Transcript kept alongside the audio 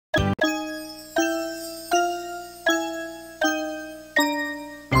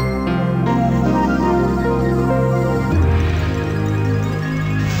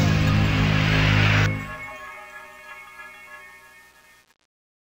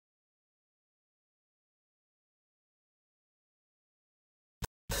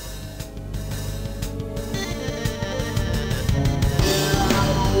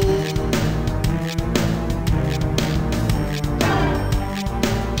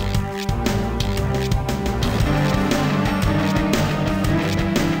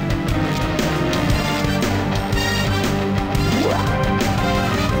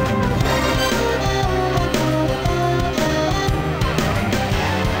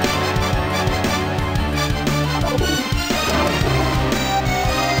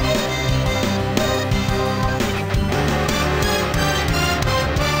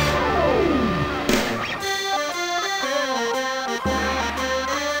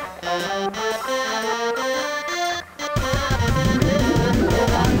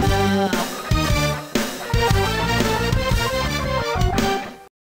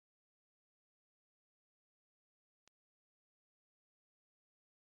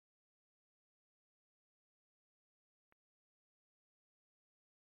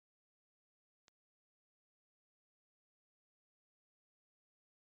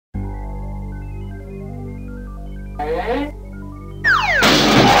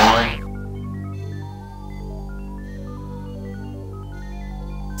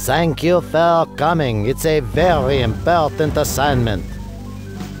Thank you for coming. It's a very important assignment.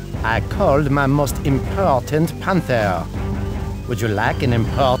 I called my most important panther. Would you like an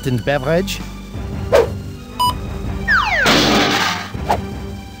important beverage?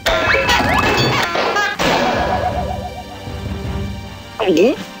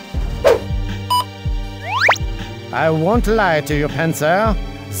 I won't lie to you, Panther.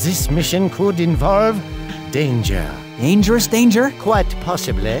 This mission could involve danger. Dangerous danger? Quite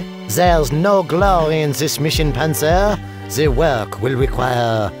possibly. There's no glory in this mission, Panther. The work will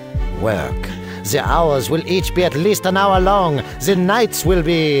require work. The hours will each be at least an hour long. The nights will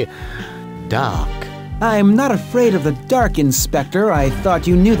be dark. I'm not afraid of the dark, Inspector. I thought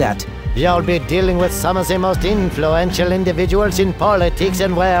you knew that. You'll be dealing with some of the most influential individuals in politics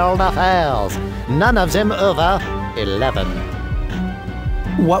and world affairs. None of them over 11.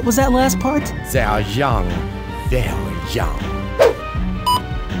 What was that last part? They are young, very young.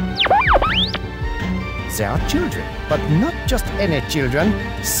 They are children, but not just any children.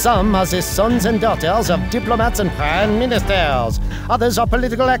 Some are the sons and daughters of diplomats and prime ministers. Others are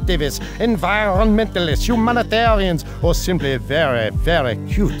political activists, environmentalists, humanitarians, or simply very, very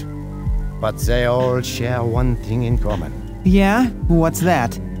cute. But they all share one thing in common. Yeah? What's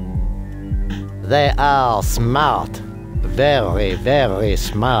that? They are smart. Very, very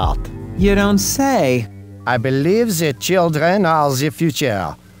smart. You don't say. I believe the children are the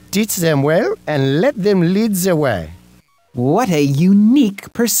future. Teach them well and let them lead the way. What a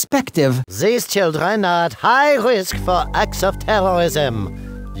unique perspective. These children are at high risk for acts of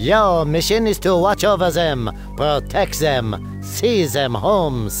terrorism. Your mission is to watch over them, protect them, see them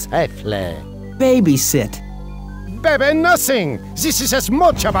home safely. Babysit. Baby, nothing! This is as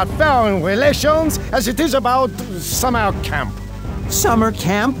much about foreign relations as it is about summer camp. Summer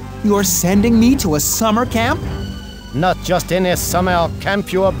camp? You're sending me to a summer camp? Not just any summer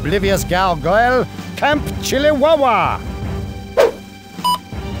camp, you oblivious gargoyle. Camp ChillyWawa!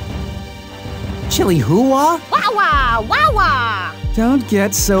 ChillyWawa? Wawa! Wawa! Don't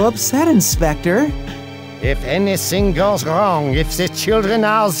get so upset, Inspector. If anything goes wrong, if the children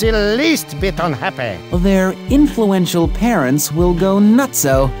are the least bit unhappy, Their influential parents will go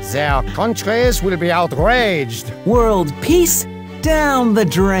nutso. their countries will be outraged. World peace? Down the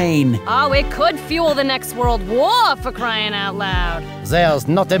drain. Oh, it could fuel the next world war, for crying out loud. There's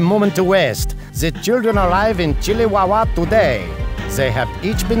not a moment to waste. The children arrive in ChillyWawa today. They have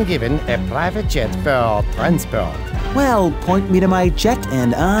each been given a private jet for transport. Well, point me to my jet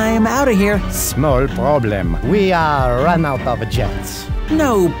and I'm out of here. Small problem. We are run out of jets.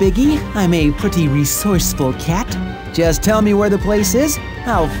 No biggie. I'm a pretty resourceful cat. Just tell me where the place is.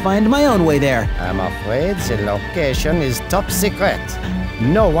 I'll find my own way there. I'm afraid the location is top secret.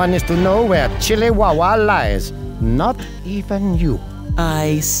 No one is to know where ChillyWawa lies. Not even you.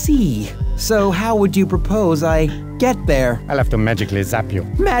 I see. So how would you propose I get there? I'll have to magically zap you.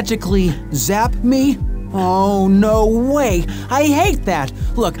 Magically zap me? Oh, no way! I hate that!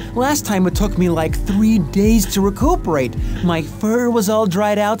 Look, last time it took me like 3 days to recuperate. My fur was all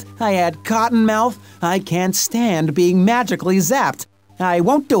dried out, I had cotton mouth. I can't stand being magically zapped. I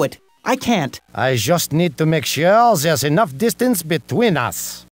won't do it. I can't. I just need to make sure there's enough distance between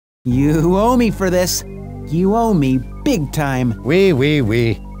us. You owe me for this. You owe me big time. Oui.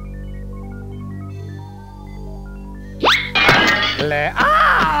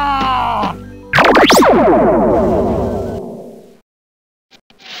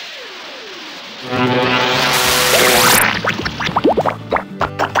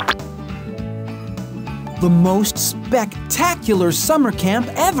 The most spectacular summer camp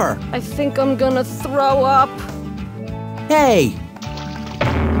ever. I think I'm gonna throw up. Hey,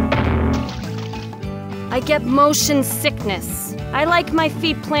 I get motion sickness. I like my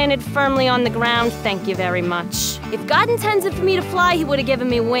feet planted firmly on the ground, thank you very much. If God intended for me to fly, he would have given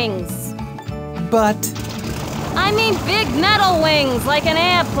me wings. but I mean big metal wings, like an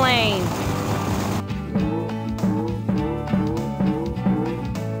airplane.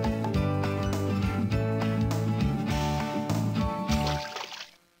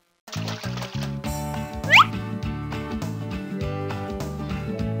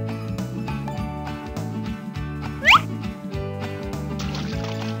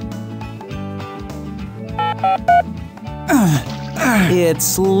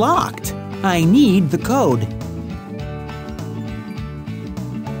 it's locked. I need the code.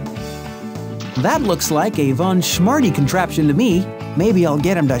 That looks like a Von Schmarty contraption to me. Maybe I'll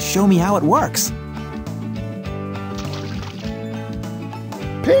get him to show me how it works.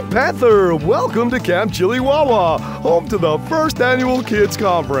 Pink Panther, welcome to Camp ChillyWawa, home to the first annual Kids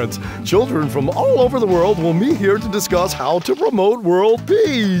Conference. Children from all over the world will meet here to discuss how to promote world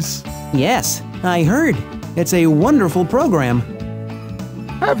peace. Yes, I heard. It's a wonderful program.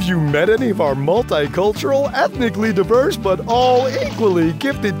 Have you met any of our multicultural, ethnically diverse, but all equally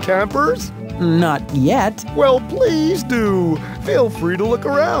gifted campers? Not yet. Well, please do. Feel free to look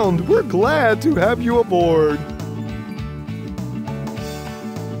around. We're glad to have you aboard.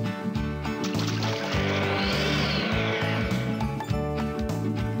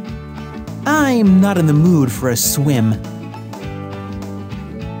 I'm not in the mood for a swim.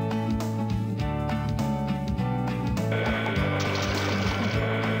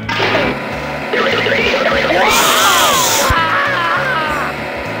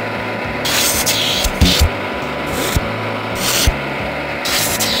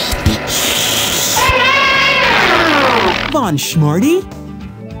 Von Schmarty?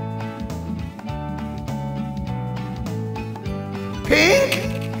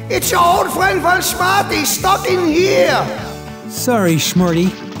 Pink? It's your old friend Von Schmarty stuck in here! Sorry,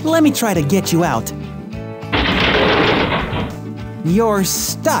 Schmarty. Let me try to get you out. You're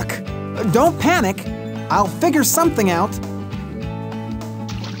stuck. Don't panic. I'll figure something out.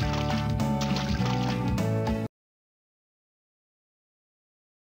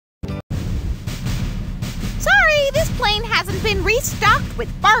 Sorry, this plane hasn't been restocked with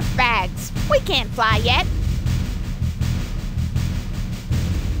barf bags. We can't fly yet.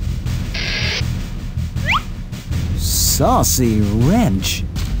 Saucy wrench.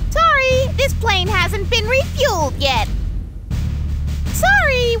 Sorry, this plane hasn't been refueled yet.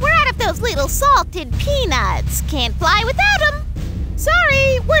 Sorry, we're out of those little salted peanuts. Can't fly without them.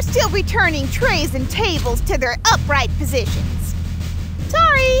 Sorry, we're still returning trays and tables to their upright positions.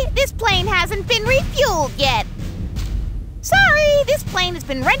 Sorry, this plane hasn't been refueled yet. Sorry, this plane has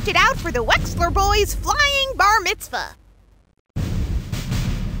been rented out for the Wexler boys' flying bar mitzvah.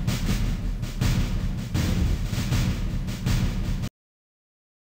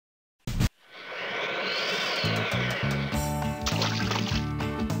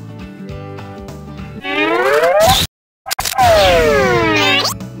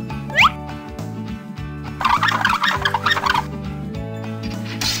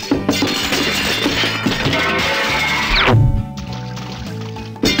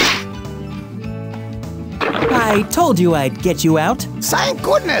 I told you I'd get you out. Thank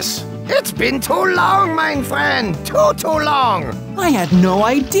goodness! It's been too long, my friend! Too long! I had no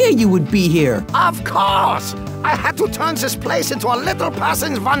idea you would be here. Of course! I had to turn this place into a little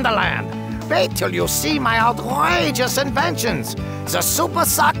person's wonderland. Wait till you see my outrageous inventions. The super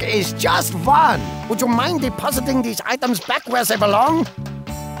sock is just one. Would you mind depositing these items back where they belong?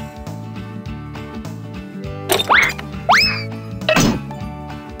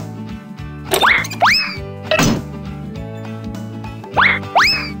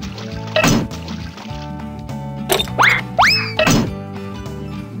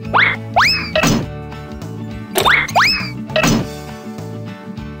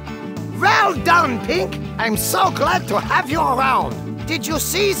 Well done, Pink! I'm so glad to have you around. Did you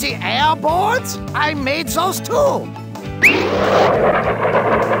see the air boards? I made those too.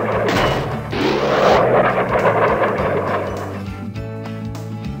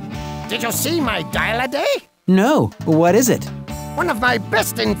 Did you see my dial-a-day? No, what is it? One of my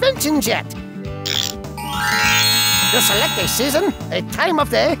best inventions yet. You select a season, a time of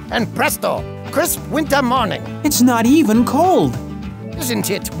day, and presto, crisp winter morning. It's not even cold. Isn't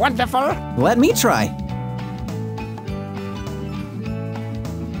it wonderful? Let me try.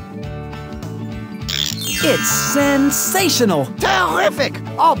 It's sensational. Terrific!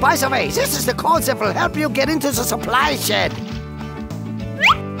 Oh, by the way, this is the code that will help you get into the supply shed.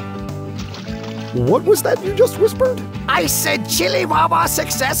 What was that you just whispered? I said ChillyWawa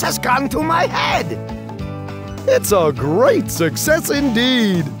success has gone to my head. It's a great success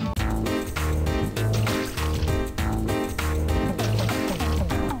indeed.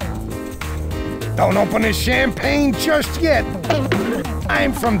 Don't open the champagne just yet.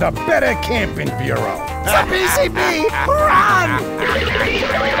 I'm from the Better Camping Bureau. The BCB, run!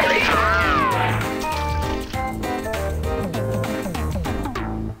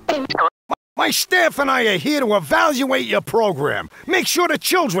 My staff and I are here to evaluate your program. Make sure the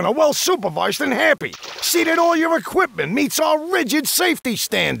children are well supervised and happy. See that all your equipment meets our rigid safety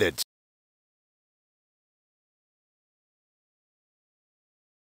standards.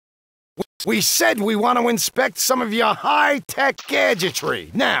 We said we want to inspect some of your high-tech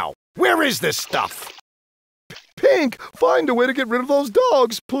gadgetry. Now, where is this stuff? Pink, find a way to get rid of those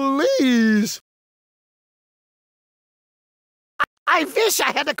dogs, please. I wish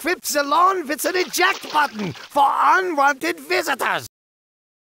I had equipped the lawn with an eject button for unwanted visitors.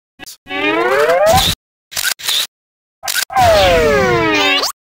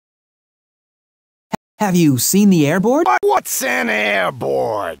 Have you seen the airboard? What's an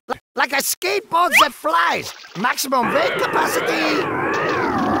airboard? Like a skateboard that flies. Maximum weight capacity.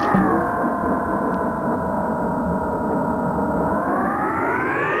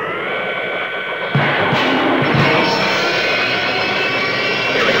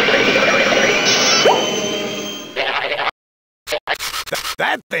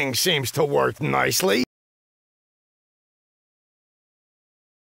 That thing seems to work nicely.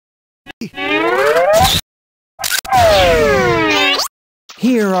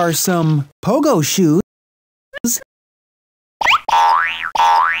 Here are some pogo shoes.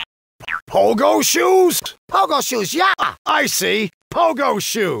 Pogo shoes? Pogo shoes, yeah. I see. Pogo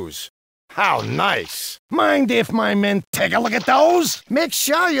shoes. How nice. Mind if my men take a look at those? Make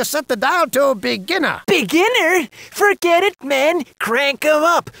sure you set the dial to beginner. Beginner? Forget it, man. Crank 'em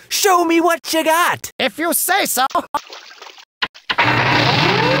up. Show me what you got. If you say so.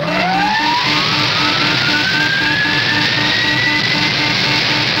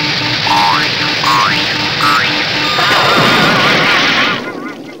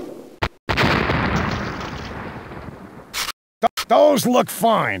 Those look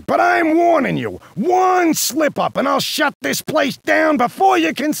fine, but I'm warning you. One slip-up and I'll shut this place down before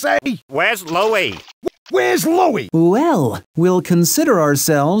you can say, Where's Louie? Where's Louie? Well, we'll consider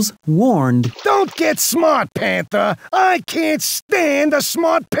ourselves warned. Don't get smart, Panther. I can't stand a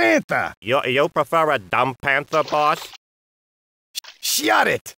smart Panther. You prefer a dumb panther, boss? Shut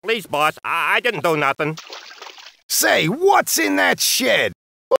it. Please, boss. I didn't do nothing. Say, what's in that shed?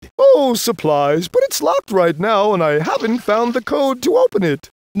 Oh, supplies, but it's locked right now and I haven't found the code to open it.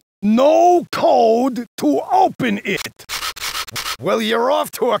 No code to open it. Well, you're off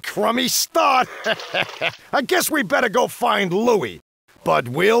to a crummy start. I guess we better go find Louie. But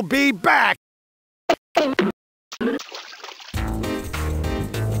we'll be back.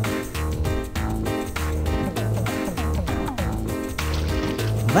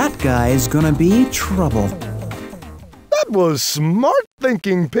 That guy's gonna be trouble. That was smart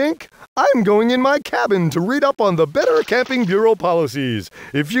thinking, Pink. I'm going in my cabin to read up on the Better Camping Bureau policies.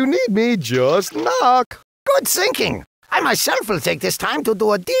 If you need me, just knock. Good thinking. I myself will take this time to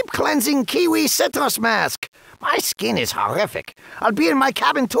do a deep cleansing kiwi citrus mask. My skin is horrific. I'll be in my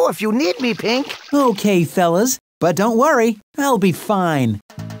cabin too if you need me, Pink. Okay, fellas, but don't worry, I'll be fine.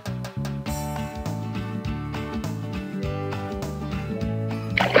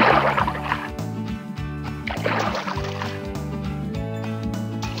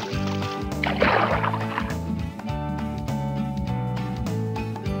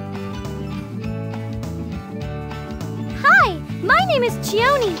 Hi, my name is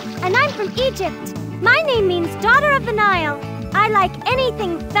Chioni, and I'm from Egypt. My name means Daughter of the Nile. I like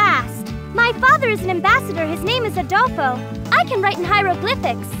anything fast. My father is an ambassador. His name is Adolfo. I can write in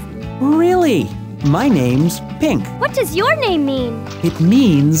hieroglyphics. Really? My name's Pink. What does your name mean? It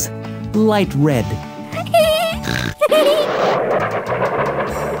means light red.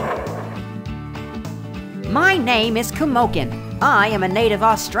 My name is Kumokin. I am a native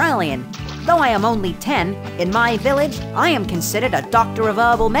Australian. Though I am only 10, in my village, I am considered a doctor of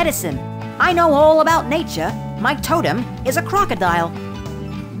herbal medicine. I know all about nature, My totem is a crocodile.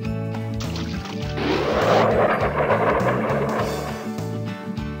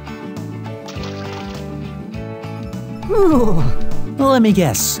 Ooh, let me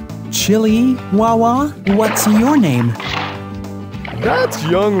guess. ChillyWawa? What's your name? That's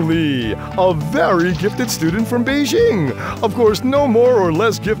young Lee, a very gifted student from Beijing. Of course, no more or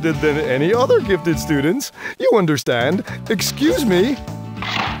less gifted than any other gifted students. You understand. Excuse me.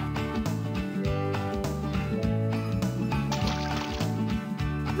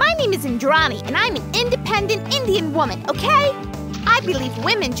 My name is Indrani, and I'm an independent Indian woman, okay? I believe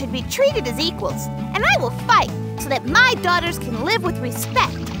women should be treated as equals, and I will fight so that my daughters can live with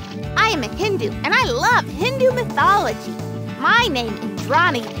respect. I am a Hindu, and I love Hindu mythology. My name,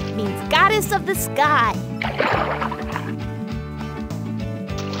 Indrani, means goddess of the sky.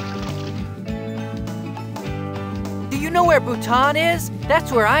 Do you know where Bhutan is?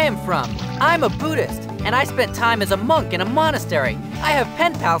 That's where I am from. I'm a Buddhist, and I spent time as a monk in a monastery. I have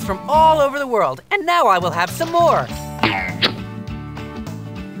pen pals from all over the world, and now I will have some more.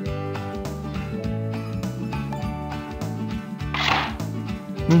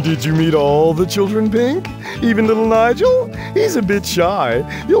 Did you meet all the children, Pink? Even little Nigel? He's a bit shy.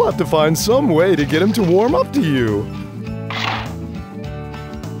 You'll have to find some way to get him to warm up to you.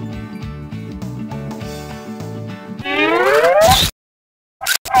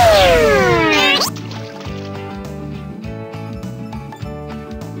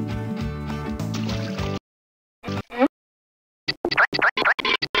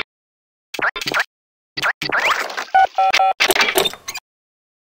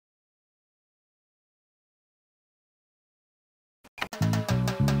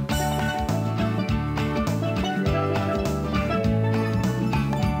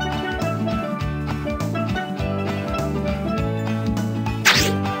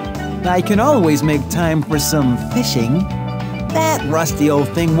 I can always make time for some fishing. That rusty old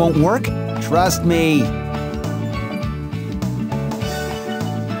thing won't work. Trust me.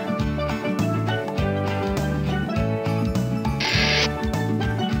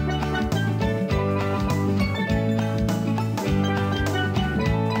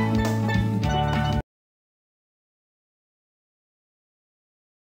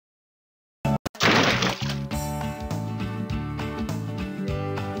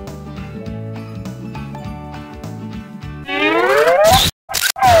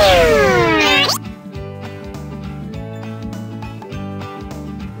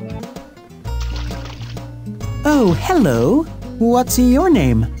 Oh, hello. What's your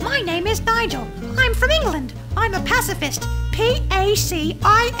name? My name is Nigel. I'm from England. I'm a pacifist. Pacifist.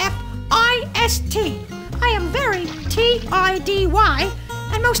 I am very TIDY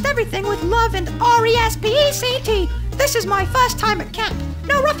and most everything with love and RESPECT. This is my first time at camp.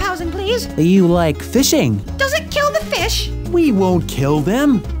 No roughhousing, please. You like fishing? Does it kill the fish? We won't kill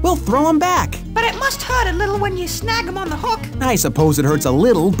them. We'll throw them back. But it must hurt a little when you snag them on the hook. I suppose it hurts a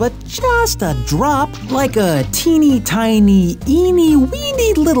little, but just a drop. Like a teeny tiny, eeny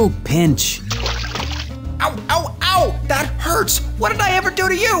weeny little pinch. Ow, ow, ow! That hurts! What did I ever do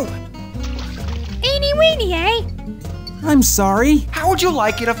to you? Eeny weeny, eh? I'm sorry. How would you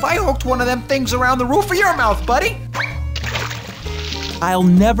like it if I hooked one of them things around the roof of your mouth, buddy? I'll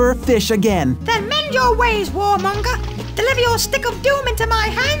never fish again. Then mend your ways, warmonger. Deliver your stick of doom into my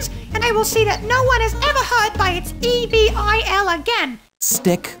hands, and I will see that no one is ever hurt by its EVIL again.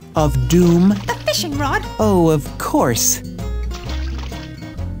 Stick of doom? The fishing rod. Oh, of course.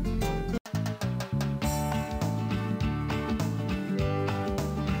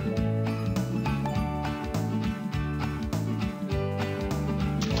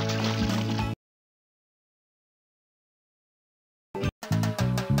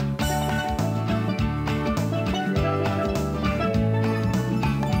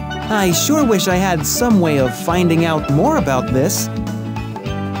 I sure wish I had some way of finding out more about this.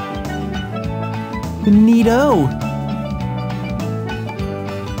 Neato.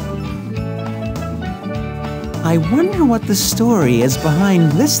 I wonder what the story is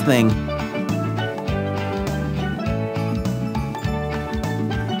behind this thing.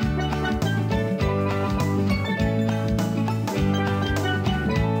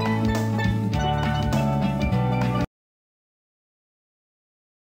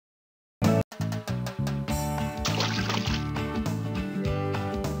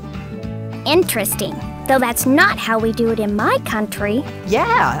 Interesting. Though that's not how we do it in my country.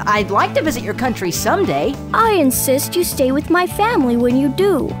 Yeah, I'd like to visit your country someday. I insist you stay with my family when you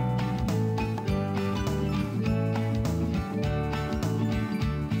do.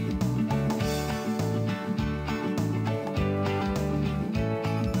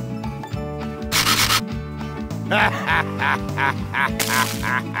 Didn't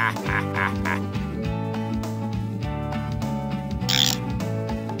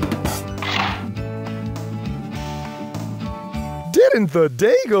the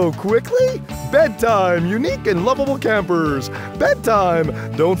day go quickly? Bedtime, unique and lovable campers. Bedtime.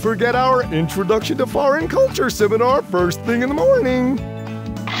 Don't forget our Introduction to Foreign Culture seminar first thing in the morning. Good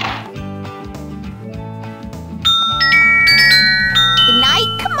night,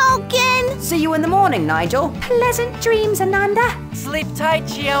 Kamokin. See you in the morning, Nigel. Pleasant dreams, Ananda. Sleep tight,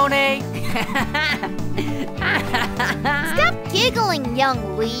 Chione. Stop giggling,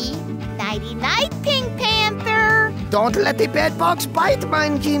 young Lee. Nighty-night, Pink Panther. Don't let the bedbugs bite,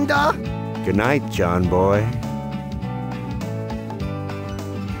 mein Kinder. Good night, John boy.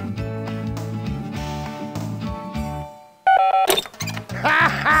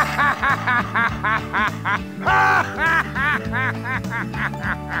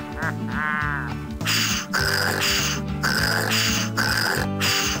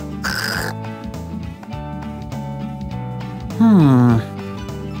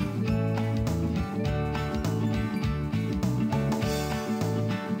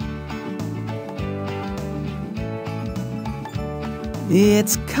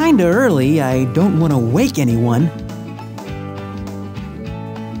 It's kinda early. I don't want to wake anyone.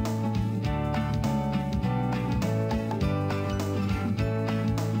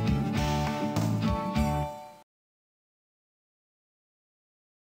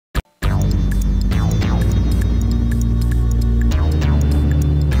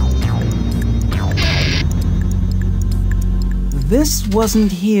 This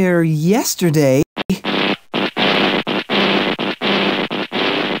wasn't here yesterday.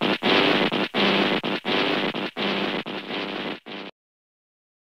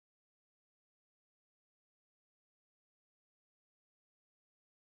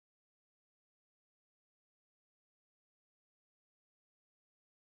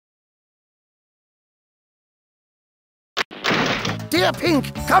 Dear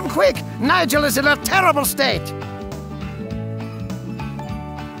Pink, come quick! Nigel is in a terrible state!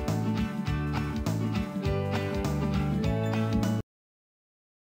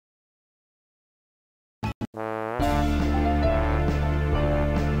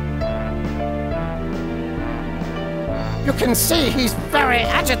 You can see he's very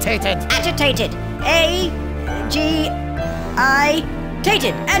agitated. Agitated.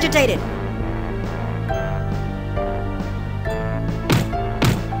 A-G-I-tated. Agitated.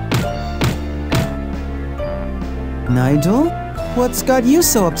 Nigel? What's got you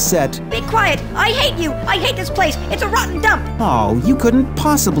so upset? Be quiet. I hate you. I hate this place. It's a rotten dump. Oh, you couldn't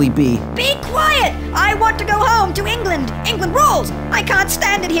possibly be. Be quiet. I want to go home to England. England rules. I can't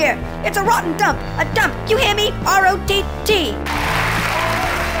stand it here. It's a rotten dump. A dump. You hear me? R-O-T-T.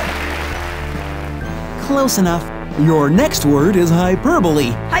 Close enough. Your next word is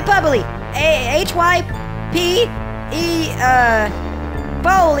hyperbole. Hyperbole. H-Y-P-E,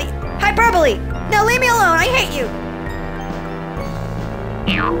 bole. Hyperbole. Now leave me alone. I hate you.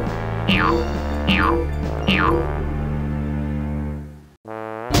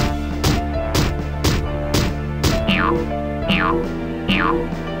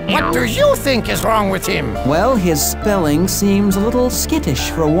 What do you think is wrong with him? Well, his spelling seems a little skittish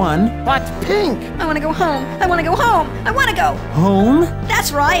for one. But Pink! I want to go home. I want to go home. I want to go. Home?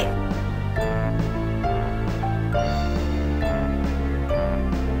 That's right.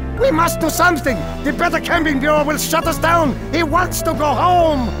 We must do something! The Better Camping Bureau will shut us down! He wants to go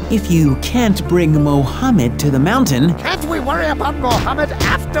home! If you can't bring Mohammed to the mountain... Can't we worry about Mohammed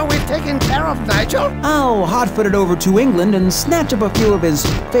after we've taken care of Nigel? I'll hot-foot it over to England and snatch up a few of his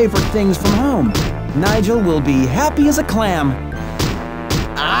favorite things from home. Nigel will be happy as a clam.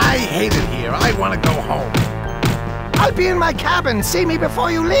 I hate it here. I want to go home. I'll be in my cabin. See me before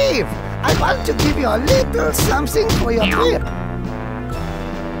you leave. I want to give you a little something for your trip.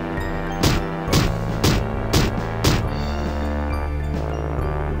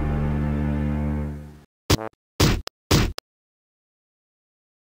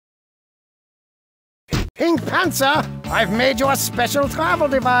 Pink Panther, I've made you a special travel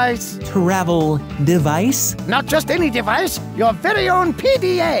device. Travel device? Not just any device, your very own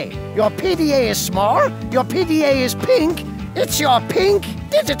PDA. Your PDA is small, your PDA is pink. It's your pink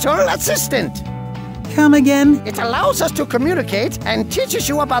digital assistant. Come again? It allows us to communicate and teaches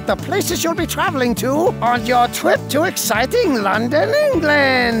you about the places you'll be traveling to on your trip to exciting London,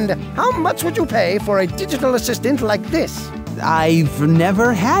 England. How much would you pay for a digital assistant like this? I've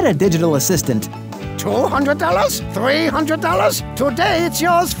never had a digital assistant. $200? $300? Today it's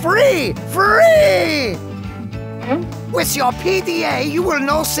yours free! Free! With your PDA, you will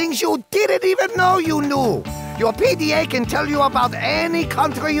know things you didn't even know you knew. Your PDA can tell you about any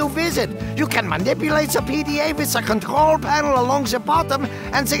country you visit. You can manipulate the PDA with the control panel along the bottom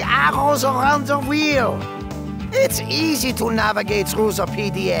and the arrows around the wheel. It's easy to navigate through the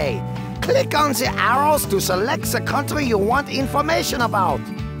PDA. Click on the arrows to select the country you want information about.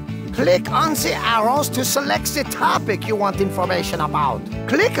 Click on the arrows to select the topic you want information about.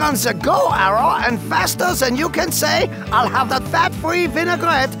 Click on the go arrow and faster than you can say, "I'll have that fat-free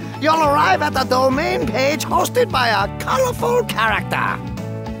vinaigrette," you'll arrive at the domain page hosted by a colorful character.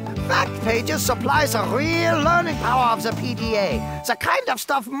 Fact pages supplies the real learning power of the PDA, the kind of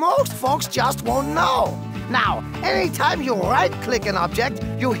stuff most folks just won't know. Now, anytime you right-click an object,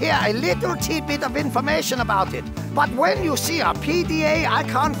 you hear a little tidbit of information about it. But when you see a PDA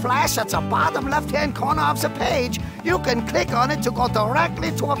icon flash at the bottom left-hand corner of the page, you can click on it to go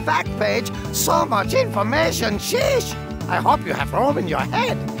directly to a fact page. So much information, sheesh! I hope you have room in your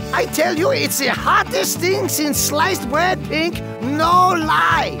head. I tell you, it's the hottest thing since sliced bread, Pink. No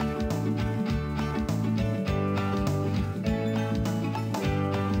lie!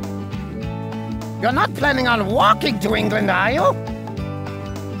 You're not planning on walking to England, are you?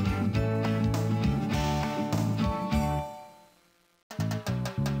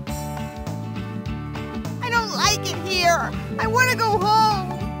 I don't like it here. I want to go home.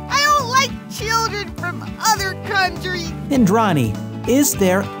 I don't like children from other countries. Indrani, is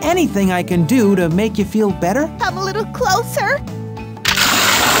there anything I can do to make you feel better? Come a little closer.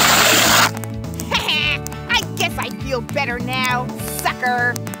 I guess I feel better now,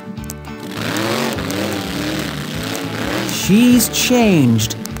 sucker. She's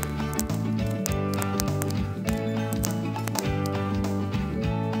changed.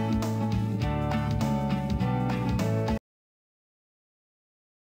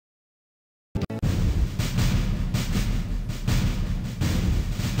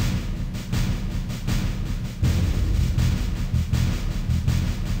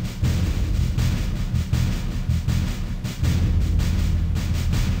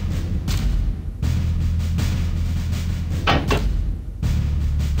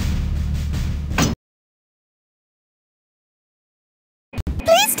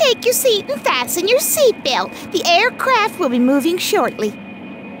 Take your seat and fasten your seatbelt. The aircraft will be moving shortly.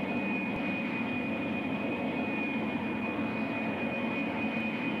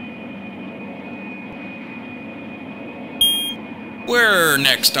 We're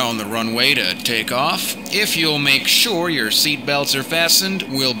next on the runway to take off. If you'll make sure your seatbelts are fastened,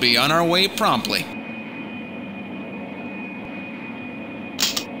 we'll be on our way promptly.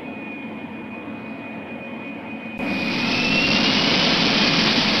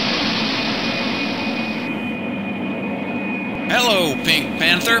 Hello, Pink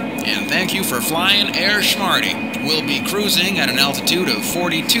Panther, and thank you for flying Air Schmarty. We'll be cruising at an altitude of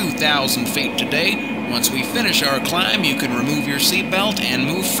 42,000 feet today. Once we finish our climb, you can remove your seatbelt and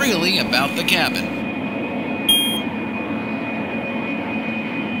move freely about the cabin.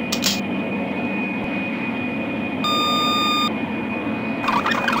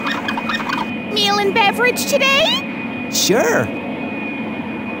 Meal and beverage today? Sure.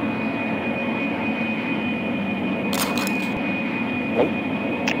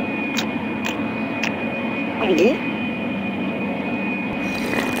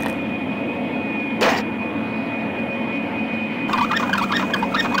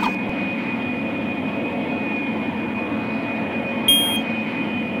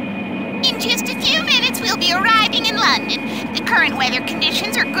 In just a few minutes, we'll be arriving in London. The current weather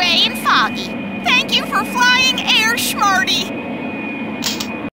conditions are gray and foggy. Thank you for flying Air Schmarty.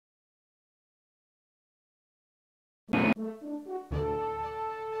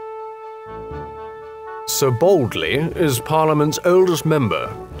 Sir Baldley is Parliament's oldest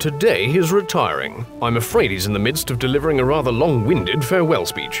member. Today he's retiring. I'm afraid he's in the midst of delivering a rather long-winded farewell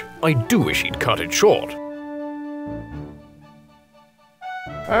speech. I do wish he'd cut it short.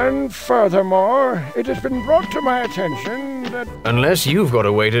 And furthermore, it has been brought to my attention that... Unless you've got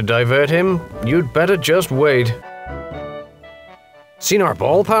a way to divert him, you'd better just wait. Seen our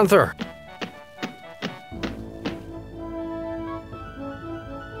ball, Panther?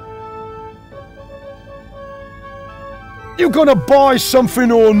 You gonna buy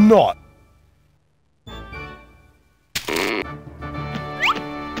something or not?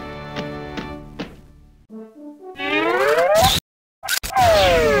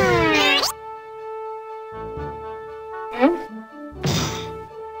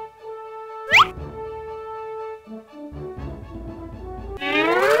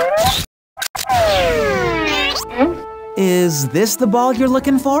 Is this the ball you're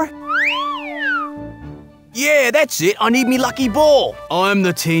looking for? Yeah, that's it. I need me lucky ball. I'm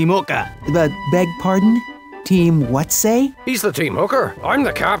the team hooker. Beg pardon? Team what say? He's the team hooker. I'm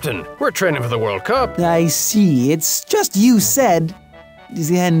the captain. We're training for the World Cup. I see. It's just you said.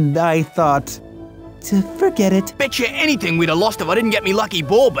 And I thought to forget it. Bet you anything we'd have lost if I didn't get me lucky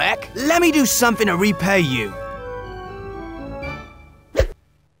ball back. Let me do something to repay you.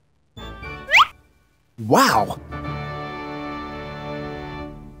 Wow.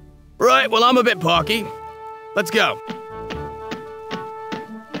 Right, well, I'm a bit parky. Let's go.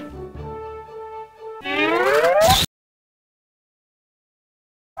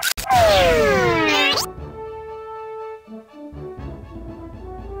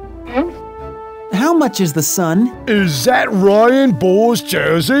 How much is the sun? Is that Ryan Bohr's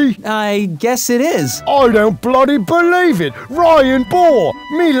jersey? I guess it is. I don't bloody believe it! Ryan Bohr!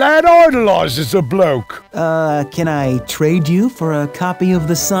 Me lad idolizes the bloke! Can I trade you for a copy of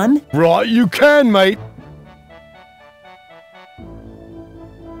the sun? Right, you can, mate.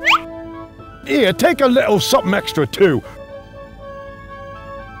 Here, take a little something extra too.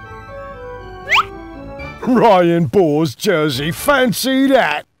 Ryan Bohr's jersey, fancy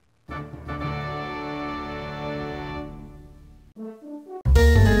that!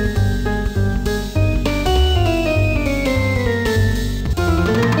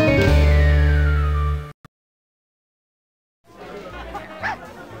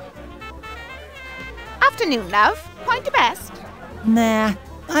 Afternoon, love. Point to best. Nah,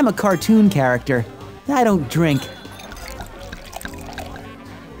 I'm a cartoon character. I don't drink.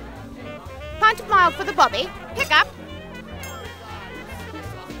 Pint of mild for the bobby. Pick up.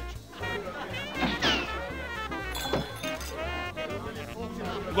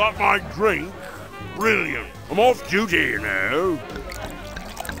 Got my drink? Brilliant. I'm off duty now.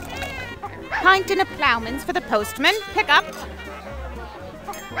 Pint and a ploughman's for the postman. Pick up.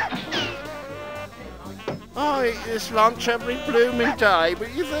 I eat this lunch every blooming day,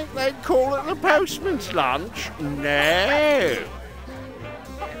 but you think they'd call it the postman's lunch? No.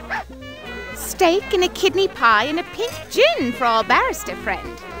 Steak and a kidney pie and a pink gin for our barrister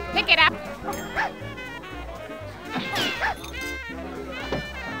friend. Pick it up.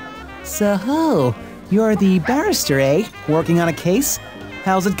 So, you're the barrister, eh? Working on a case?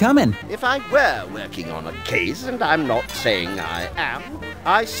 How's it coming? If I were working on a case, and I'm not saying I am,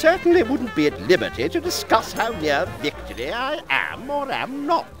 I certainly wouldn't be at liberty to discuss how near victory I am or am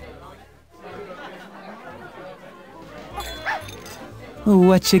not.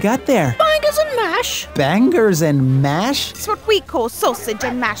 What you got there? Bangers and mash. Bangers and mash? It's what we call sausage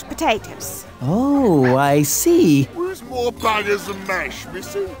and mashed potatoes. Oh, I see. Where's more bangers and mash,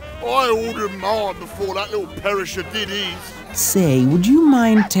 missy? I ordered mine before that little perisher did his. Say, would you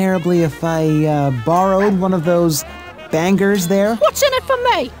mind terribly if I borrowed one of those bangers there? What's in it for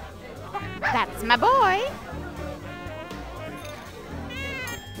me? That's my boy.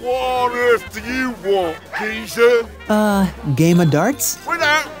 What on earth do you want, geezer? Game of darts? We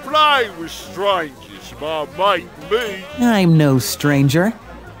don't play with strangers, my mate and me. I'm no stranger.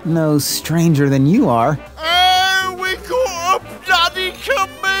 No stranger than you are. Oh, we got a bloody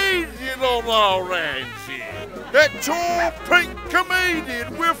comedian on our hands here. That tall pink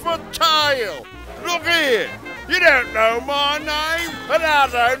comedian with a tail. Look here. You don't know my name, and I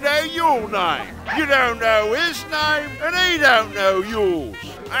don't know your name. You don't know his name, and he don't know yours.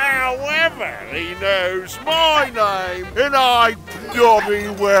 However, he knows my name, and I bloody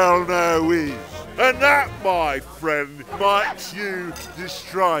well know his. And that, my friend, makes you the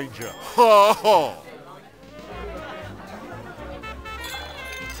stranger. Ha ha!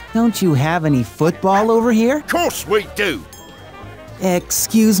 Don't you have any football over here? Of course we do.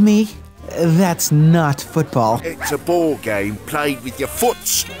 Excuse me? That's not football. It's a ball game played with your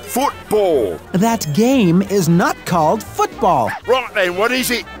foots. Football. That game is not called football. Right then, what is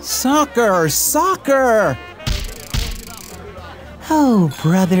it? Soccer! Soccer! Oh,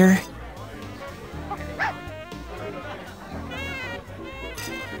 brother.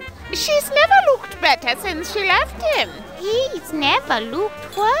 She's never looked better since she left him. He's never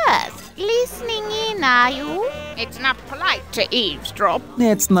looked worse. Listening in, are you? It's not polite to eavesdrop.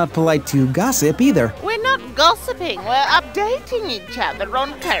 It's not polite to gossip either. We're not gossiping, we're updating each other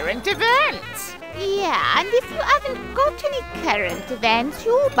on current events. Yeah, and if you haven't got any current events,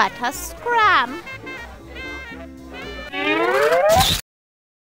 you better scram.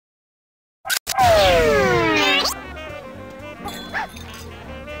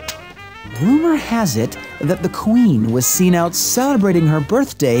 Rumor has it that the Queen was seen out celebrating her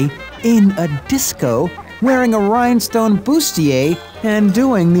birthday in a disco wearing a rhinestone bustier and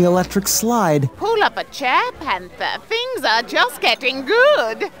doing the electric slide. Pull up a chair, Panther. Things are just getting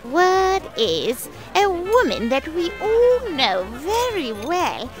good. Word is, a woman that we all know very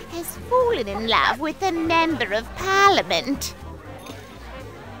well has fallen in love with a member of Parliament.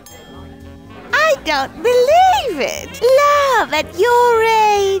 I don't believe it. Love at your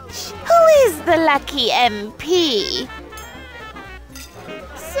age. Who is the lucky MP?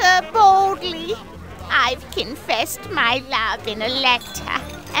 Sir Boldly, I've confessed my love in a letter,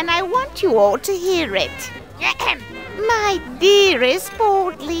 and I want you all to hear it. My dearest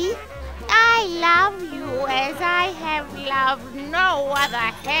Boldly, I love you as I have loved no other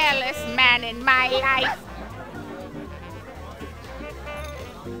hairless man in my life.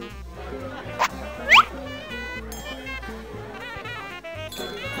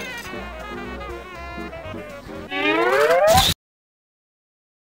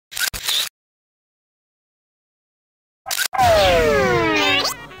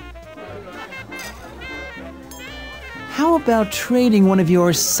 How about trading one of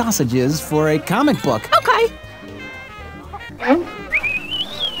your sausages for a comic book? Okay.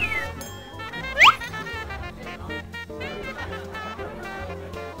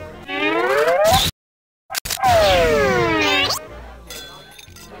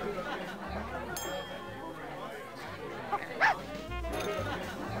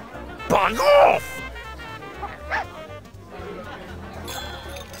 Bug off!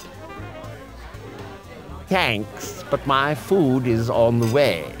 Thanks, but my food is on the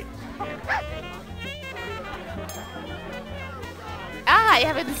way. I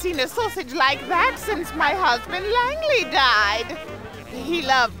haven't seen a sausage like that since my husband Langley died. He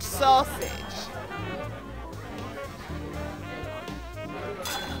loved sausage.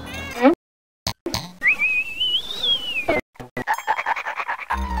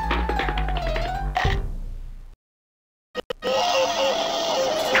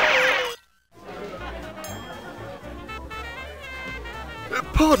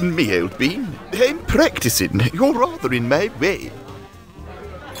 Pardon me, old bean. I'm practicing. You're rather in my way.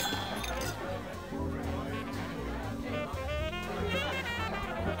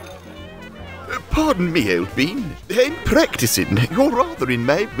 Pardon me, old bean. I'm practicing. You're rather in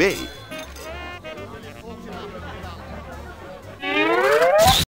my way.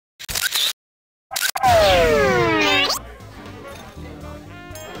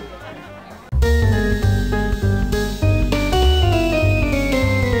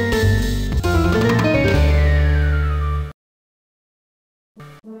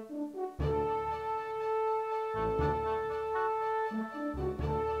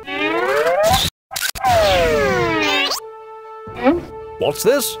 What's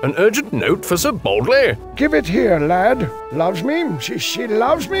this? An urgent note for Sir Boldly? Give it here, lad. Loves me. She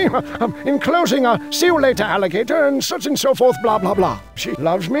loves me. Enclosing a see you later, alligator, and so forth, blah, blah, blah. She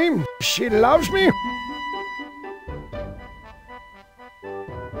loves me. She loves me.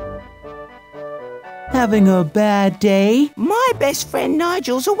 Having a bad day? My best friend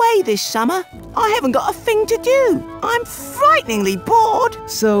Nigel's away this summer. I haven't got a thing to do. I'm frighteningly bored.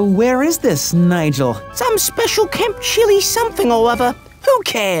 So where is this Nigel? Some special Camp Chilly something or other. Who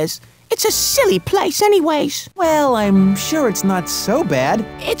cares? It's a silly place anyways. Well, I'm sure it's not so bad.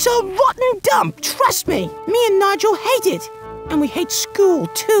 It's a rotten dump, trust me. Me and Nigel hate it. And we hate school,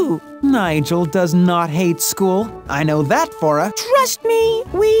 too. Nigel does not hate school. I know that for a... Trust me,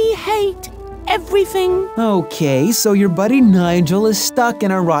 we hate everything. Okay, so your buddy Nigel is stuck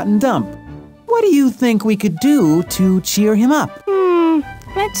in a rotten dump. What do you think we could do to cheer him up?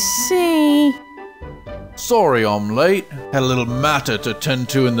 Let's see. Sorry I'm late. Had a little matter to tend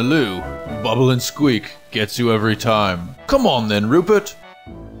to in the loo. Bubble and squeak gets you every time. Come on then, Rupert.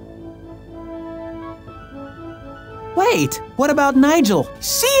 Wait, what about Nigel?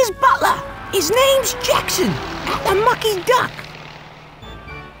 See his butler. His name's Jackson, at the Mucky Duck.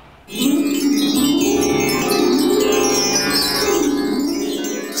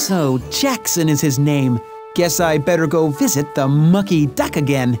 So Jackson is his name. Guess I better go visit the Mucky Duck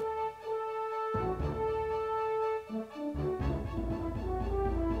again.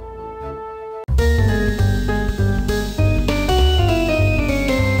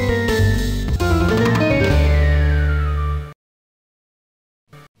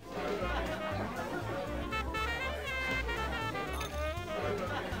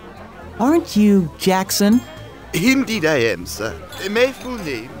 Aren't you Jackson? Indeed I am, sir. My full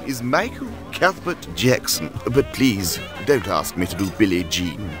name is Michael Cuthbert Jackson, but please, don't ask me to do Billie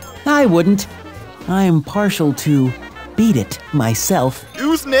Jean. I wouldn't. I'm partial to Beat It myself.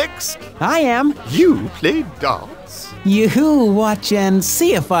 Who's next? I am. You play darts? You watch and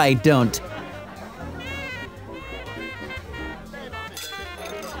see if I don't.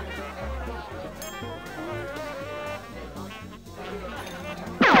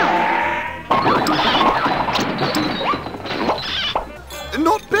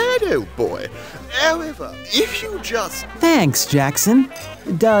 However, if you just... Thanks, Jackson.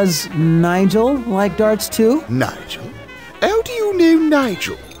 Does Nigel like darts too? Nigel? How do you know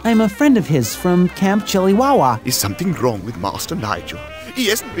Nigel? I'm a friend of his from Camp ChillyWawa. Is something wrong with Master Nigel? He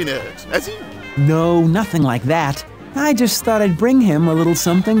hasn't been hurt, has he? No, nothing like that. I just thought I'd bring him a little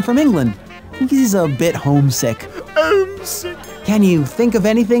something from England. He's a bit homesick. Homesick? Can you think of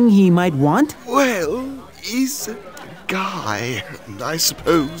anything he might want? Well, he's a guy, I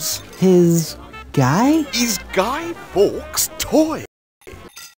suppose. His guy? Is Guy Fawkes' toy.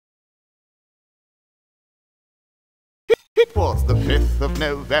 It was the 5th of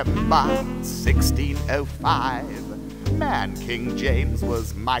November, 1605. Man King James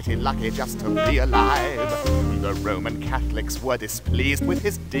was mighty lucky just to be alive. The Roman Catholics were displeased with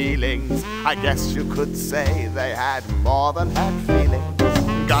his dealings. I guess you could say they had more than had feelings.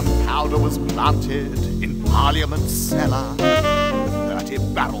 Gunpowder was planted in Parliament's cellar. 30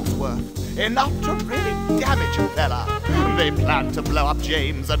 barrels worth, enough to really damage a fella. They planned to blow up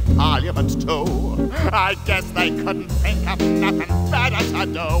James and Parliament too. I guess they couldn't think of nothing better to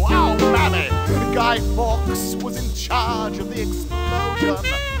do. Oh, mammy! Guy Fawkes was in charge of the explosion.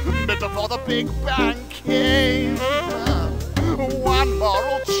 But before the Big Bang came, one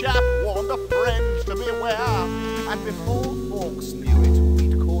moral chap warned a friend to beware. And before Fawkes knew it,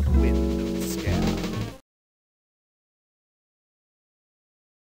 we'd caught wind of the scare.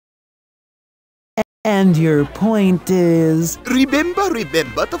 And your point is... Remember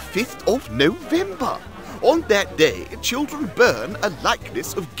the 5th of November. On that day, children burn a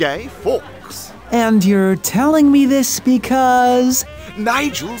likeness of Guy Fawkes. And you're telling me this because...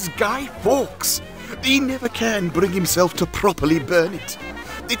 Nigel's Guy Fawkes. He never can bring himself to properly burn it.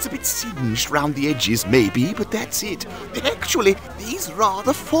 It's a bit singed round the edges, maybe, but that's it. Actually, he's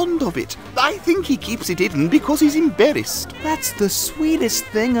rather fond of it. I think he keeps it hidden because he's embarrassed. That's the sweetest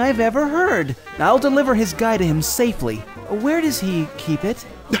thing I've ever heard. I'll deliver his guy to him safely. Where does he keep it?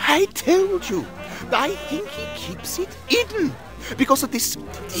 I told you. I think he keeps it hidden. Because of this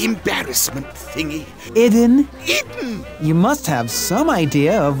embarrassment thingy. Hidden? Hidden! You must have some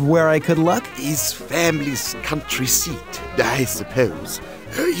idea of where I could look. His family's country seat, I suppose.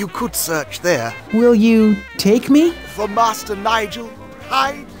 You could search there. Will you take me? For Master Nigel,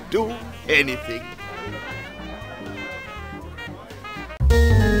 I'd do anything.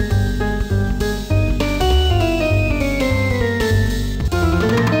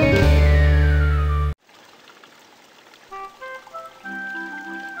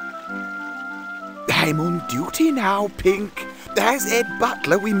 I'm on duty now, Pink. There's Ed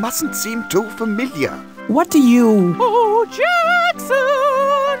Butler. We mustn't seem too familiar. What do you... Oh, Jackson!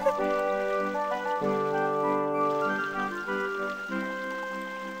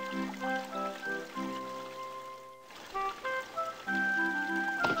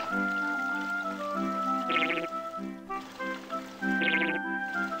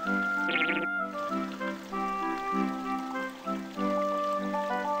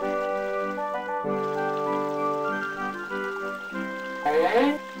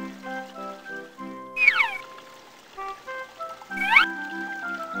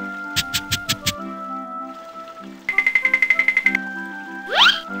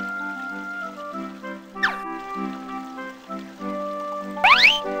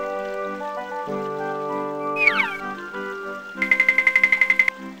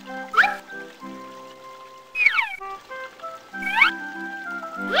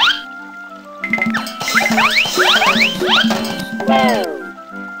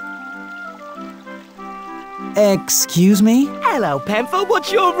 Excuse me? Hello, Panther.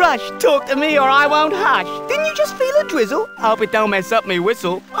 What's your rush? Talk to me or I won't hush. Didn't you just feel a drizzle? Hope it don't mess up me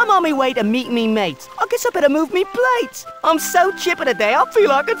whistle. I'm on my way to meet me mates. I guess I better move me plates. I'm so chipper today, I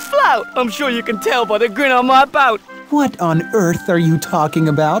feel I could float. I'm sure you can tell by the grin on my boat. What on earth are you talking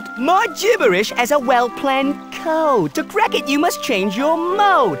about? My gibberish has a well-planned code. To crack it, you must change your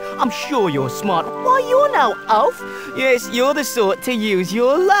mode. I'm sure you're smart. Why, you're no oaf. Yes, you're the sort to use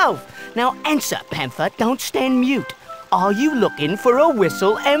your loaf. Now answer, Panther, don't stand mute. Are you looking for a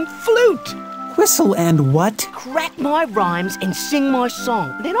whistle and flute? Whistle and what? Crack my rhymes and sing my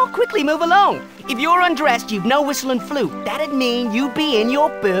song. Then I'll quickly move along. If you're undressed, you've no whistle and flute. That'd mean you'd be in your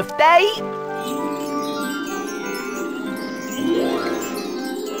birthday.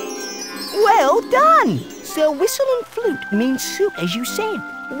 Well done. So whistle and flute means suit, as you said.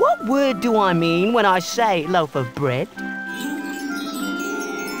 What word do I mean when I say loaf of bread?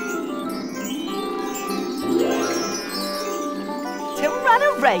 To run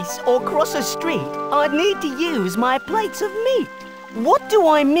a race or cross a street, I'd need to use my plates of meat. What do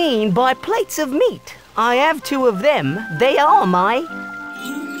I mean by plates of meat? I have two of them. They are my...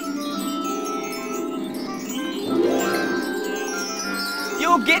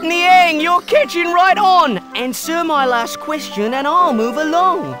 getting the hang. You're catching right on. Answer my last question and I'll move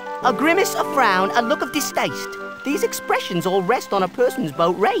along. A grimace, a frown, a look of distaste. These expressions all rest on a person's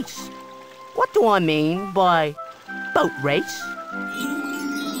boat race. What do I mean by boat race?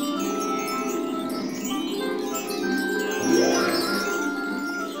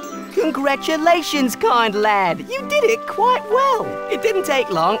 Congratulations, kind lad. You did it quite well. It didn't take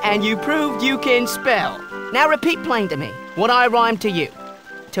long, and you proved you can spell. Now repeat plain to me what I rhymed to you.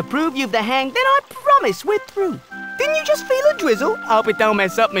 To prove you've the hang, then I promise we're through. Didn't you just feel a drizzle? Hope it don't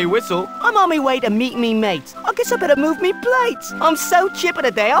mess up me whistle. I'm on my way to meet me mates. I guess I better move me plates. I'm so chipper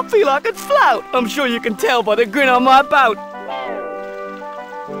today, I feel I could float. I'm sure you can tell by the grin on my boat.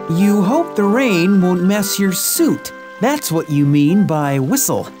 You hope the rain won't mess your suit. That's what you mean by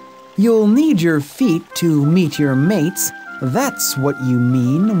whistle. You'll need your feet to meet your mates. That's what you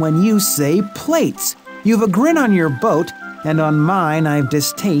mean when you say plates. You've a grin on your boat, and on mine I've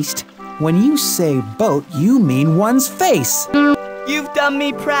distaste. When you say boat, you mean one's face. You've done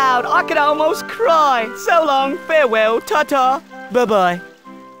me proud. I could almost cry. So long, farewell, ta-ta, bye-bye.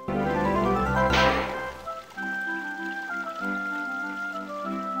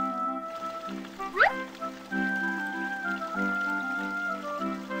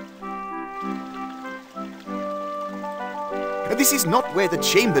 This is not where the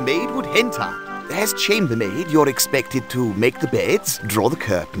chambermaid would enter. As chambermaid, you're expected to make the beds, draw the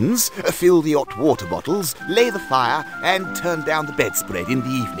curtains, fill the hot water bottles, lay the fire, and turn down the bedspread in the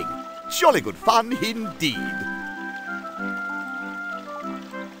evening. Jolly good fun indeed.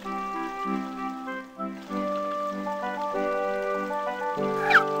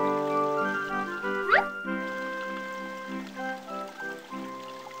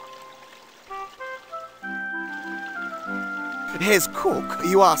 As cook,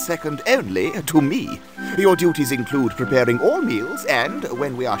 you are second only to me. Your duties include preparing all meals and,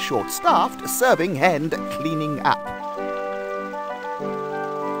 when we are short-staffed, serving and cleaning up.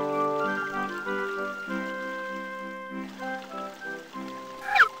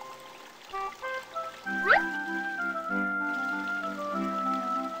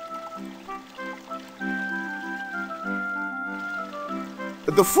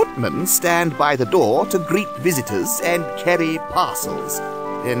 The footmen stand by the door to greet visitors and carry parcels.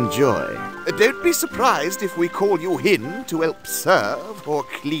 Enjoy. Don't be surprised if we call you in to help serve or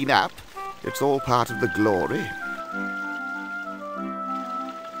clean up. It's all part of the glory.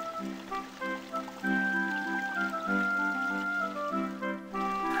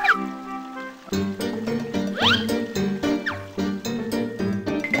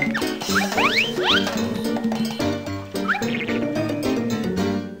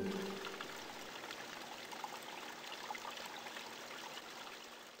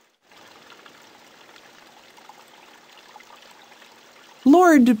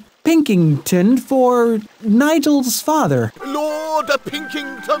 Lord Pinkington for Nigel's father. Lord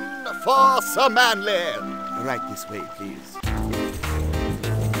Pinkington for Sir Manley. Right this way, please.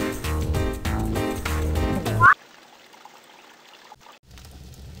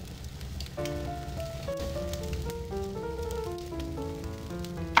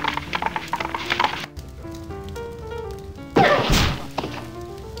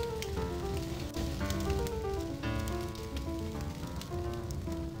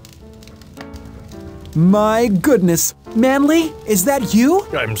 My goodness. Manly, is that you?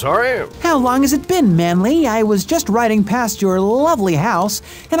 I'm sorry? How long has it been, Manly? I was just riding past your lovely house,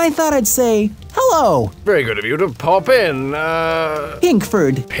 and I thought I'd say hello. Very good of you to pop in,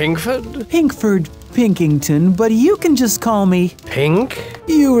 Pinkford. Pinkford? Pinkford Pinkington, but you can just call me... Pink?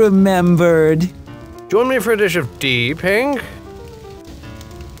 You remembered. Join me for a dish of tea, Pink?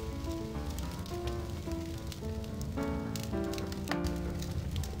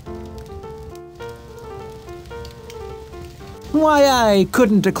 Why, I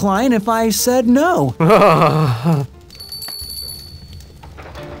couldn't decline if I said no.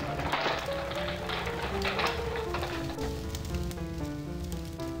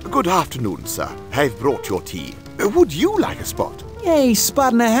 Good afternoon, sir. I've brought your tea. Would you like a spot? A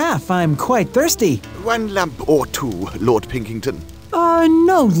spot and a half. I'm quite thirsty. 1 lump or 2, Lord Pinkington.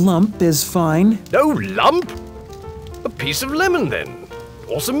 No lump is fine. No lump? A piece of lemon, then.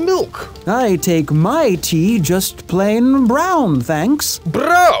 Or some milk. I take my tea just plain brown, thanks.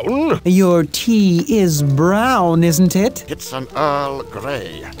 Brown? Your tea is brown, isn't it? It's an Earl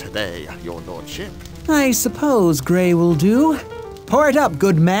Grey today, your lordship. I suppose Grey will do. Pour it up,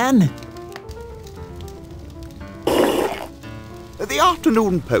 good man. The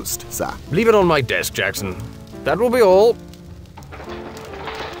afternoon post, sir. Leave it on my desk, Jackson. That will be all.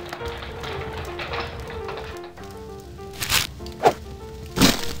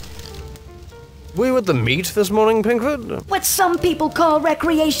 Were you at the meet this morning, Pinkford? What some people call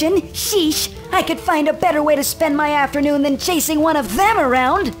recreation? Sheesh! I could find a better way to spend my afternoon than chasing one of them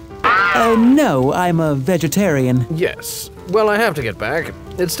around! No, I'm a vegetarian. Yes. Well, I have to get back.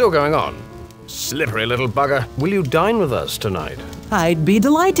 It's still going on. Slippery little bugger. Will you dine with us tonight? I'd be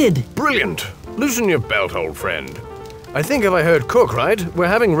delighted. Brilliant. Loosen your belt, old friend. I think if I heard Cook right, we're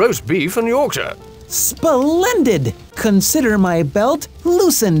having roast beef and Yorkshire. Splendid! Consider my belt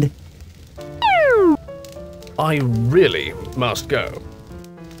loosened. I really must go.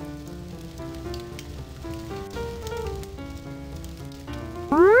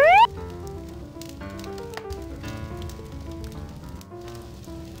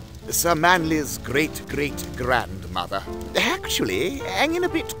 Sir Manley's great-great-grandmother. Actually, hanging a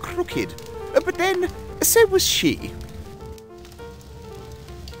bit crooked. But then, so was she.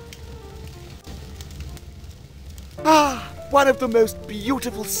 Ah, one of the most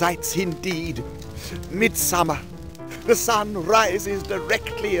beautiful sights indeed. Midsummer. The sun rises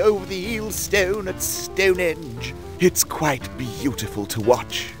directly over the eel stone at Stonehenge. It's quite beautiful to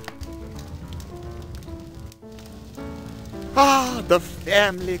watch. Ah, the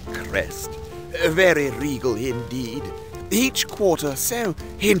family crest. Very regal indeed. Each quarter so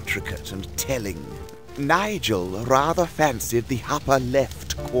intricate and telling. Nigel rather fancied the upper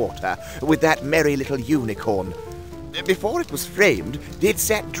left quarter with that merry little unicorn. Before it was framed, it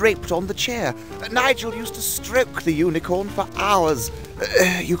sat draped on the chair. Nigel used to stroke the unicorn for hours.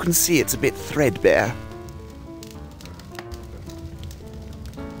 You can see it's a bit threadbare.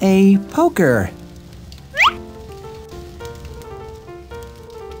 A poker.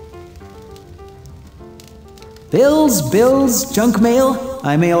 Bills, junk mail.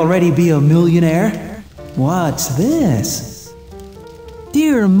 I may already be a millionaire. What's this?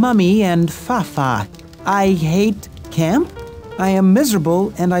 Dear Mummy and Fafa, I hate camp. I am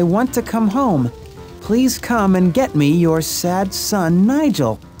miserable and I want to come home. Please come and get me your sad son,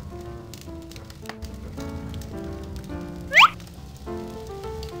 Nigel.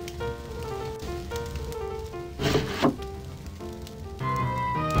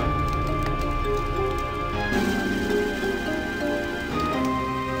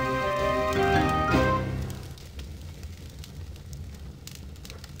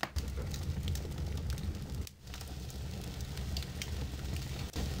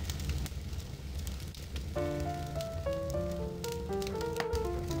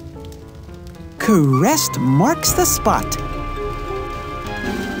 Crest marks the spot.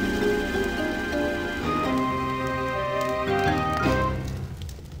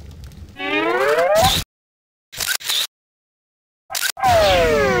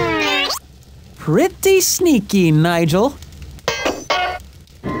 Pretty sneaky, Nigel.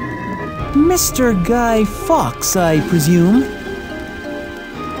 Mr. Guy Fawkes, I presume.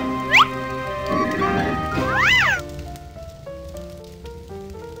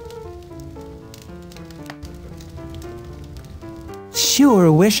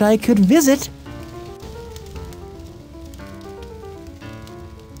 Sure wish I could visit.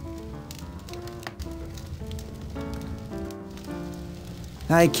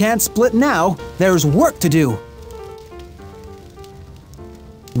 I can't split now. There's work to do.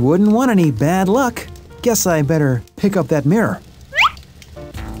 Wouldn't want any bad luck. Guess I better pick up that mirror.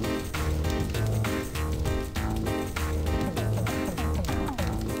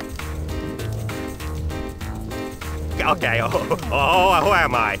 Okay, who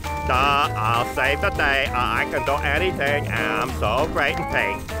am I? I'll save the day. I can do anything, and I'm so great and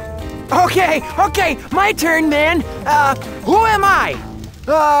pink. Okay, my turn, man. Who am I?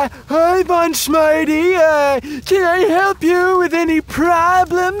 I'm Schmarty. Can I help you with any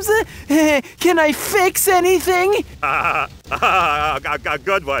problems? Can I fix anything?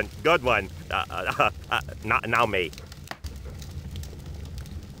 Good one. Now me.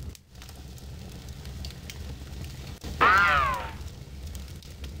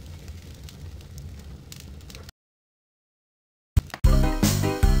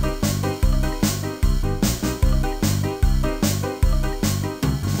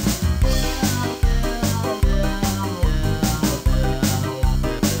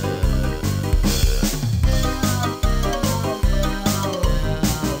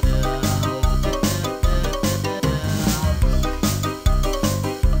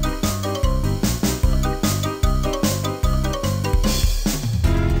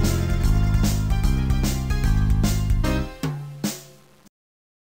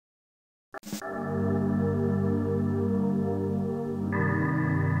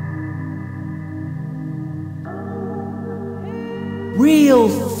 Real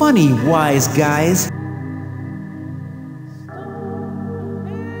funny, wise guys.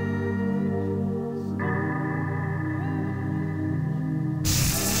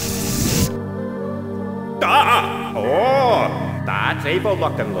 That's evil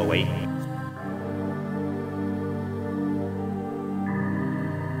looking, Louis.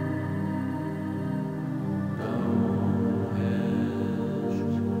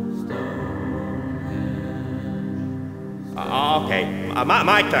 Okay,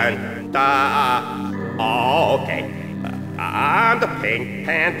 my turn. Okay. I'm the Pink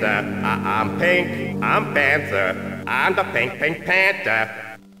Panther. I'm Pink. I'm Panther. I'm the Pink Panther.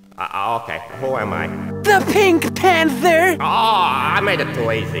 Okay, who am I? The Pink Panther! Oh, I made it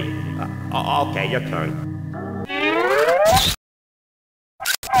too easy. Okay, your turn.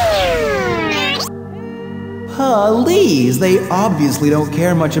 Please, they obviously don't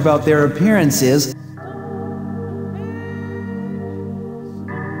care much about their appearances.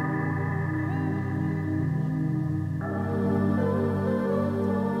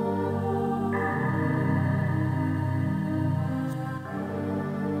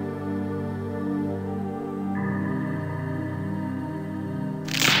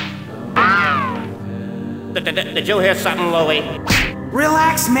 Did you hear something, Louie?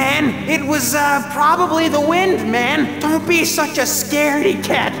 Relax, man. It was, probably the wind, man. Don't be such a scaredy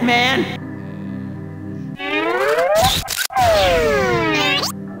cat, man.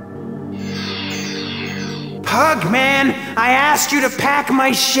 Pug, man. I asked you to pack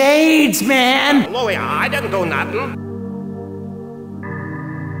my shades, man. Louie, I didn't do nothing.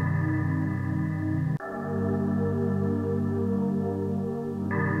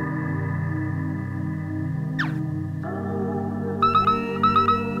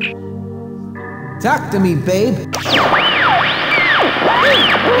 Talk to me, babe. We've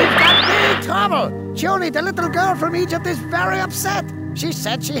got big trouble. Julie, the little girl from Egypt, is very upset. She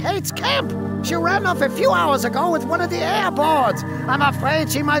said she hates camp. She ran off a few hours ago with one of the airboards. I'm afraid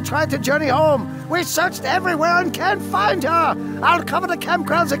she might try to journey home. We searched everywhere and can't find her. I'll cover the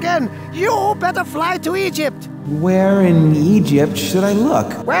campgrounds again. You better fly to Egypt. Where in Egypt should I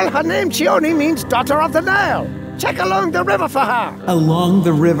look? Well, her name Chioni means daughter of the Nile. Check along the river for her. Along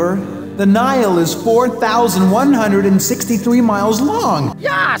the river? The Nile is 4,163 miles long.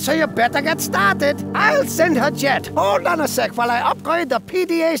 Yeah, so you better get started. I'll send her jet. Hold on a sec while I upgrade the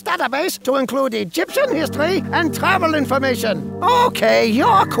PDA's database to include Egyptian history and travel information. Okay,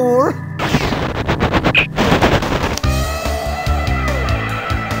 you're cool.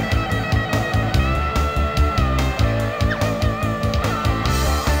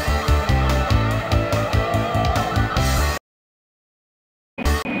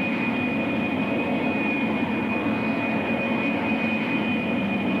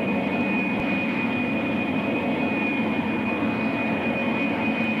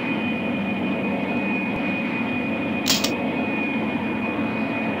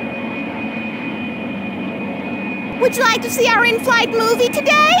 Would you like to see our in-flight movie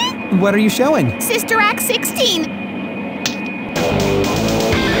today? What are you showing? Sister Act 16.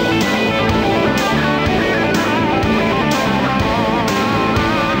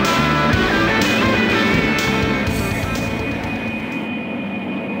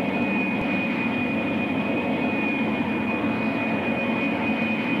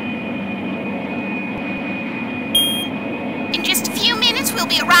 In just a few minutes, we'll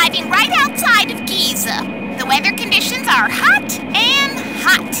be arriving right outside of Giza. The weather conditions are hot and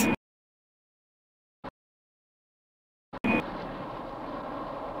hot.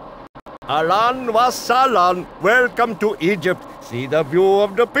 Ahlan wa sahlan. Welcome to Egypt. See the view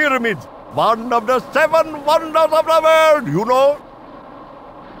of the pyramids. One of the 7 wonders of the world, you know.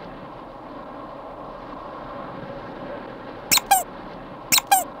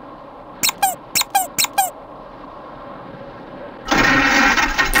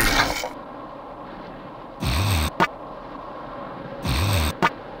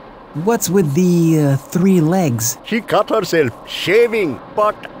 What's with the 3 legs? She cut herself shaving,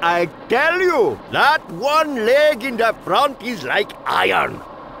 but I tell you, that one leg in the front is like iron.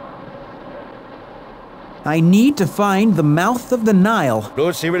 I need to find the mouth of the Nile.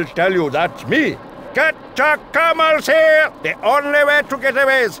 Lucy will tell you that's me. Get your camels here! The only way to get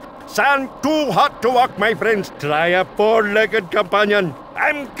away is sand too hot to walk, my friends. Try a 4-legged companion.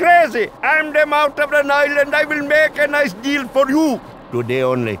 I'm crazy. I'm the mouth of the Nile and I will make a nice deal for you. Today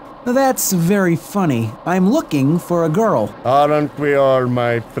only. That's very funny. I'm looking for a girl. Aren't we all,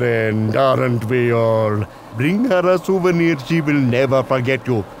 my friend? Aren't we all? Bring her a souvenir, she will never forget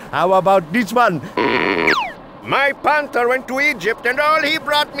you. How about this one? My panther went to Egypt and all he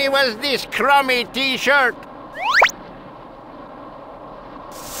brought me was this crummy t-shirt.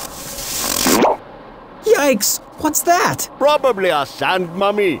 Yikes! What's that? Probably a sand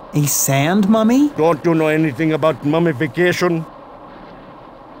mummy. A sand mummy? Don't you know anything about mummification?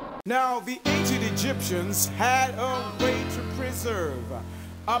 Now, the ancient Egyptians had a way to print reserve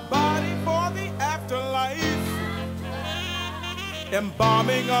a body for the afterlife.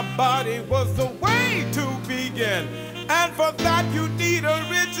 Embalming a body was the way to begin, and for that you need a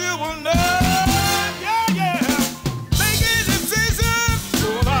ritual nerve. Yeah, yeah. Make a decision,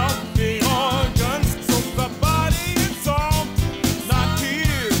 pull out the organs, so the body is salt, not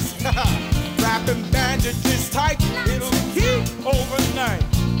tears. Wrapping bandages tight, it'll keep overnight.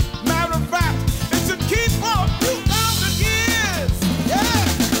 Matter of fact, it should keep for 2,000 years. Yeah.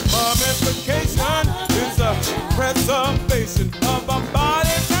 Mummification is a preservation of a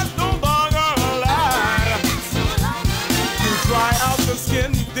body that's no longer alive. You dry out the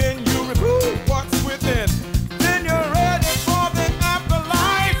skin, then you remove what's within. Then you're ready for the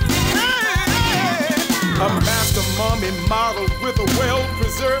afterlife. Hey. A master mummy model with a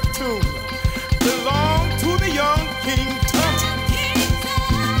well-preserved tomb belonged to the young King Tut.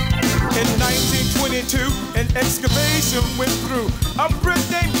 In 1922, an excavation went through. A Brit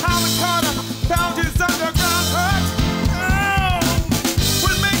named Howard Carter found his underground hut. Oh,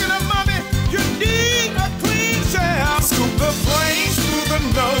 when making a mummy, you need a clean shell. Scoop the brains through the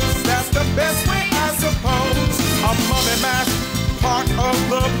nose, that's the best way, I suppose. A mummy mask, part of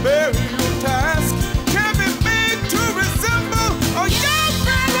the burial task, can be made to resemble a young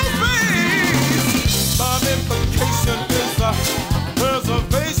fellow's face. Mummification is a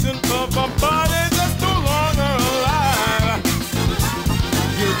preservation of a body that's no longer alive.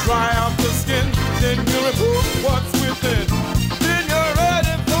 You dry out the skin, then you remove what's within. Then you're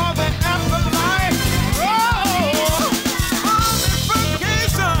ready for the afterlife. Oh,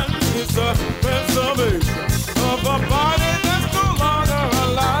 mummification is a preservation of a body that's no longer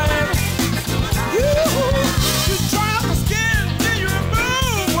alive. You dry out the skin, then you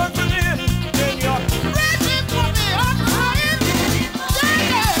remove what's within. Then you're ready for the afterlife.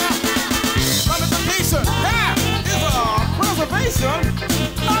 Mummification, that is a preservation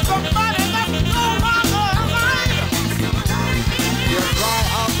of a body that's no longer alive. You dry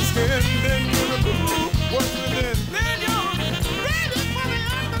out the skin, then you remove what's within. Then you're ready for the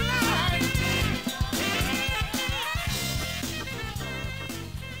afterlife.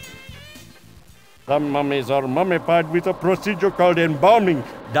 Some mummies are mummified with a procedure called embalming.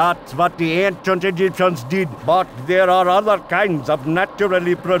 That's what the ancient Egyptians did. But there are other kinds of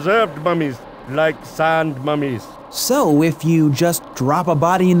naturally preserved mummies, like sand mummies. So, if you just drop a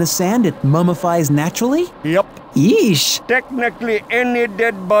body in the sand, it mummifies naturally? Yep. Yeesh. Technically, any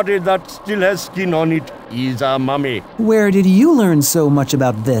dead body that still has skin on it is a mummy. Where did you learn so much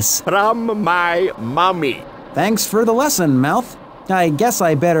about this? From my mummy. Thanks for the lesson, Mouth. I guess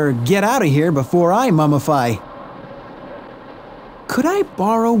I better get out of here before I mummify. Could I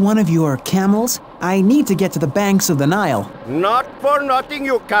borrow one of your camels? I need to get to the banks of the Nile. Not for nothing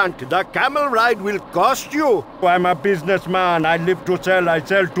you can't. The camel ride will cost you. I'm a businessman. I live to sell. I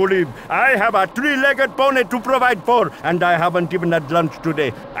sell to live. I have a three-legged pony to provide for, and I haven't even had lunch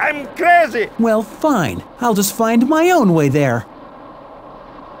today. I'm crazy. Well, fine. I'll just find my own way there.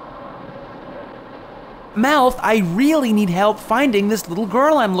 Mouth, I really need help finding this little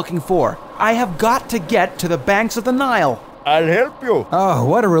girl I'm looking for. I have got to get to the banks of the Nile. I'll help you. Oh,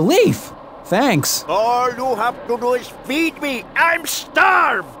 what a relief. Thanks. All you have to do is feed me. I'm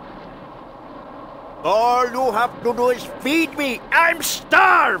starved. All you have to do is feed me. I'm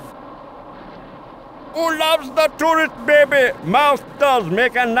starved. Who loves the tourist baby? Mouth does.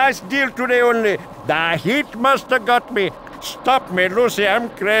 Make a nice deal today only. The heat must have got me. Stop me, Lucy. I'm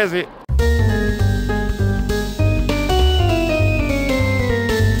crazy.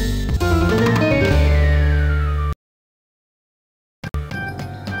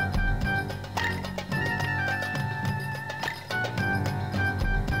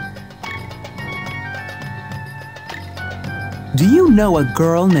 Do you know a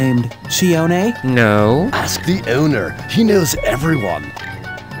girl named Chione? No. Ask the owner. He knows everyone.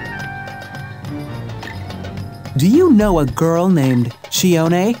 Do you know a girl named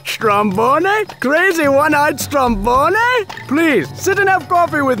Chione? Strombone? Crazy one-eyed Strombone? Please, sit and have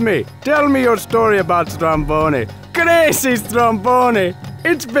coffee with me. Tell me your story about Strombone. Crazy Strombone.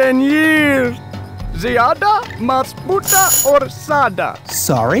 It's been years. Ziada, masputa, or sada?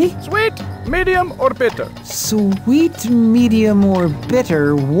 Sorry? Sweet, medium, or bitter? Sweet, medium, or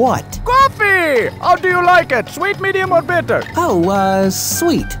bitter what? Coffee! How do you like it? Sweet, medium, or bitter? Oh,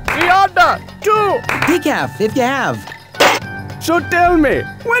 sweet. Ziada, 2! Decaf, if you have. So tell me,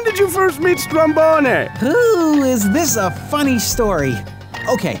 when did you first meet Strombone? Ooh, is this a funny story?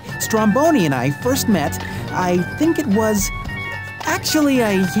 Okay, Strombone and I first met, I think it was Actually,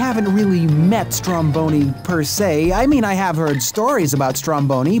 I haven't really met Stromboni per se. I mean, I have heard stories about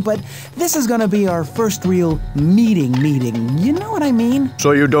Stromboni, but this is gonna be our first real meeting. You know what I mean?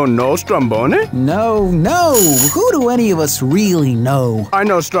 So you don't know Stromboni? No. Who do any of us really know? I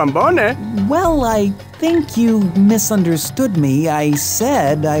know Stromboni. Well, I think you misunderstood me. I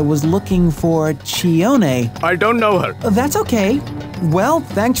said I was looking for Chione. I don't know her. That's okay. Well,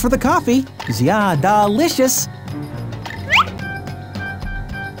 thanks for the coffee. Yeah, delicious.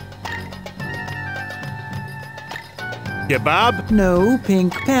 Kebab? No,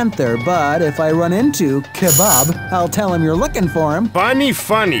 Pink Panther, but if I run into Kebab, I'll tell him you're looking for him. Funny.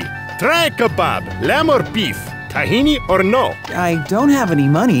 Try kebab, lamb or beef, tahini or no. I don't have any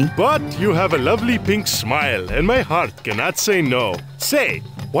money. But you have a lovely pink smile, and my heart cannot say no. Say,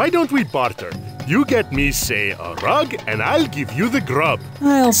 why don't we barter? You get me, say, a rug, and I'll give you the grub.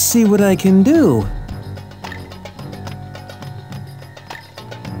 I'll see what I can do.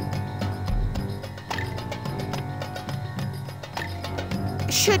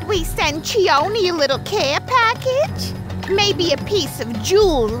 Should we send Chione a little care package? Maybe a piece of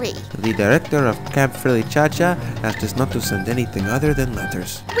jewelry. The director of Camp ChillyWawa asked us not to send anything other than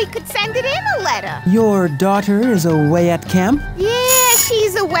letters. We could send it in a letter. Your daughter is away at camp? Yeah,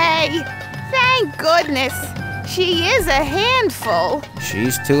 she's away. Thank goodness. She is a handful.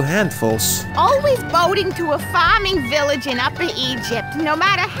 She's two handfuls. Always boating to a farming village in Upper Egypt, no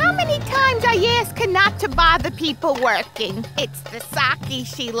matter how many times I ask her not to bother people working. It's the sake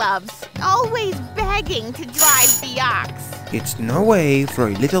she loves, always begging to drive the ox. It's no way for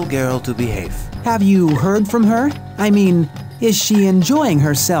a little girl to behave. Have you heard from her? I mean, is she enjoying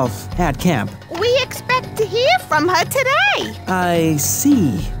herself at camp? We expect to hear from her today. I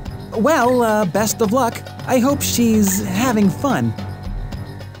see. Well, best of luck. I hope she's having fun.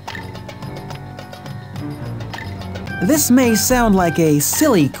 This may sound like a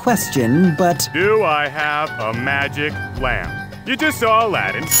silly question, but... Do I have a magic lamp? You just saw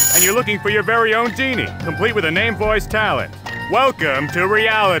Aladdin, and you're looking for your very own genie, complete with a name, voice, talent. Welcome to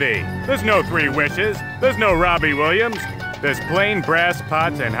reality. There's no 3 wishes. There's no Robbie Williams. There's plain brass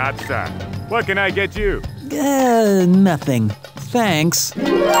pots and hot sun. What can I get you? Nothing. Thanks.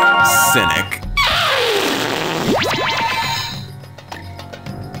 Cynic.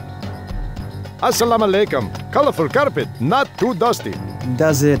 Assalamu alaikum. Colorful carpet, not too dusty.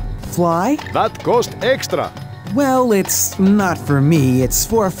 Does it fly? That cost extra. Well, it's not for me. It's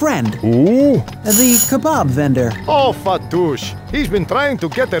for a friend. Ooh. The kebab vendor. Oh, Fatouche. He's been trying to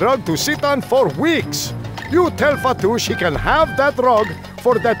get a rug to sit on for weeks. You tell Fatouche he can have that rug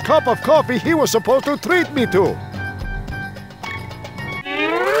for that cup of coffee he was supposed to treat me to.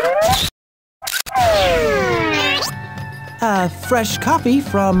 Fresh coffee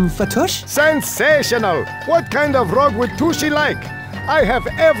from Fatouche? Sensational! What kind of rug would Tushy like? I have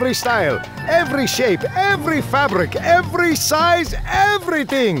every style, every shape, every fabric, every size,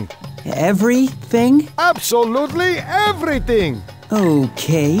 everything! Everything? Absolutely everything!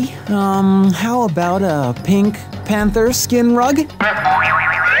 Okay, how about a Pink Panther skin rug?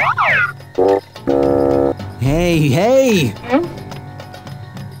 Hey!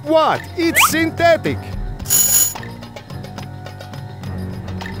 What? It's synthetic!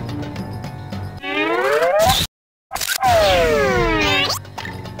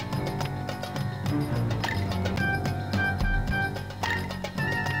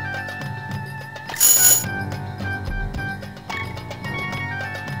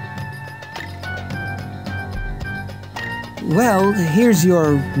 Well, here's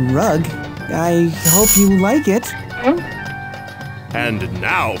your rug. I hope you like it. And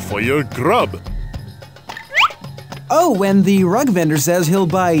now for your grub. Oh, and the rug vendor says he'll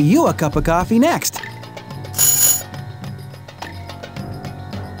buy you a cup of coffee next.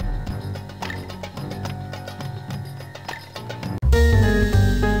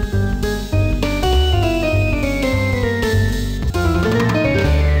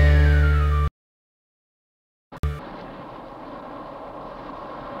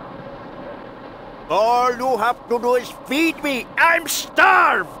 All you have to do is feed me. I'm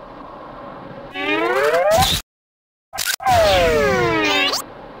starved.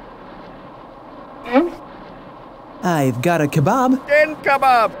 I've got a kebab. 10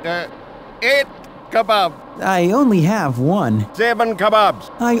 kebab. 8 kebab. I only have one. 7 kebabs.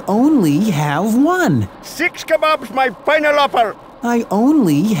 I only have one. 6 kebabs, my final offer. I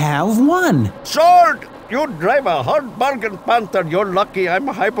only have one. Sold! You drive a hard bargain, Panther. You're lucky I'm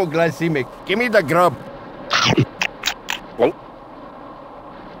hypoglycemic. Give me the grub.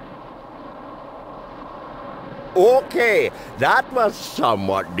 Okay, that was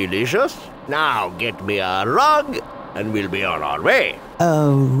somewhat delicious. Now get me a rug and we'll be on our way.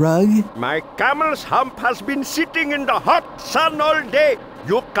 A rug? My camel's hump has been sitting in the hot sun all day.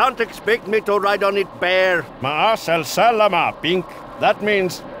 You can't expect me to ride on it bare. Ma'asal salama, Pink. That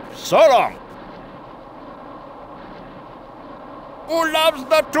means so long. Who loves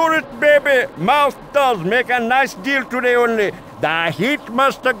the tourist, baby? Mouth does make a nice deal today only. The heat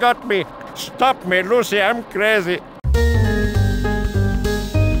must have got me. Stop me, Lucy, I'm crazy.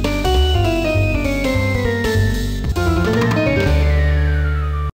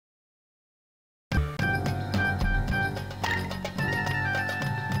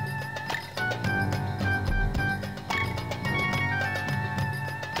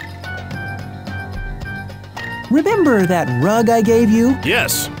 Remember that rug I gave you?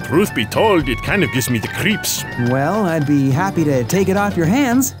 Yes, truth be told, it kind of gives me the creeps. Well, I'd be happy to take it off your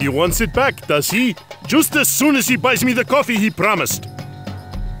hands. He wants it back, does he? Just as soon as he buys me the coffee he promised.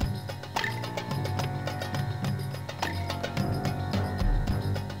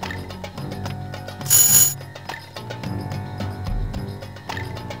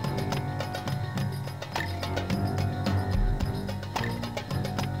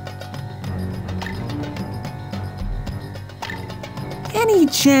 Any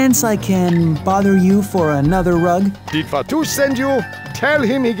chance I can bother you for another rug? Did Fatu send you? Tell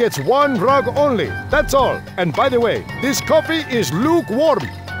him he gets one rug only. That's all. And by the way, this coffee is lukewarm.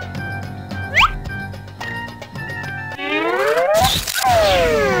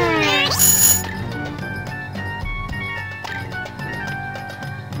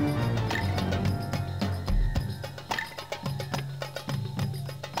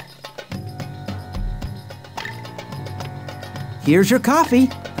 Here's your coffee.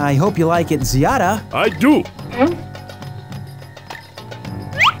 I hope you like it, Ziada. I do.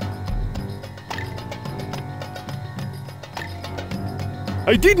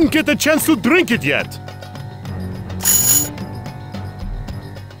 I didn't get a chance to drink it yet.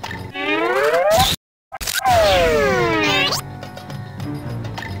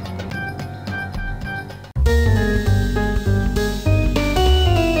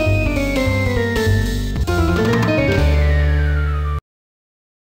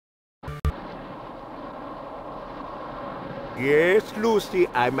 Yes, Lucy,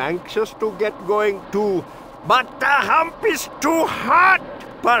 I'm anxious to get going too. But the hump is too hot.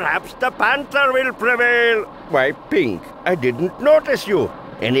 Perhaps the panther will prevail. Why, Pink, I didn't notice you.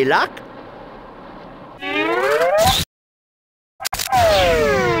 Any luck?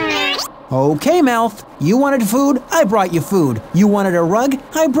 Okay, Mouth. You wanted food, I brought you food. You wanted a rug,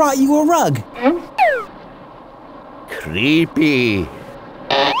 I brought you a rug. Creepy.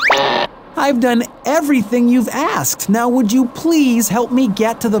 I've done everything you've asked. Now would you please help me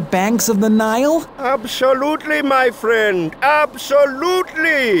get to the banks of the Nile? Absolutely, my friend.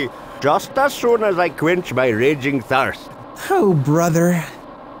 Absolutely. Just as soon as I quench my raging thirst. Oh, brother.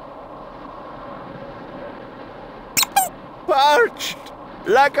 Parched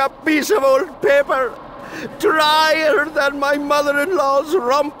like a piece of old paper. Drier than my mother-in-law's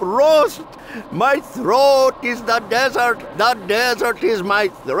rump roast. My throat is the desert. The desert is my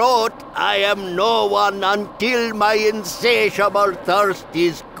throat. I am no one until my insatiable thirst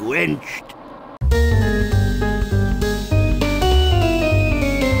is quenched.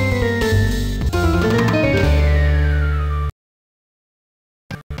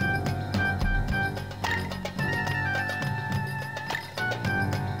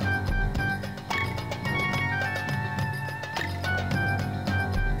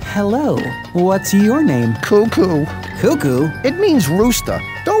 Hello. What's your name? Cuckoo. Cuckoo? It means rooster.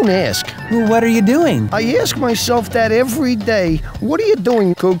 Don't ask. What are you doing? I ask myself that every day. What are you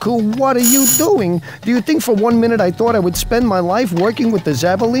doing, Cuckoo? What are you doing? Do you think for 1 minute I thought I would spend my life working with the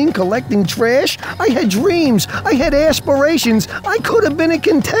Zabaline collecting trash? I had dreams. I had aspirations. I could have been a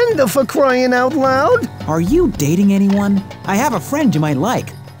contender for crying out loud. Are you dating anyone? I have a friend you might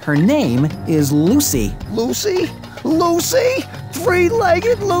like. Her name is Lucy. Lucy? Lucy?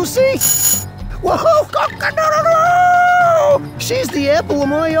 Three-legged Lucy? Whoa! No! She's the apple of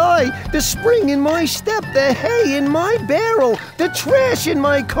my eye, the spring in my step, the hay in my barrel, the trash in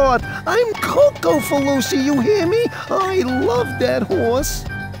my cart. I'm Coco for Lucy, you hear me? I love that horse.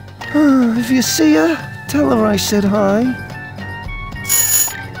 If you see her, tell her I said hi.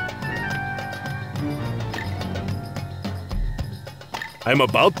 I'm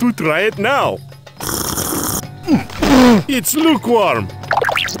about to try it now. It's lukewarm.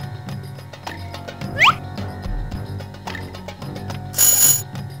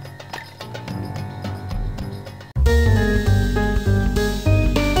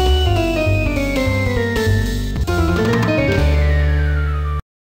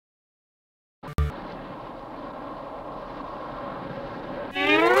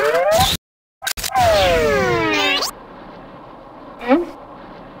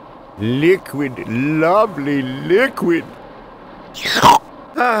 Liquid, lovely liquid.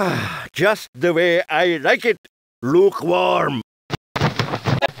 Ah, just the way I like it. Lukewarm.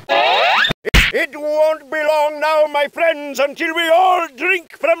 It won't be long now, my friends, until we all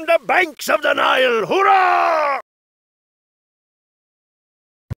drink from the banks of the Nile. Hurrah!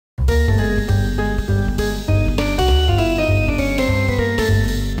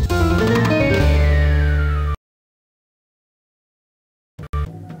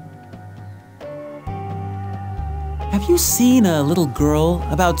 Have you seen a little girl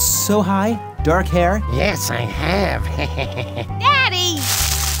about so high, dark hair? Yes, I have. Daddy!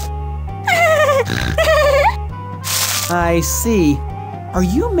 I see. Are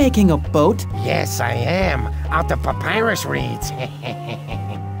you making a boat? Yes, I am. Out of papyrus reeds.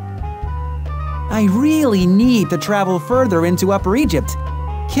 I really need to travel further into Upper Egypt.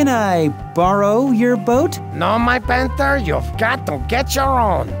 Can I borrow your boat? No, my Panther, you've got to get your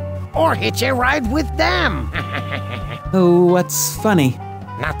own. Or hitch a ride with them. Oh, what's funny?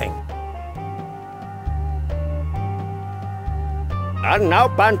 Nothing. And now,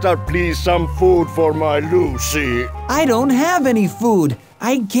 Panther, please, some food for my Lucy. I don't have any food.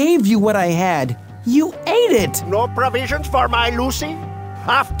 I gave you what I had. You ate it. No provisions for my Lucy?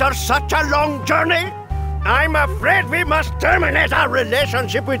 After such a long journey? I'm afraid we must terminate our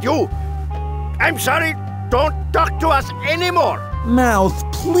relationship with you. I'm sorry, don't talk to us anymore. Mouth,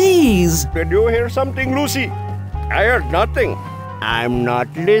 please. Did you hear something, Lucy? I heard nothing. I'm not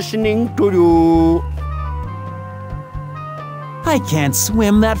listening to you. I can't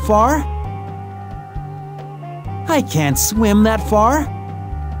swim that far. I can't swim that far.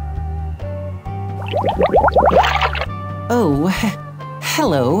 Oh,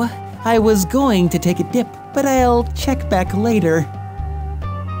 hello. I was going to take a dip, but I'll check back later.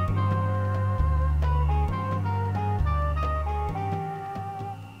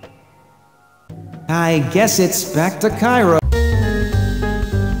 I guess it's back to Cairo.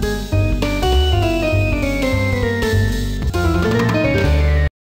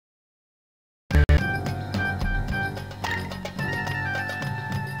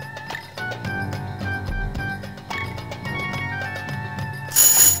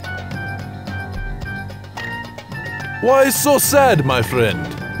 Why so sad, my friend?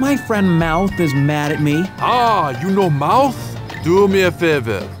 My friend Mouth is mad at me. Ah, you know Mouth? Do me a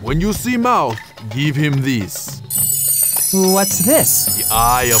favor. When you see Mouth, give him this. What's this? The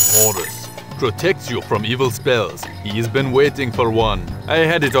Eye of Horus. Protects you from evil spells. He's been waiting for one. I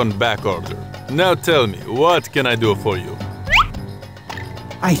had it on back order. Now tell me, what can I do for you?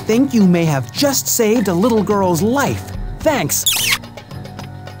 I think you may have just saved a little girl's life. Thanks.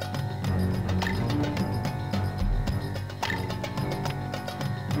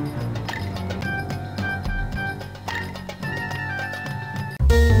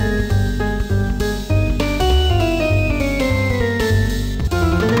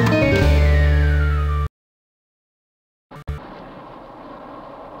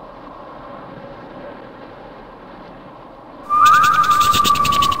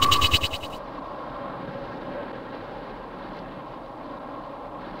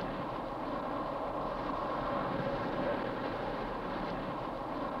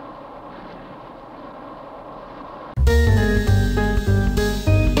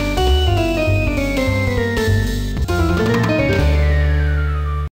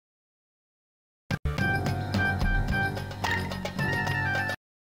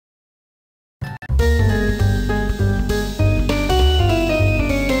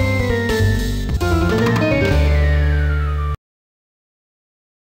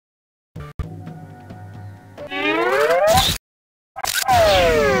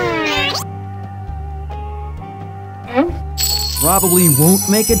 Probably won't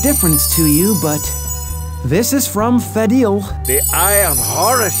make a difference to you, but this is from Fadil. The Eye of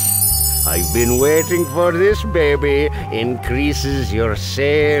Horus. I've been waiting for this, baby. Increases your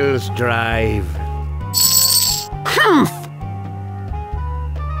sales drive. Humph!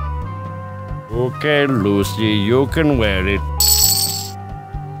 Okay, Lucy, you can wear it.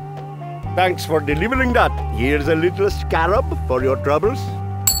 Thanks for delivering that. Here's a little scarab for your troubles.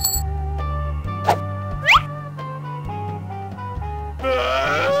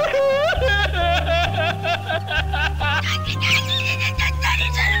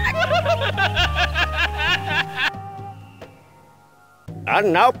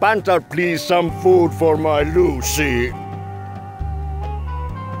 And now, Panther, please, some food for my Lucy.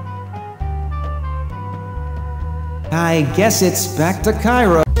 I guess it's back to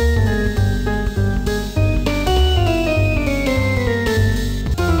Cairo.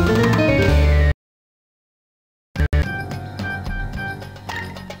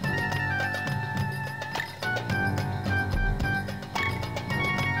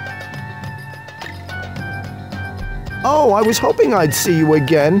 I was hoping I'd see you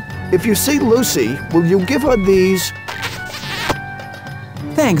again. If you see Lucy, will you give her these?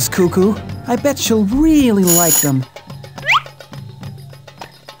 Thanks, Cuckoo. I bet she'll really like them.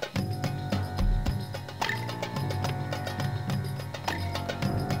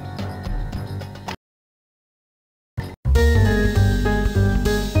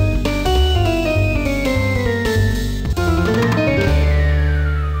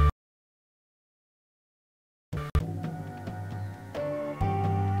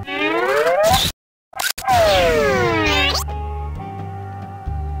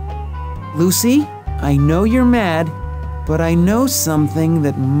 Lucy, I know you're mad, but I know something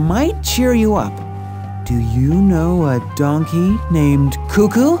that might cheer you up. Do you know a donkey named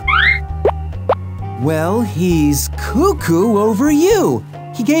Cuckoo? Well, he's cuckoo over you.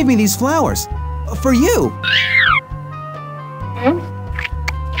 He gave me these flowers. For you.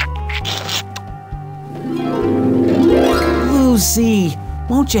 Lucy,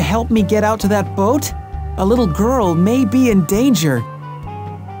 won't you help me get out to that boat? A little girl may be in danger.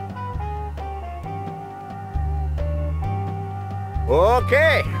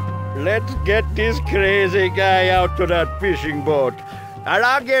 Okay, let's get this crazy guy out to that fishing boat. And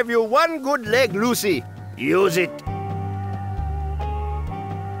I'll give you one good leg, Lucy. Use it.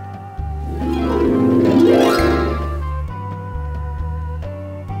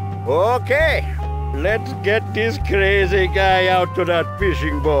 Okay, let's get this crazy guy out to that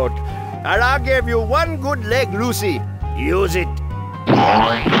fishing boat. And I'll give you one good leg, Lucy. Use it.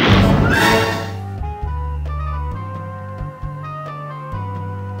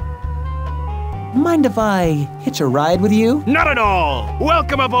 Mind if I hitch a ride with you? Not at all!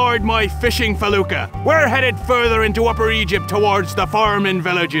 Welcome aboard my fishing felucca. We're headed further into Upper Egypt towards the farming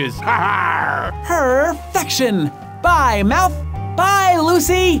villages. Ha ha! Perfection! Bye, Mouth! Bye,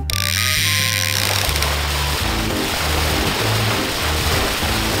 Lucy!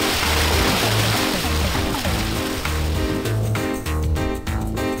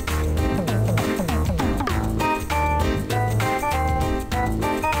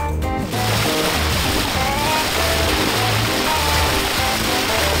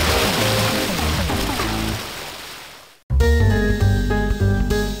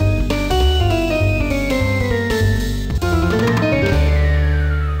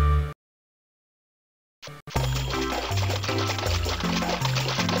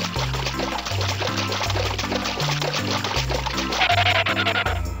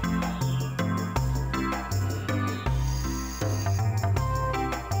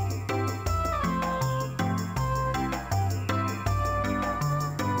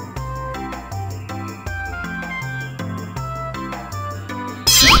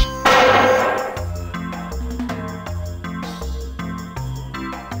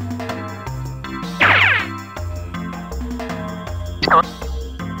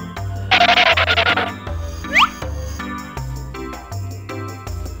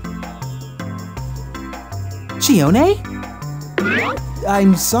 Chione?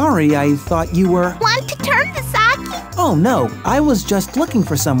 I'm sorry, I thought you were… Want to turn the sake? Oh no, I was just looking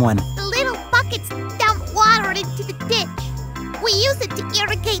for someone. The little buckets dump water into the ditch. We use it to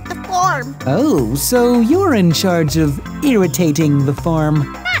irrigate the farm. Oh, so you're in charge of irritating the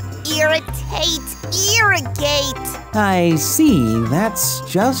farm. Not irritate, irrigate. I see, that's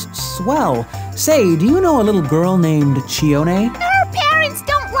just swell. Say, do you know a little girl named Chione? Her parents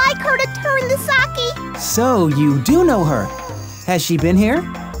don't like her to turn the sake. So you do know her. Has she been here?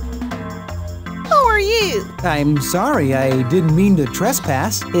 Who are you? I'm sorry, I didn't mean to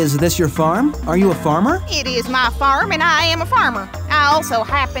trespass. Is this your farm? Are you a farmer? It is my farm and I am a farmer. I also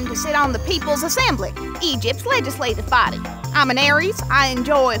happen to sit on the People's Assembly, Egypt's legislative body. I'm an Aries. I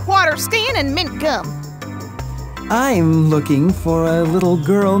enjoy water skin and mint gum. I'm looking for a little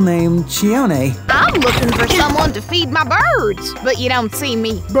girl named Chione. I'm looking for someone to feed my birds, but you don't see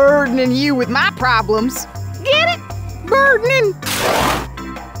me burdening you with my problems. Get it? Burdening.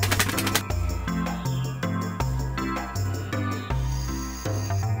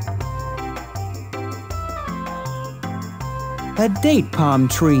 A date palm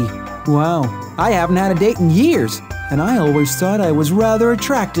tree. Wow, I haven't had a date in years, and I always thought I was rather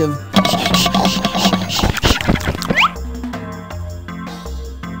attractive.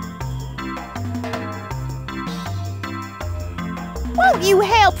 Won't you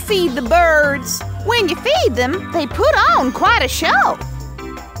help feed the birds? When you feed them, they put on quite a show.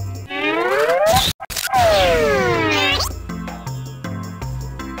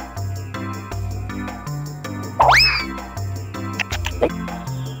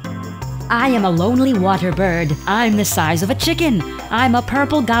 I am a lonely water bird. I'm the size of a chicken. I'm a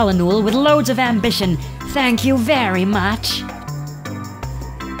purple gallinule with loads of ambition. Thank you very much.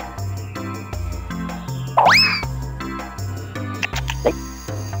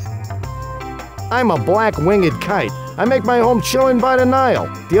 I'm a black-winged kite. I make my home chilling by the Nile.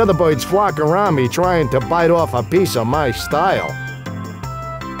 The other birds flock around me trying to bite off a piece of my style.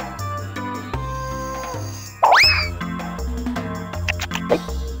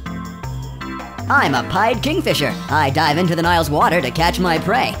 I'm a pied kingfisher. I dive into the Nile's water to catch my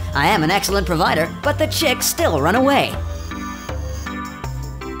prey. I am an excellent provider, but the chicks still run away.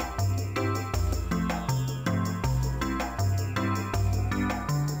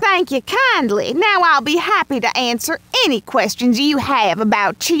 Thank you kindly. Now I'll be happy to answer any questions you have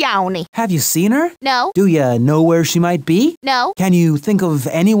about Chione. Have you seen her? No. Do you know where she might be? No. Can you think of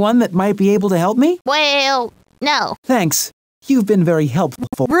anyone that might be able to help me? Well, no. Thanks. You've been very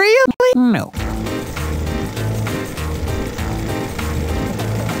helpful. Really? No.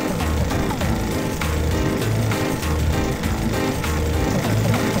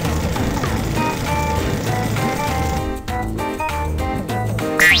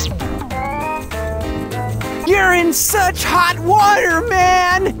 You're in such hot water,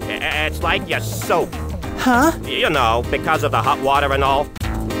 man! It's like your soap. Huh? You know, because of the hot water and all.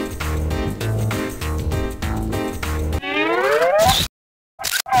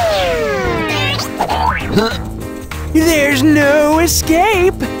 There's no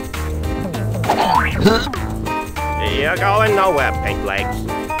escape! You're going nowhere, Pink Legs.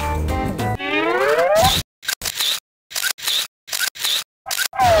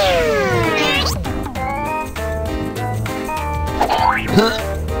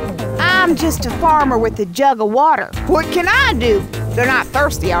 I'm just a farmer with a jug of water. What can I do? They're not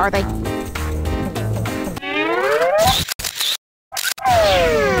thirsty, are they?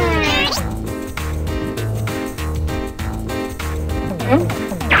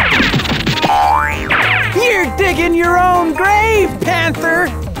 You're digging your own grave, Panther!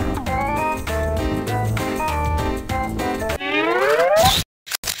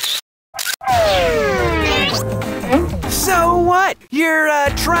 So what? You're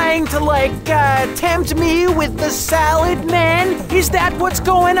trying to, tempt me with the salad, man? Is that what's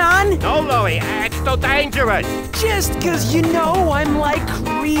going on? No, Louie, it's so dangerous. Just 'cause you know I'm,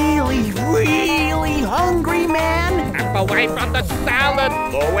 really, really hungry, man? Step away from the salad,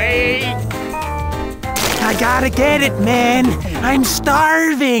 Louie. I gotta get it, man. I'm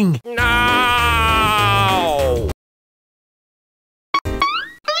starving. No!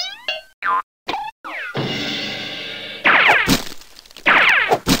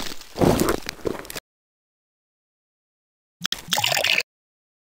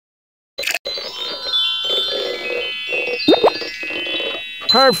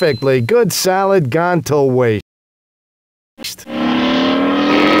 Perfectly good salad gone to waste.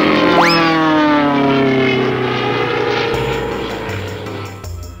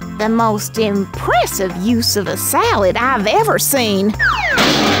 The most impressive use of a salad I've ever seen.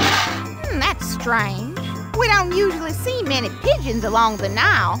 That's strange. We don't usually see many pigeons along the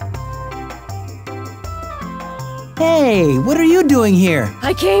Nile. Hey, what are you doing here?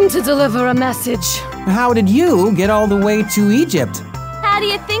 I came to deliver a message. How did you get all the way to Egypt? How do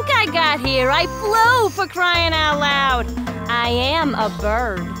you think I got here? I flew, for crying out loud. I am a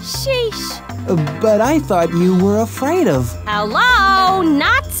bird. Sheesh. But I thought you were afraid of. Hello?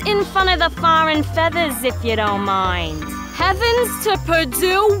 Not in front of the foreign feathers, if you don't mind. Heavens to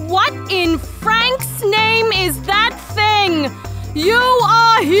Purdue, what in Frank's name is that thing? You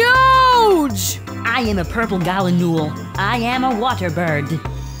are huge! I am a purple gallinule. I am a water bird.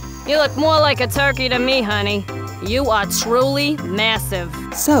 You look more like a turkey to me, honey. You are truly massive.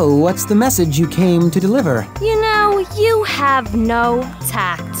 So, what's the message you came to deliver? You know, you have no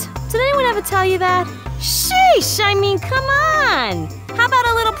tact. Did anyone ever tell you that? Sheesh, I mean, come on. How about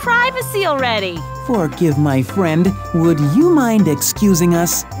a little privacy already? Forgive my friend. Would you mind excusing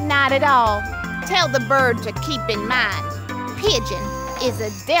us? Not at all. Tell the bird to keep in mind, pigeon is a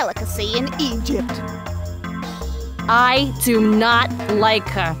delicacy in Egypt. I do not like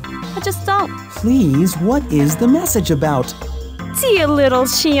her. I just don't. Please, what is the message about? Dear little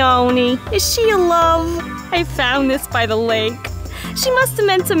Chione, is she a love? I found this by the lake. She must have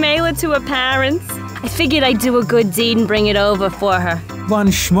meant to mail it to her parents. I figured I'd do a good deed and bring it over for her. Von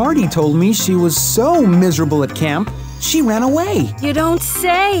Schmarty told me she was so miserable at camp, she ran away. You don't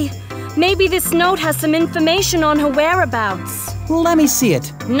say. Maybe this note has some information on her whereabouts. Let me see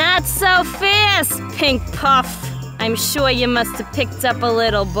it. Not so fast, Pink Puff. I'm sure you must have picked up a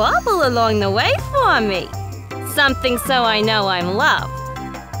little bubble along the way for me. Something so I know I'm loved.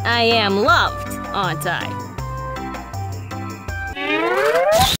 I am loved, aren't I?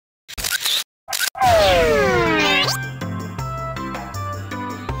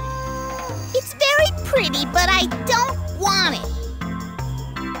 pretty, but I don't want it.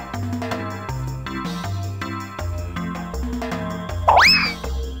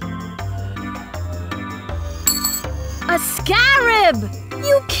 A scarab!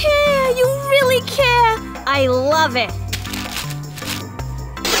 You care! You really care! I love it!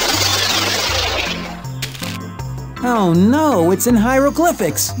 Oh no, it's in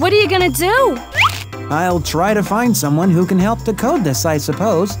hieroglyphics. What are you gonna do? I'll try to find someone who can help decode this, I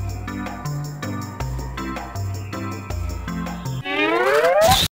suppose.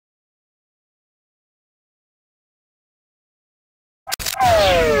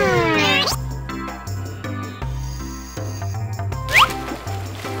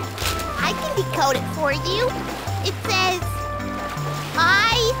 I can decode it for you. It says,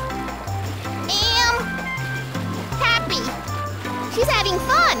 I am happy. She's having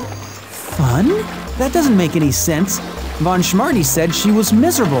fun. Fun? That doesn't make any sense. Von Schmarty said she was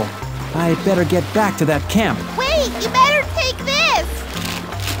miserable. I'd better get back to that camp. Wait, you better take this.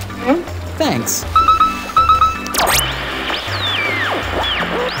 Thanks.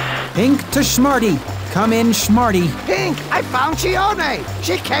 Pink to Schmarty. Come in, Schmarty. Pink, I found Chione.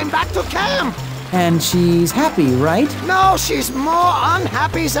 She came back to camp. And she's happy, right? No, she's more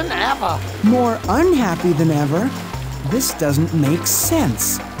unhappy than ever. More unhappy than ever? This doesn't make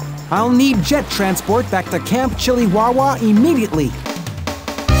sense. I'll need jet transport back to Camp ChillyWawa immediately.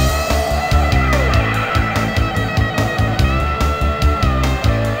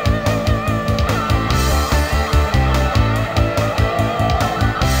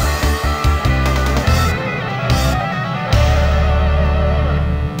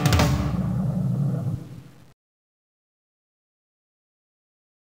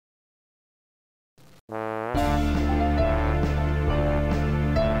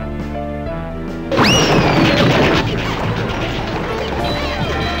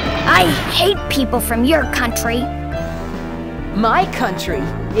 I hate people from your country. My country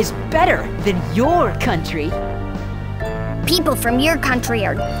is better than your country. People from your country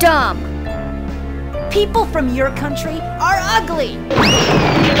are dumb. People from your country are ugly.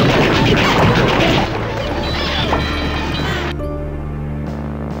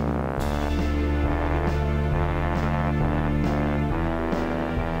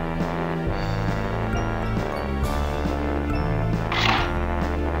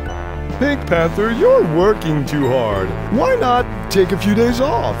 Pink Panther, you're working too hard. Why not take a few days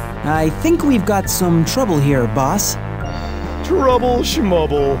off? I think we've got some trouble here, boss. Trouble,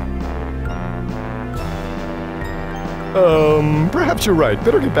 schmubble. Perhaps you're right.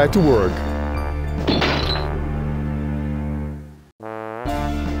 Better get back to work.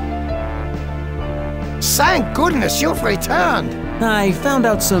 Thank goodness you've returned. I found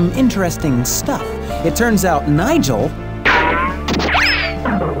out some interesting stuff. It turns out Nigel...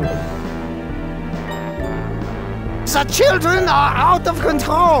 The children are out of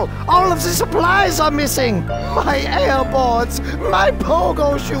control. All of the supplies are missing. My airboards, my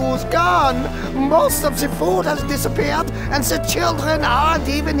pogo shoes gone. Most of the food has disappeared, and the children aren't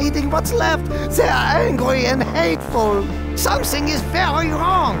even eating what's left. They're angry and hateful. Something is very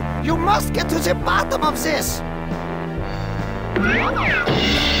wrong. You must get to the bottom of this.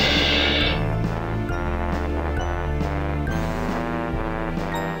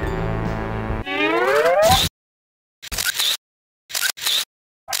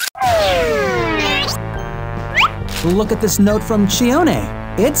 Look at this note from Chione.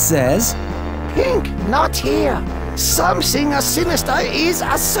 It says... Pink, not here. Something sinister is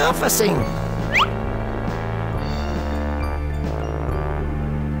surfacing.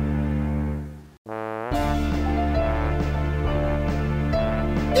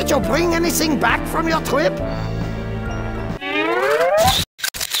 Did you bring anything back from your trip?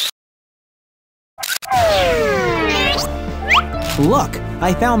 Look,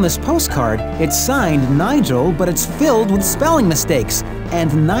 I found this postcard. It's signed Nigel, but it's filled with spelling mistakes.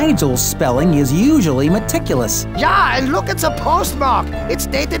 And Nigel's spelling is usually meticulous. Yeah, and look at the postmark. It's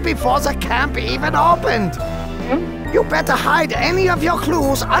dated before the camp even opened. You better hide any of your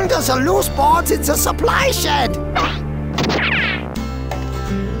clues under the loose boards in the supply shed.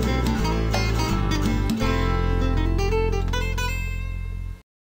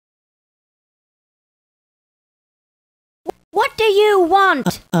 What do you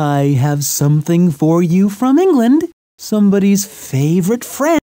want? I have something for you from England. Somebody's favorite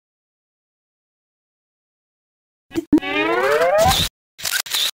friend.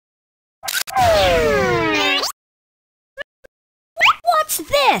 What's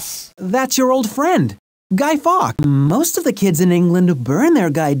this? That's your old friend, Guy Fawkes. Most of the kids in England burn their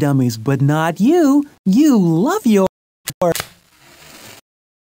guy dummies, but not you. You love your...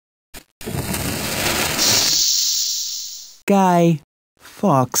 guy,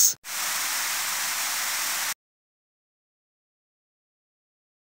 Fox.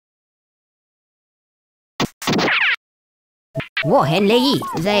 我很乐意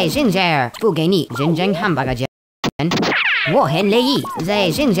在现在付给你认真汉堡钱。我很乐意在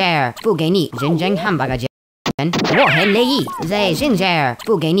现在付给你认真汉堡钱。我很乐意在现在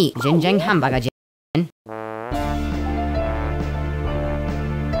付给你认真汉堡钱。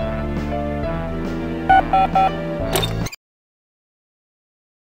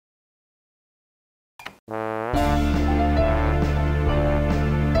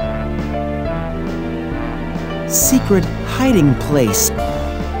 Secret hiding place.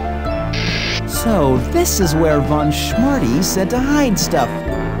 So this is where von Schmarty said to hide stuff.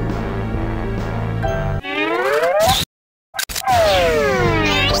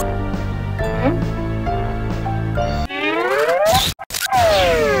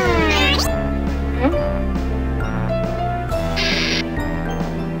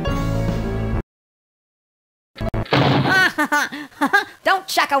 Don't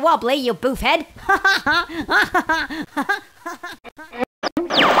chuck a wobbly, you boofhead!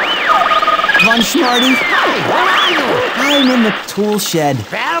 Von Schmarty? Hey, where are you? I'm in the tool shed.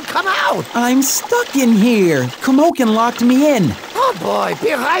 Well, come out! I'm stuck in here. Kumoken locked me in. Oh boy,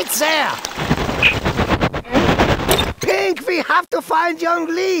 be right there! Pink, we have to find young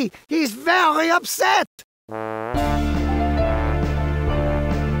Lee. He's very upset.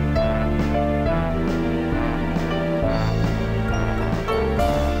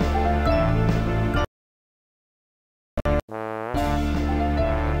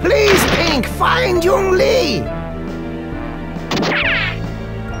 Please, Pink, find young Lee.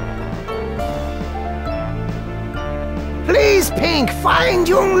 Please, Pink, find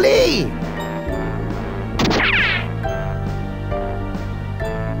young Lee.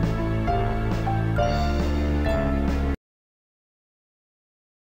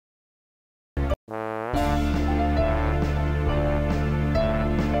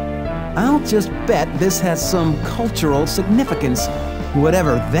 I'll just bet this has some cultural significance,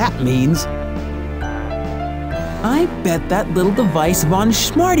 whatever that means. I bet that little device von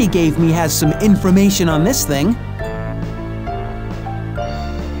Schmarty gave me has some information on this thing.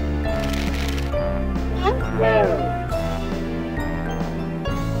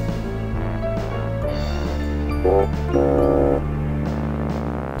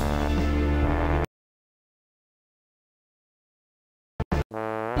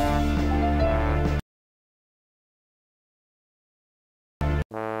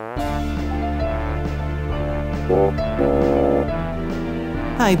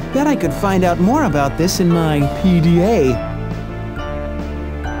 I bet I could find out more about this in my PDA.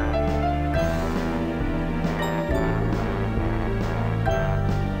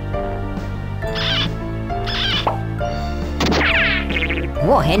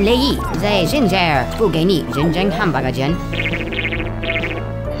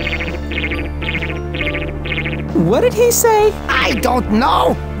 What did he say? I don't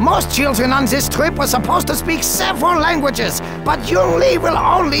know. Most children on this trip were supposed to speak several languages, but Young Lee will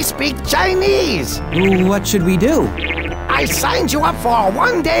only speak Chinese. What should we do? I signed you up for a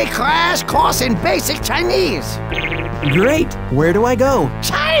one-day crash course in basic Chinese. Great. Where do I go?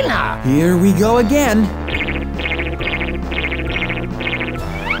 China! Here we go again.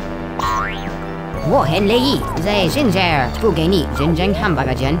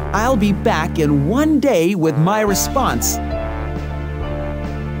 I'll be back in one day with my response.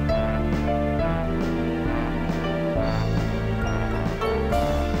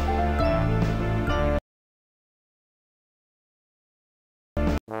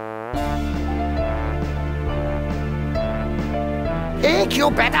 Pink,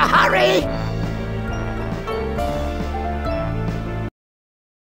 you better hurry!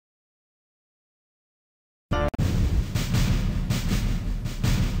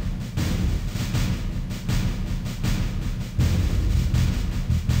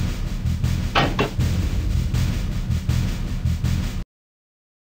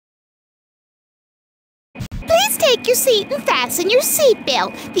 Please take your seat and fasten your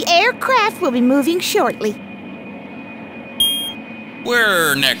seatbelt. The aircraft will be moving shortly.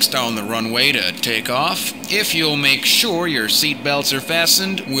 We're next on the runway to take off. If you'll make sure your seatbelts are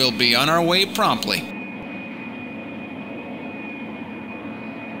fastened, we'll be on our way promptly.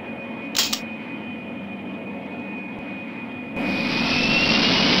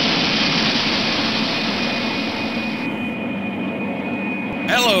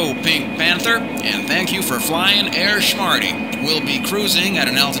 Hello, Pink Panther, and thank you for flying Air Schmarty. We'll be cruising at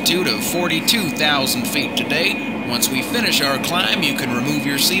an altitude of 42,000 feet today. Once we finish our climb, you can remove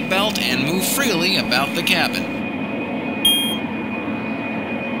your seatbelt and move freely about the cabin.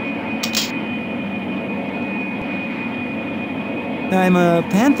 I'm a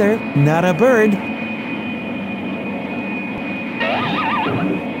panther, not a bird.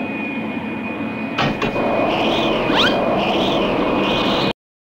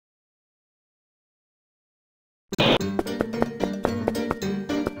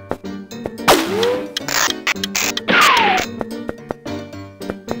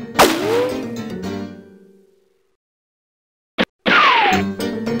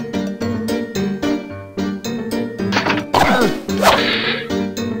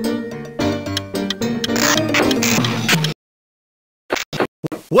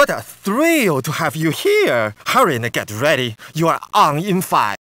 What a thrill to have you here! Hurry and get ready. You are on in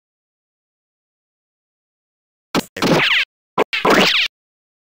 5.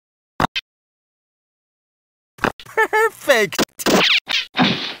 Perfect!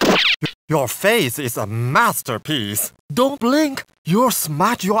 Your face is a masterpiece. Don't blink. You'll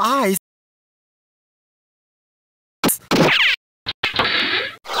smudge your eyes.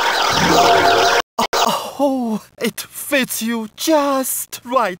 Oh, it fits you just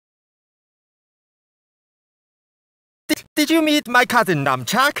right. Did you meet my cousin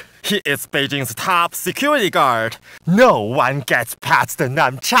Namchak? He is Beijing's top security guard. No one gets past the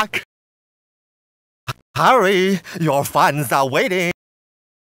Namchak. Hurry, your fans are waiting.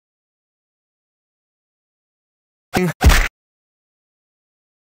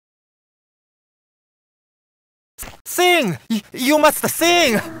 Sing! You must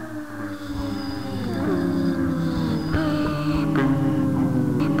sing!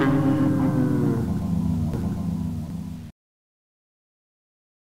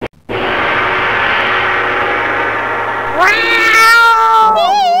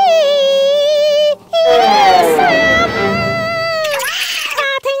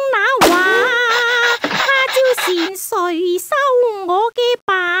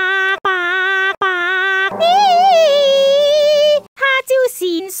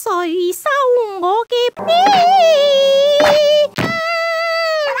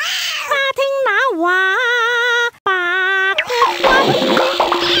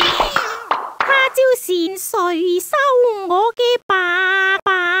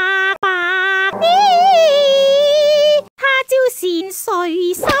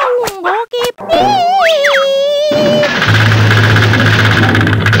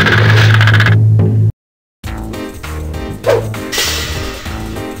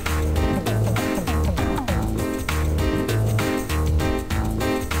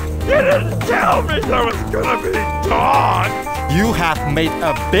 Tell me there was gonna be dawn! You have made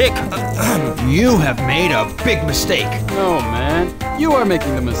a big... You have made a big mistake. No, man. You are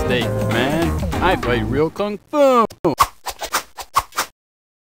making the mistake, man. I fight real kung fu.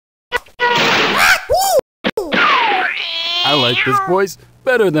 I like this voice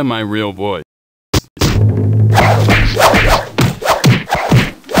better than my real voice.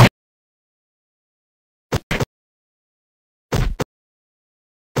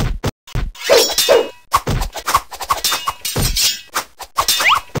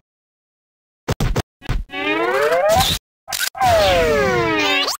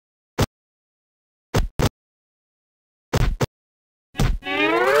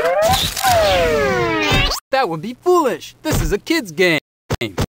 That would be foolish. This is a kid's game.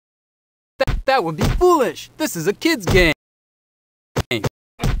 That would be foolish. This is a kid's game.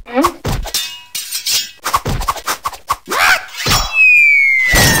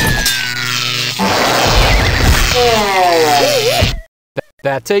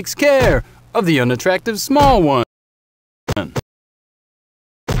 That takes care of the unattractive small one.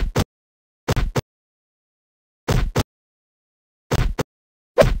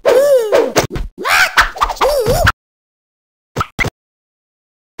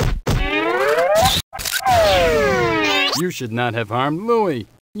 You should not have harmed Louis.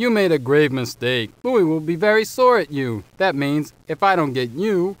 You made a grave mistake. Louis will be very sore at you. That means if I don't get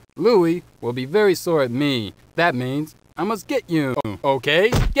you, Louis will be very sore at me. That means I must get you.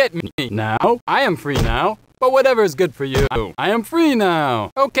 Okay? Get me now. I am free now. But whatever is good for you. I am free now.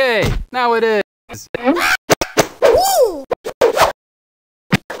 Okay, now it is.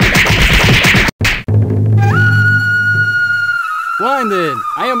 Blinded!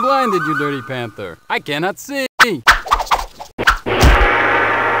 I am blinded, you dirty panther. I cannot see.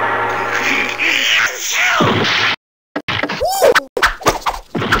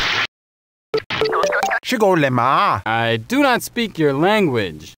 I do not speak your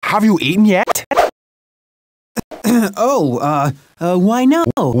language. Have you eaten yet? Why no?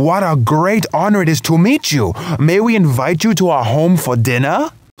 What a great honor it is to meet you. May we invite you to our home for dinner?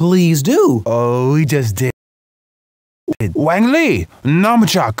 Please do. Oh, we just did. Wang Li,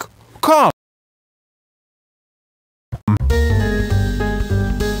 Namchak, come.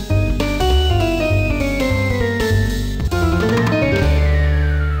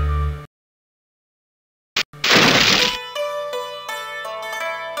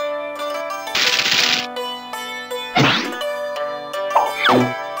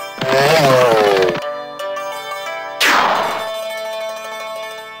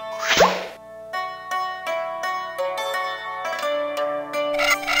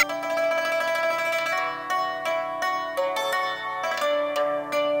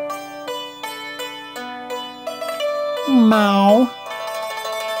 Mao.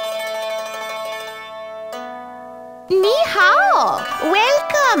 Ni hao.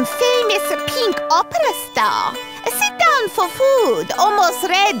 Welcome, famous pink opera star. Sit down for food, almost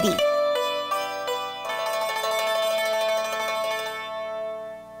ready.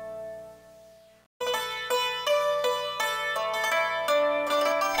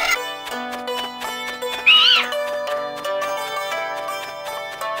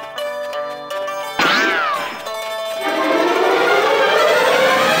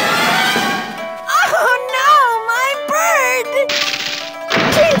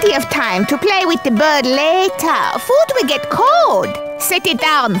 Of time to play with the bird later. Food will get cold. Set it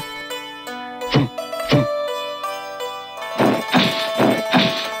down.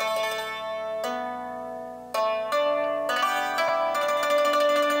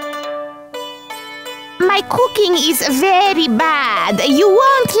 My cooking is very bad. You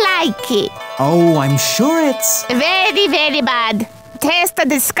won't like it. Oh, I'm sure it's... Very, very bad. Tastes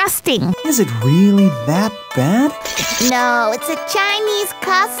disgusting. Is it really that bad? No, it's a Chinese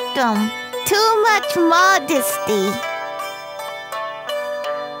custom. Too much modesty.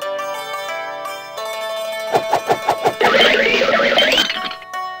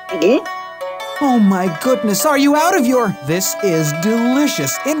 Oh my goodness, are you out of your... This is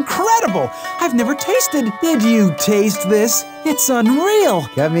delicious, incredible. I've never tasted... Did you taste this? It's unreal.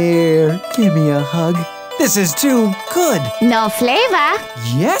 Come here, give me a hug. This is too good. No flavor?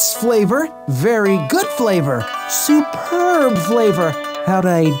 Yes, flavor. Very good flavor. Superb flavor. How'd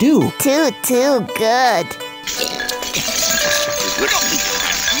I do? Too good.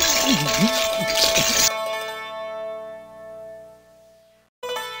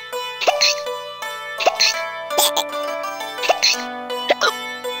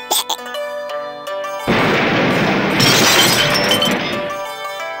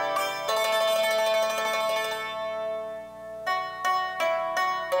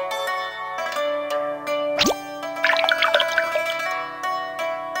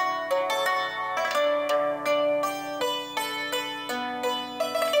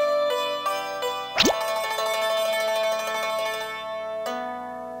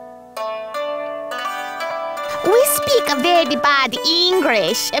 We speak very bad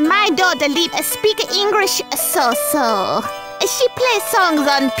English. My daughter speak English so-so. She plays songs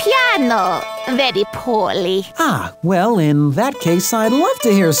on piano very poorly. Ah, well, in that case, I'd love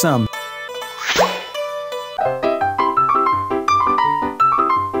to hear some.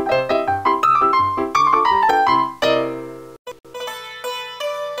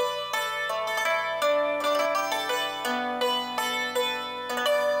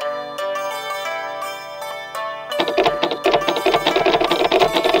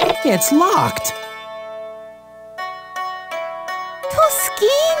 It's locked. Too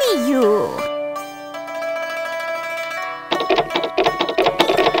skinny, you.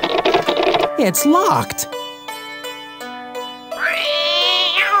 It's locked.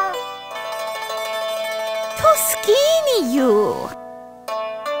 Too skinny, you.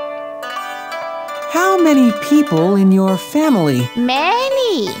 How many people in your family?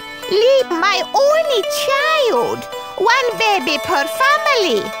 Many. Leave my only child. One baby per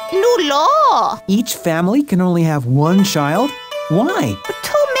family. New law. Each family can only have one child? Why?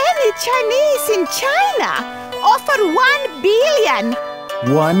 Too many Chinese in China. Offer 1 billion.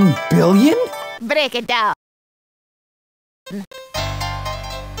 1 billion? Break it down. Well,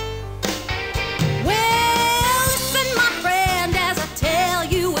 listen, my friend, as I tell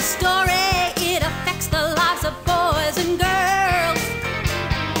you a story, it affects the lives of boys and girls.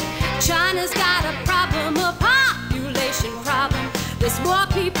 China's got a problem, a population problem. There's more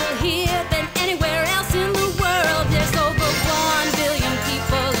people here than anywhere else in the world. There's over 1 billion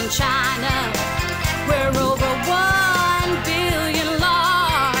people in China. We're over 1 billion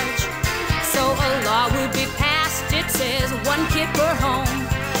large. So a law would be passed, it says 1 kid per home.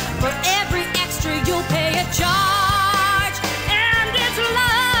 For every extra you'll pay a charge, and it's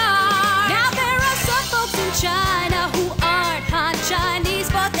large. Now there are some folks in China who aren't Han Chinese.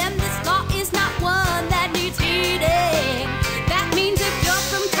 For them this law is not one that needs heeding. That means if you're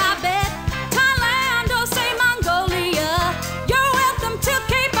from Tibet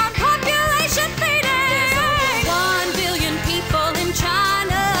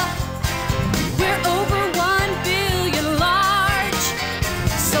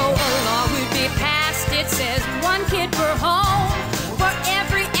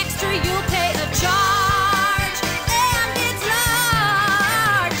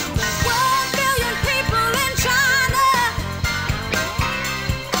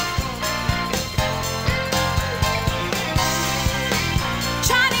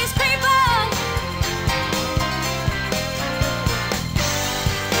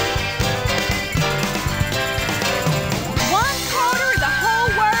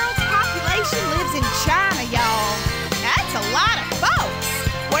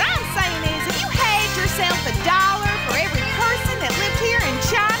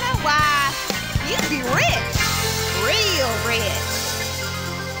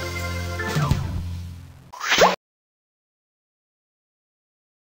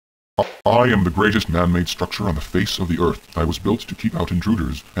I am the greatest man-made structure on the face of the earth. I was built to keep out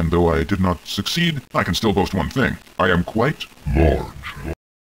intruders, and though I did not succeed, I can still boast one thing. I am quite large.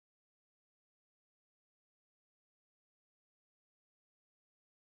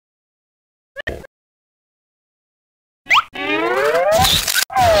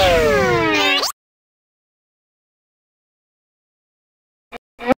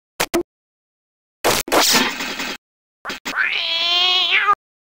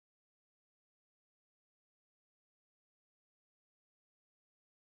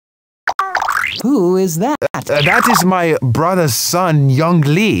 Who is that? That is my brother's son, Young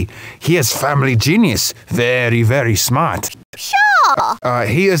Lee. He is family genius. Very, very smart. Sure!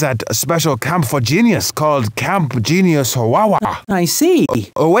 He is at a special camp for genius called Camp ChillyWawa. I see.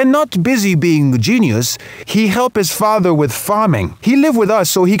 When not busy being genius, he help his father with farming. He live with us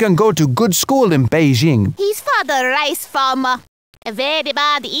so he can go to good school in Beijing. His father rice farmer. Very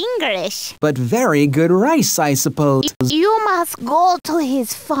bad English. But very good rice, I suppose. You must go to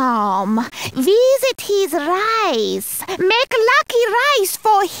his farm. Visit his rice. Make lucky rice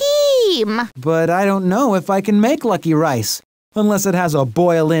for him. But I don't know if I can make lucky rice. Unless it has a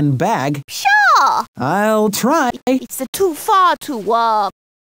boil-in bag. Sure. I'll try. It's too far to walk.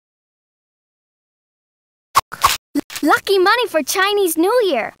 Lucky money for Chinese New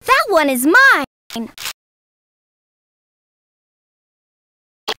Year. That one is mine.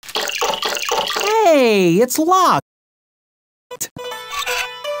 Hey, it's locked.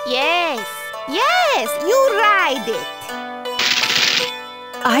 Yes, you ride it.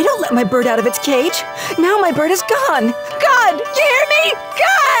 I don't let my bird out of its cage. Now my bird is gone. God, you hear me?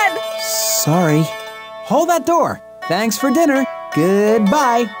 God! Sorry. Hold that door. Thanks for dinner.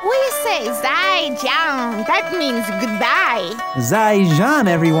 Goodbye. We say Zai Jiang. That means goodbye. Zai Zhan,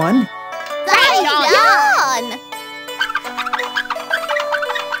 everyone. Zai Jiang!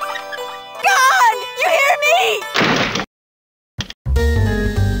 God, you hear me?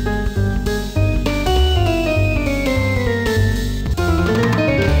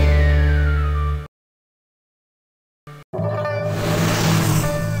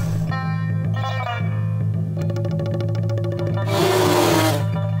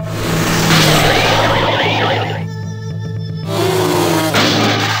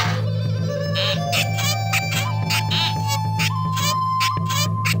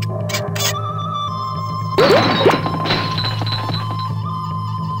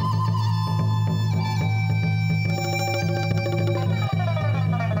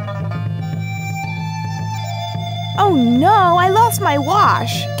 Oh no, I lost my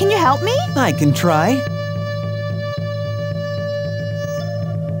wash. Can you help me? I can try.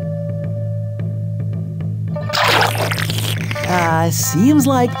 Seems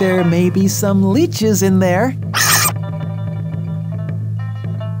like there may be some leeches in there.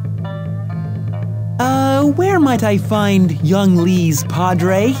 Where might I find young Lee's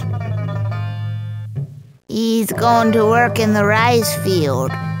padre? He's going to work in the rice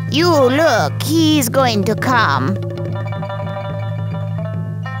field. You look, he's going to come.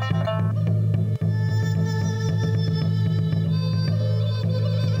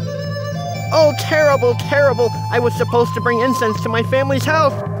 Oh, terrible, terrible. I was supposed to bring incense to my family's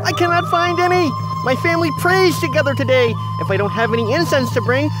house. I cannot find any. My family prays together today. If I don't have any incense to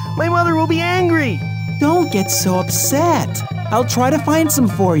bring, my mother will be angry. Don't get so upset. I'll try to find some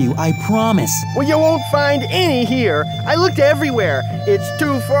for you, I promise. Well, you won't find any here. I looked everywhere. It's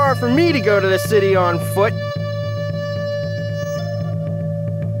too far for me to go to the city on foot.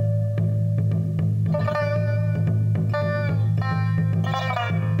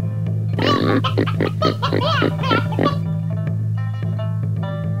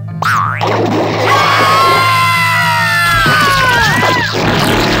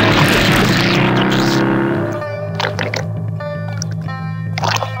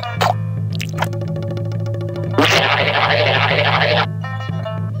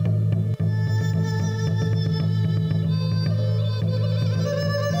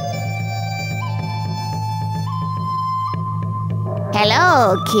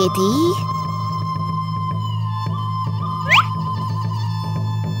 Hello, kitty.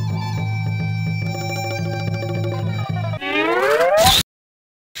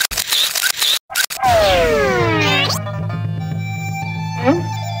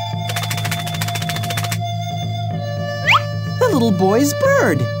 The little boy's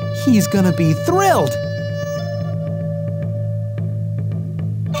bird. He's gonna be thrilled.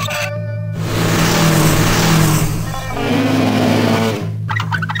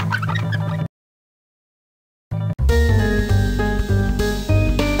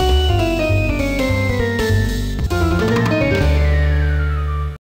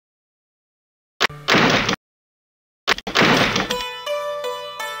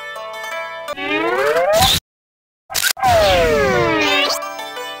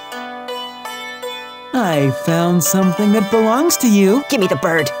 I found something that belongs to you. Give me the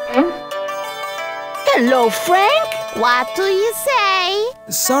bird. Hello, Frank. What do you say?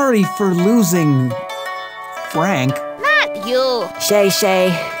 Sorry for losing Frank. Not you. Shay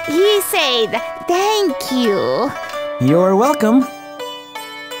Shay. He said thank you. You're welcome.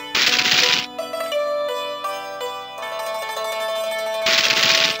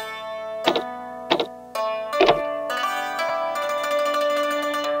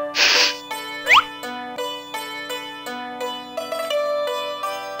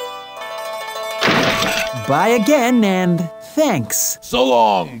 Bye again, and thanks. So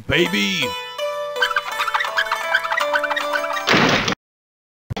long, baby.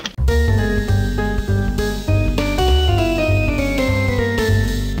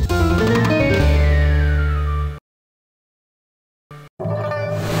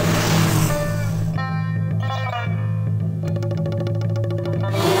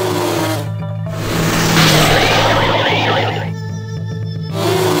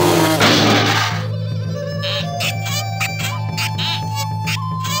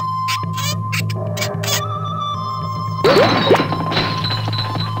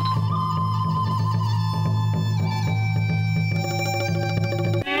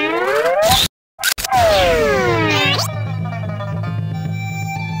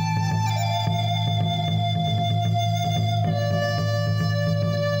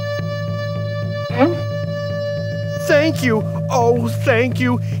 Thank you. Oh, thank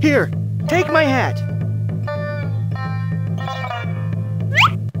you. Here, take my hat.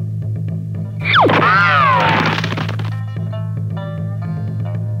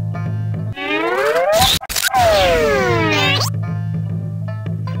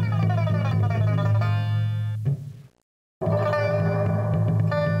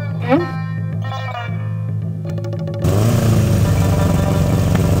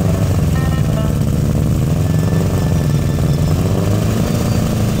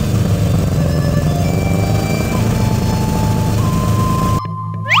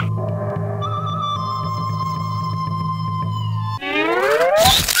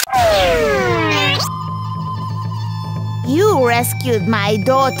 You rescued my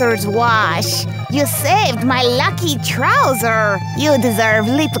daughter's wash. You saved my lucky trouser. You deserve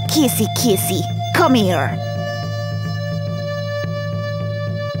little kissy kissy. Come here.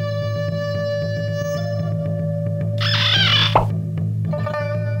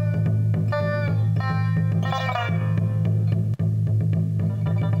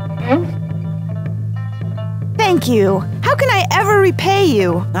 Thank you. How can I ever repay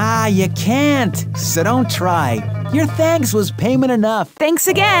you? Ah, you can't. So don't try. Your thanks was payment enough. Thanks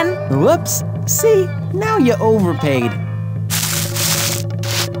again. Whoops. See, now you overpaid.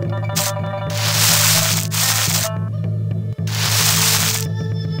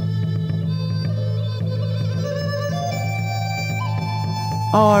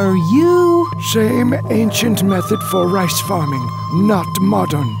 Are you? Same ancient method for rice farming, not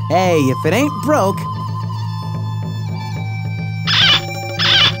modern. Hey, if it ain't broke.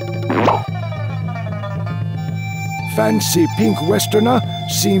 Fancy pink westerner,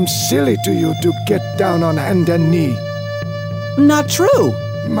 seems silly to you to get down on hand and knee. Not true.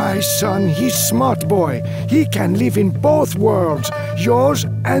 My son, he's smart boy. He can live in both worlds, yours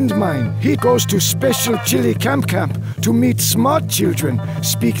and mine. He goes to special chili camp to meet smart children,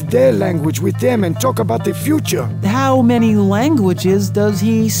 speak their language with them and talk about the future. How many languages does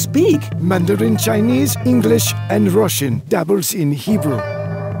he speak? Mandarin Chinese, English, and Russian. Dabbles in Hebrew.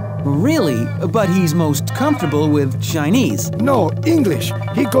 Really? But he's most comfortable with Chinese. No, English.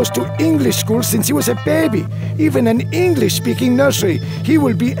 He goes to English school since he was a baby. Even an English-speaking nursery. He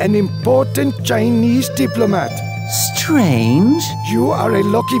will be an important Chinese diplomat. Strange. You are a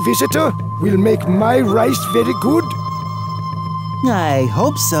lucky visitor. Will make my rice very good. I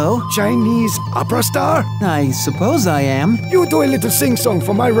hope so. Chinese opera star? I suppose I am. You do a little sing-song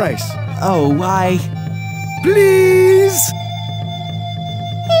for my rice. Oh, Please!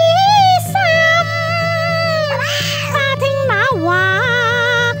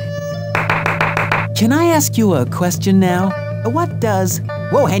 Can I ask you a question now? What does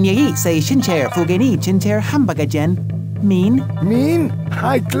 "Wo hen yi say shincher fugeni chincher hamburger mean? Mean?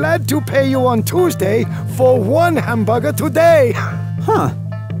 I'm glad to pay you on Tuesday for one hamburger today. Huh?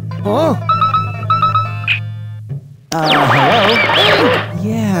 Huh? Hello?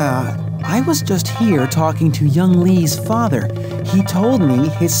 Yeah, I was just here talking to young Lee's father. He told me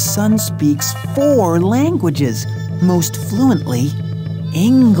his son speaks 4 languages, most fluently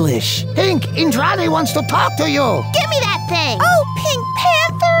English. Pink, Indrani wants to talk to you. Give me that thing. Oh, Pink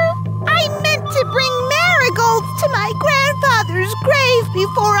Panther. I meant to bring marigolds to my grandfather's grave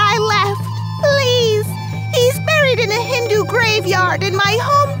before I left. Please,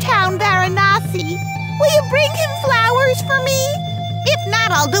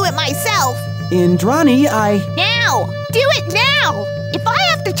 I'll do it myself. Indrani, Now! Do it now! If I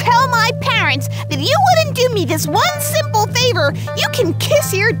have to tell my parents that you wouldn't do me this one simple favor, you can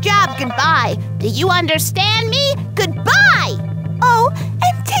kiss your job goodbye. Do you understand me? Goodbye! Oh,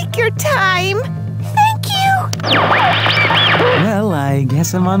 and take your time. Thank you. Well, I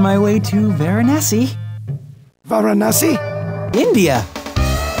guess I'm on my way to Varanasi. Varanasi? India.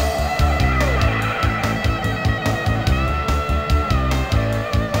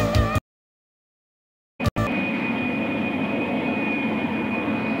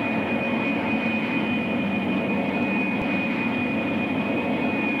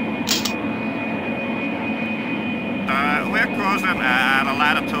 We're cruising at a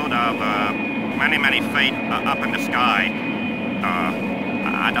latitude of many feet up in the sky.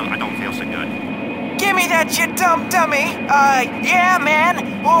 I don't feel so good. Give me that, you dumb dummy. Yeah,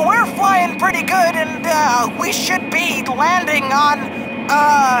 man. Well, we're flying pretty good, and we should be landing on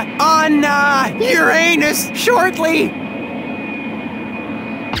Uranus shortly.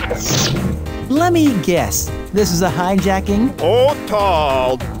 Let me guess. This is a hijacking? Oh,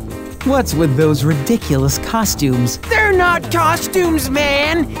 tall. What's with those ridiculous costumes? They're not costumes,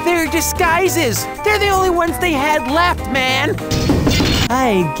 man. They're disguises. They're the only ones they had left, man.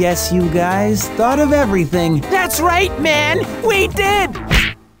 I guess you guys thought of everything. That's right, man. We did.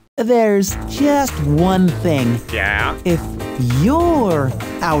 There's just one thing. Yeah? If you're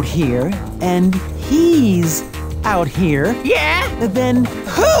out here and he's out here, yeah, then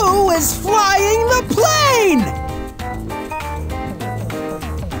who is flying the plane?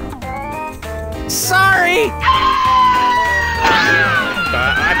 Sorry!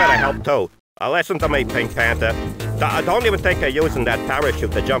 I better help too. Listen to me, Pink Panther. Don't even think of using that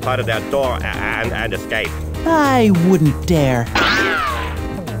parachute to jump out of that door and escape. I wouldn't dare.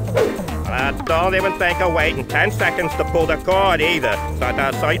 Don't even think of waiting 10 seconds to pull the cord either.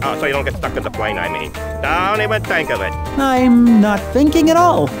 So you don't get stuck in the plane, I mean. Don't even think of it. I'm not thinking at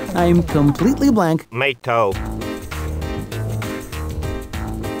all. I'm completely blank. Me too.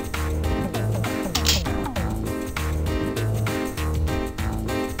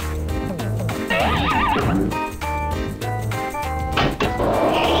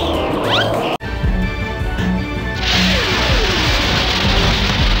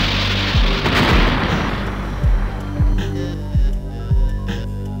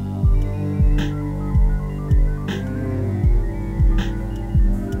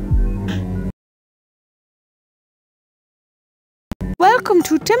 Welcome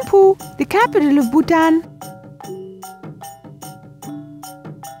to Thimphu, the capital of Bhutan.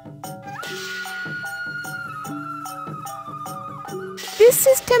 This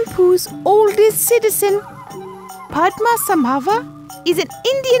is Thimphu's oldest citizen. Padma Sambhava is an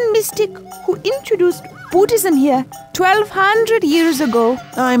Indian mystic who introduced Buddhism here 1200 years ago.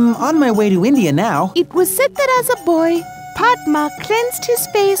 I'm on my way to India now. It was said that as a boy, Padma cleansed his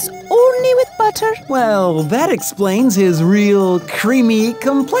face only with butter. Well, that explains his real creamy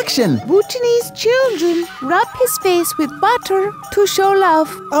complexion. Bhutanese children rub his face with butter to show love.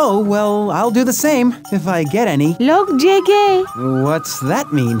 Oh, well, I'll do the same if I get any. Log jege. What's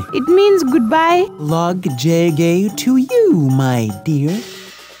that mean? It means goodbye. Log jege to you, my dear.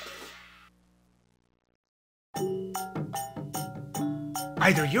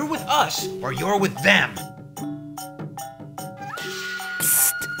 Either you're with us or you're with them.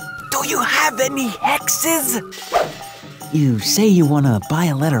 Do you have any hexes? You say you want to buy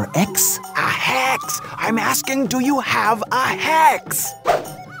a letter X? A hex! I'm asking, do you have a hex?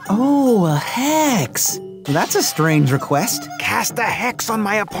 Oh, a hex. That's a strange request. Cast a hex on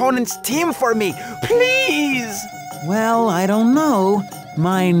my opponent's team for me, please! Well, I don't know.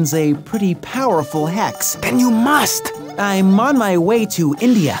 Mine's a pretty powerful hex. Then you must! I'm on my way to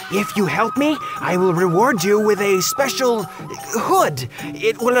India. If you help me, I will reward you with a special hood.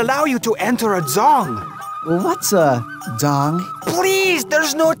 It will allow you to enter a dzong. What's a dong? Please,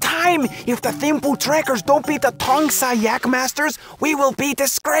 there's no time. If the Thimphu Trekkers don't beat the Tongsa Yak Masters, we will be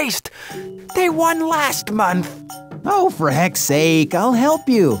disgraced. They won last month. Oh, for heck's sake, I'll help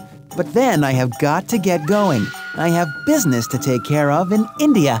you. But then I have got to get going. I have business to take care of in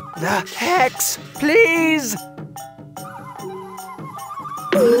India. The hex, please.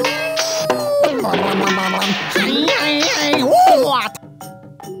 What?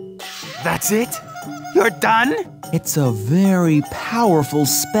 That's it? You're done? It's a very powerful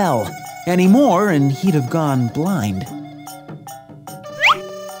spell. Any more and he'd have gone blind.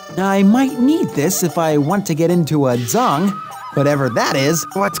 I might need this if I want to get into a dzong, whatever that is.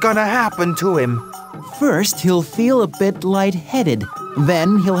 What's gonna happen to him? First, he'll feel a bit lightheaded.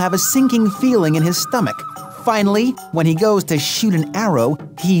 Then he'll have a sinking feeling in his stomach. Finally, when he goes to shoot an arrow,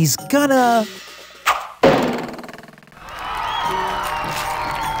 he's gonna...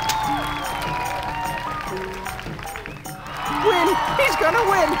 Win! He's gonna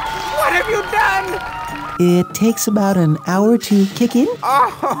win! What have you done? It takes about an hour to kick in.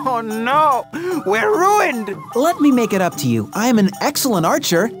 Oh, no! We're ruined! Let me make it up to you. I'm an excellent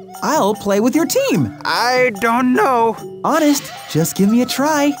archer. I'll play with your team. I don't know. Honest, just give me a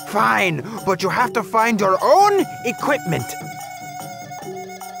try. Fine, but you have to find your own equipment.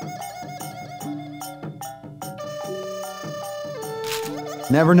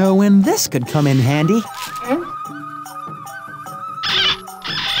 Never know when this could come in handy.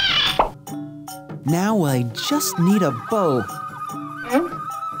 Now I just need a bow.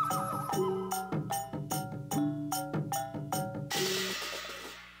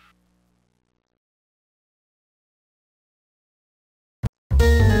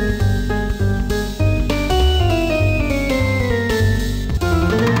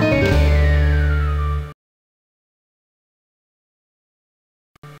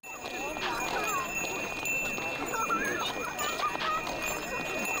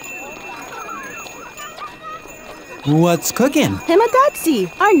 What's cooking? Himadatsi,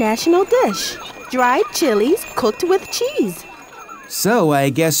 our national dish. Dried chilies cooked with cheese. So I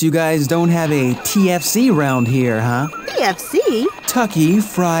guess you guys don't have a TFC round here, huh? TFC? Tucky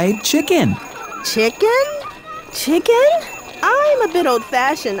Fried Chicken. Chicken? Chicken? I'm a bit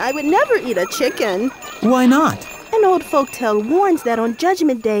old-fashioned. I would never eat a chicken. Why not? An old folktale warns that on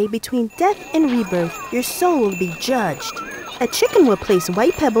Judgment Day, between death and rebirth, your soul will be judged. A chicken will place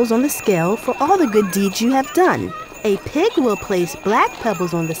white pebbles on the scale for all the good deeds you have done. A pig will place black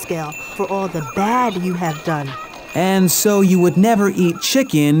pebbles on the scale for all the bad you have done. And so you would never eat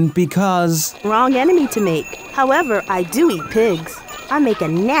chicken because... Wrong enemy to make. However, I do eat pigs. I make a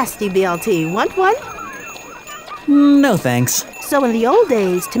nasty BLT. Want one? No thanks. So in the old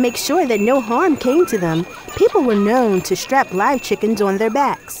days, to make sure that no harm came to them, people were known to strap live chickens on their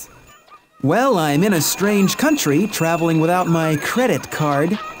backs. Well, I'm in a strange country, traveling without my credit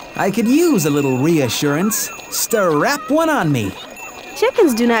card. I could use a little reassurance. Strap one on me.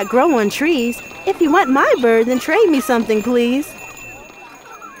 Chickens do not grow on trees. If you want my bird, then trade me something, please.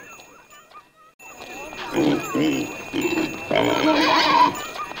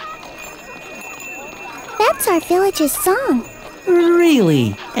 That's our village's song.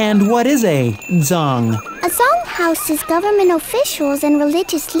 Really? And what is a zong? A song houses government officials and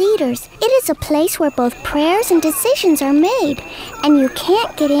religious leaders. It is a place where both prayers and decisions are made, and you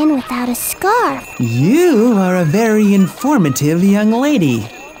can't get in without a scarf. You are a very informative young lady.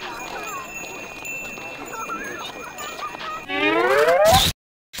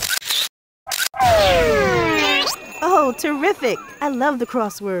 Oh, terrific! I love the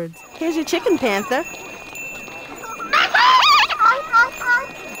crosswords. Here's your chicken, Panther.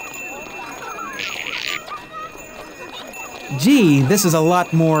 Gee, this is a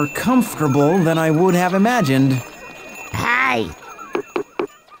lot more comfortable than I would have imagined. Hi.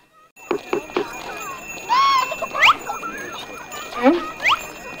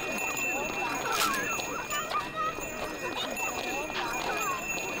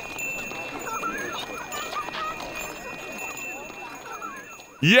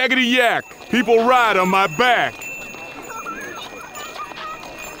 Yakety yak! People ride on my back!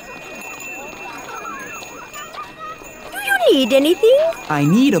 Need anything? I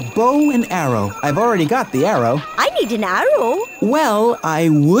need a bow and arrow. I've already got the arrow. I need an arrow. Well, I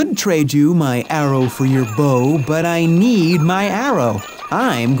would trade you my arrow for your bow, but I need my arrow.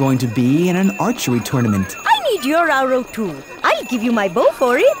 I'm going to be in an archery tournament. I need your arrow too. I'll give you my bow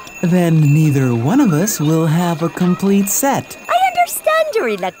for it. Then neither one of us will have a complete set. I understand your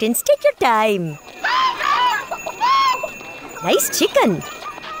reluctance. Take your time. Nice chicken.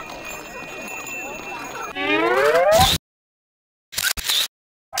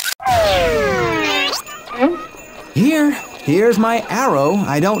 Here's my arrow.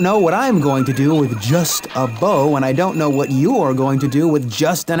 I don't know what I'm going to do with just a bow, and I don't know what you're going to do with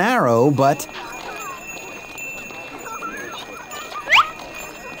just an arrow, but...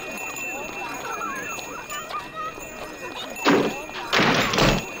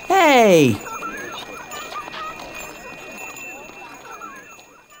 Hey!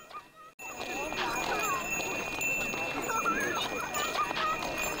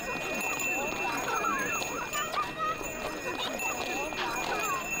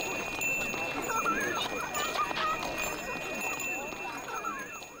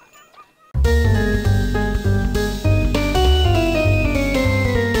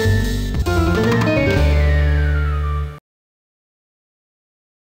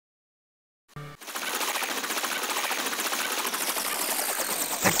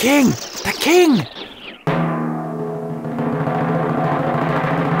 king! The king!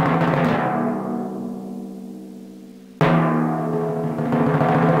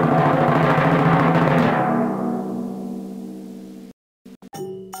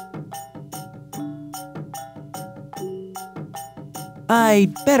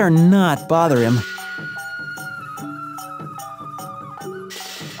 I'd better not bother him.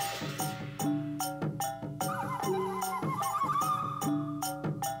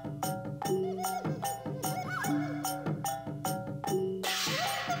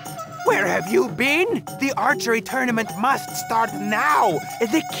 Where have you been? The archery tournament must start now.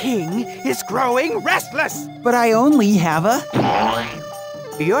 The king is growing restless. But I only have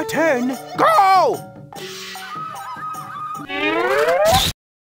a... Your turn. Go!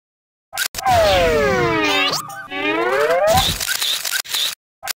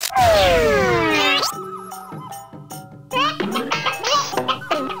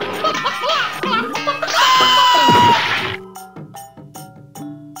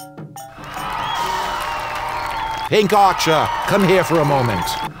 Pink Archer, come here for a moment.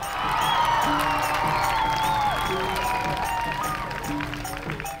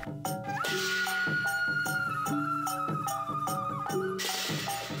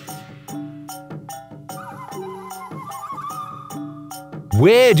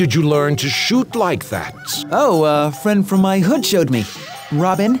 Where did you learn to shoot like that? Oh, a friend from my hood showed me.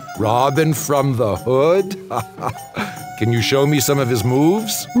 Robin? Robin from the hood? Can you show me some of his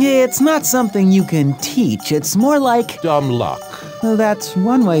moves? It's not something you can teach. It's more like... Dumb luck. Well, that's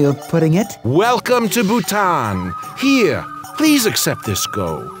one way of putting it. Welcome to Bhutan. Here, please accept this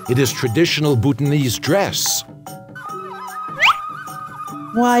go. It is traditional Bhutanese dress.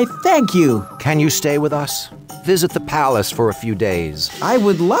 Why, thank you. Can you stay with us? Visit the palace for a few days. I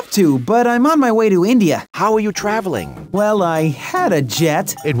would love to, but I'm on my way to India. How are you traveling? Well, I had a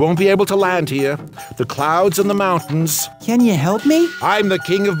jet. It won't be able to land here. The clouds and the mountains. Can you help me? I'm the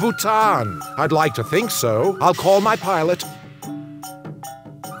king of Bhutan. I'd like to think so. I'll call my pilot.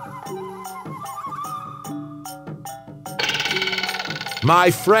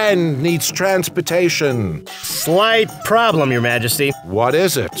 My friend needs transportation. Slight problem, Your Majesty. What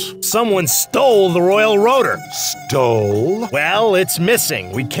is it? Someone stole the royal rotor. Stole? Well, it's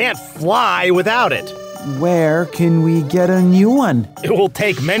missing. We can't fly without it. Where can we get a new one? It will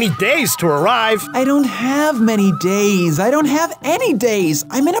take many days to arrive. I don't have many days. I don't have any days.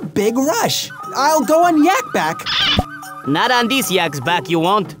 I'm in a big rush. I'll go on Yak Back. Not on this Yak's Back, you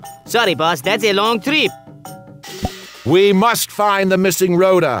won't. Sorry, boss, that's a long trip. We must find the missing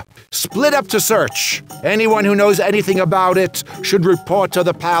rotor. Split up to search. Anyone who knows anything about it should report to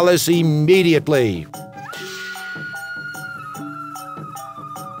the palace immediately.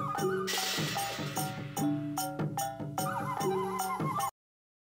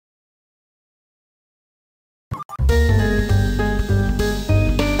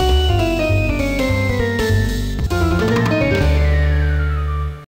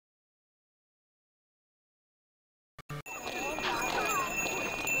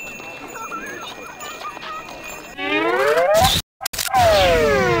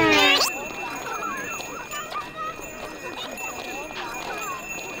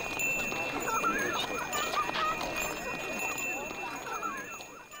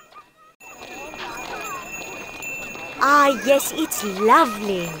 Ah, yes, it's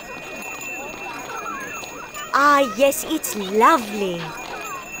lovely. Ah, yes, it's lovely.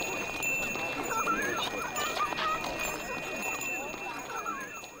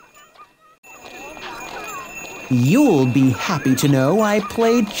 You'll be happy to know I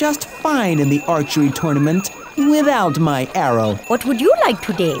played just fine in the archery tournament without my arrow. What would you like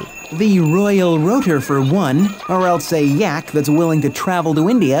today? The royal rotor for one, or else a yak that's willing to travel to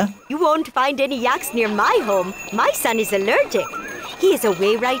India. You won't find any yaks near my home. My son is allergic. He is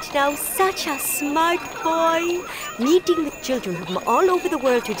away right now, such a smart boy, meeting with children from all over the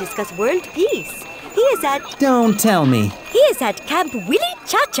world to discuss world peace. He is at... Don't tell me. He is at Camp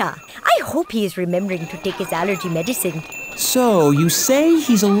ChillyWawa. I hope he is remembering to take his allergy medicine. So, you say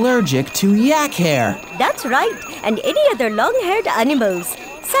he's allergic to yak hair? That's right, and any other long-haired animals.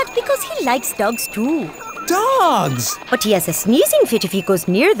 Sad because he likes dogs too. Dogs? But he has a sneezing fit if he goes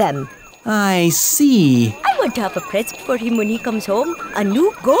near them. I see. I want to have a present for him when he comes home, a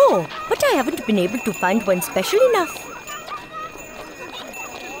new go, but I haven't been able to find one special enough.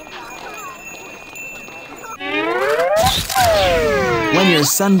 When your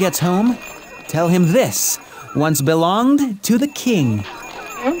son gets home, tell him this once belonged to the king.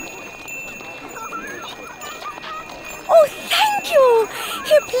 Oh, thank you!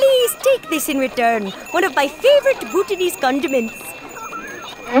 Here, please take this in return. One of my favorite Bhutanese condiments.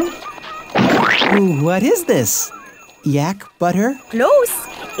 What is this? Yak butter? Close.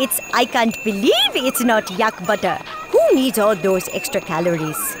 It's I can't believe it's not yak butter. Who needs all those extra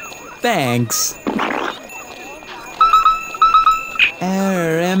calories? Thanks.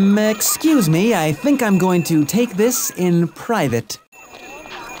 Excuse me, I think I'm going to take this in private.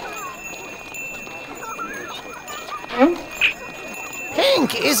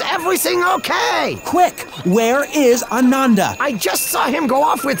 Pink, is everything okay? Quick, where is Ananda? I just saw him go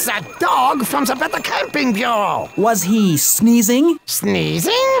off with that dog from the Better Camping Bureau. Was he sneezing?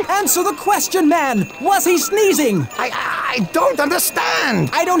 Sneezing? Answer the question, man! Was he sneezing? I don't understand.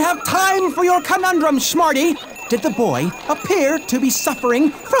 I don't have time for your conundrum, Schmarty. Did the boy appear to be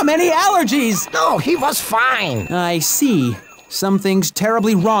suffering from any allergies? No, he was fine. I see. Something's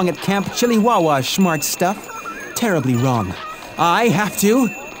terribly wrong at Camp ChillyWawa, Schmart stuff. Terribly wrong. I have to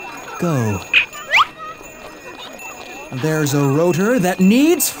go. There's a rotor that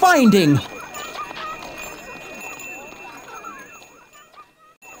needs finding.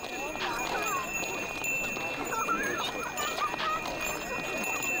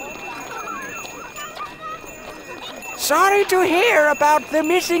 Sorry to hear about the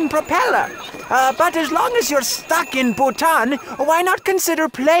missing propeller. But as long as you're stuck in Bhutan, why not consider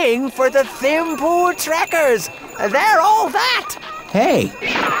playing for the Thimphu Trekkers? They're all that! Hey!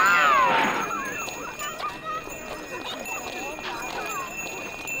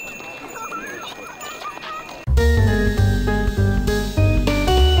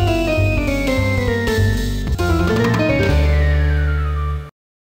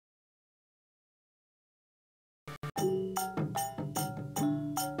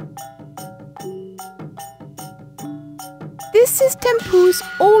 This is Thimphu's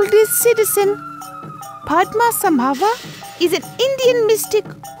oldest citizen. Padma Sambhava is an Indian mystic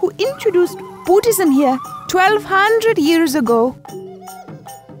who introduced Buddhism here 1200 years ago.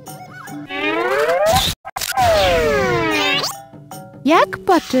 Yak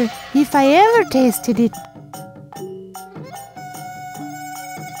butter, if I ever tasted it.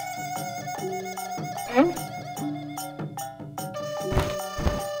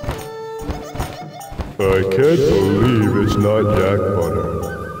 I can't believe it's not yak butter.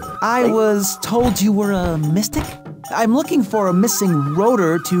 I was told you were a mystic? I'm looking for a missing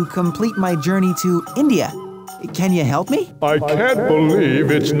rotor to complete my journey to India. Can you help me? I can't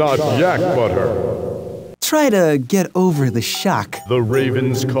believe it's not yak butter. Try to get over the shock. The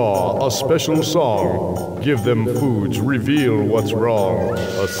Raven's Caw, a special song. Give them foods, reveal what's wrong.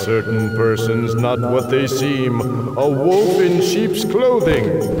 A certain person's not what they seem. A wolf in sheep's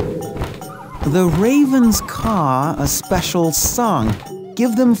clothing. The Raven's Caw, a special song.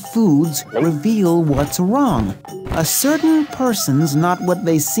 Give them foods, reveal what's wrong. A certain person's not what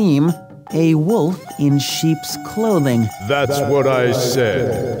they seem. A wolf in sheep's clothing. That's what I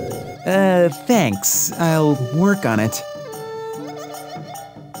said. Thanks. I'll work on it.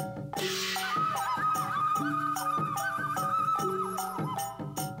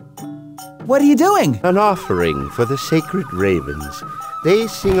 What are you doing? An offering for the sacred ravens. They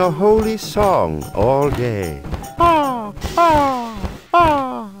sing a holy song all day.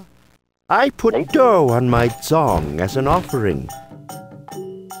 I put dough on my song as an offering.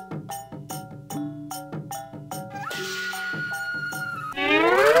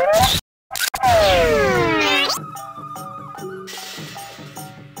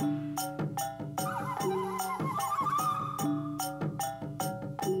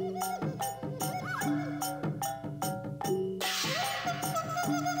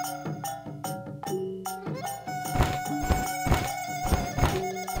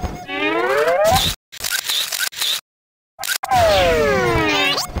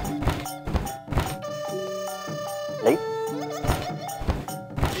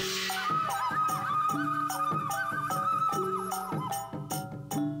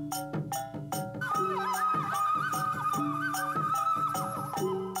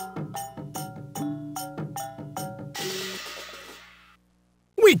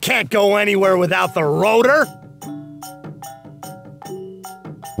 We can't go anywhere without the rotor!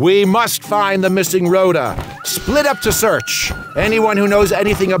 We must find the missing rotor. Split up to search. Anyone who knows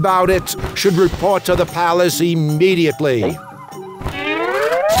anything about it should report to the palace immediately.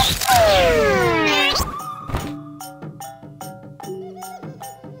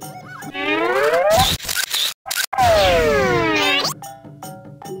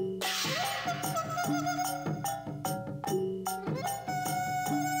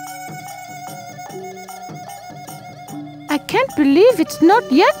 I can't believe it's not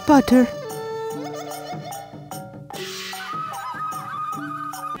yak butter.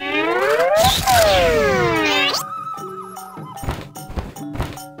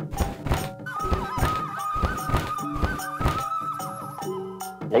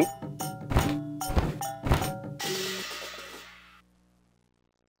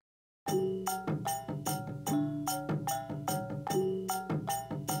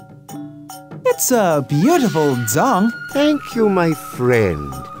 That's a beautiful dzong. Thank you, my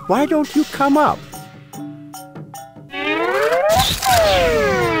friend. Why don't you come up?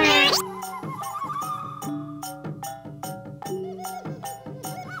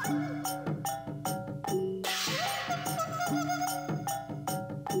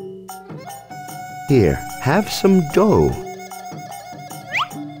 Here, have some dough.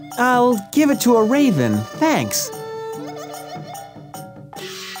 I'll give it to a raven, thanks.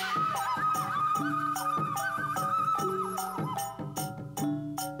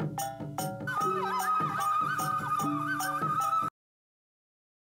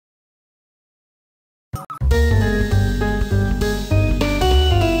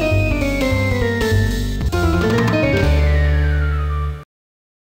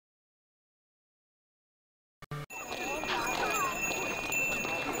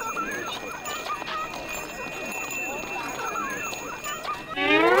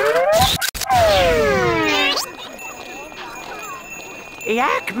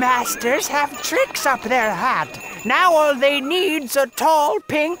 Yak masters have tricks up their hat. Now all they need's a tall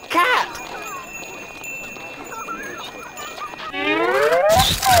pink cat.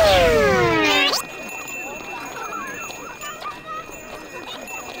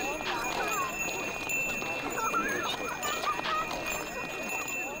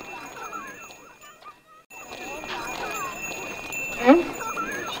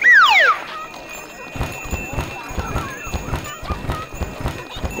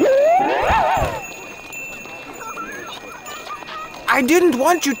 I didn't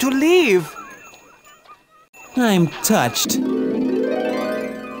want you to leave. I'm touched.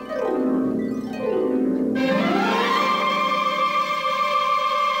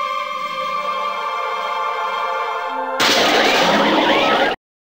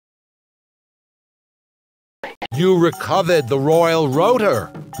 You recovered the royal rotor.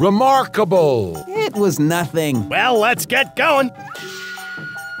 Remarkable. It was nothing. Well, let's get going.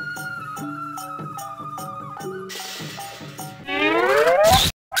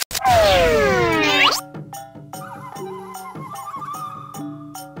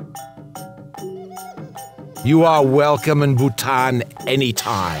 You are welcome in Bhutan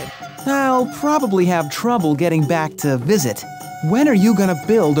anytime. I'll probably have trouble getting back to visit. When are you gonna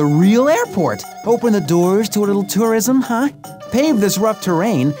build a real airport? Open the doors to a little tourism, huh? Pave this rough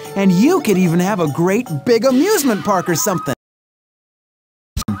terrain, and you could even have a great big amusement park or something.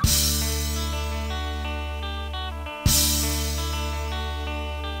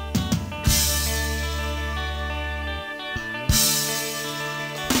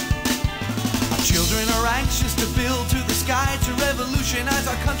 Children are anxious to build to the sky, to revolutionize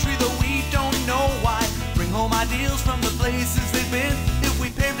our country, though we don't know why. Bring home ideals from the places they've been. If we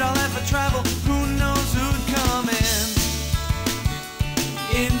paved our land for travel, who knows who'd come in?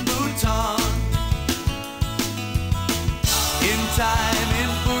 In Bhutan, in time,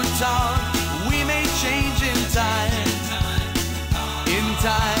 in Bhutan, we may change in time. In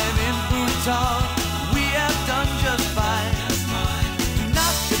time, in Bhutan, we have done just fine. Do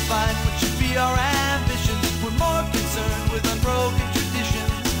not define what should be our ambitions. We're more concerned with unbroken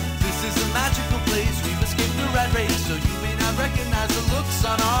traditions. This is a magical place. We've escaped the rat race, so you may not recognize the looks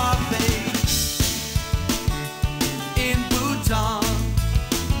on our face. In Bhutan,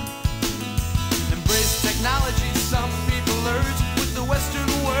 embrace technology, some people urge. With the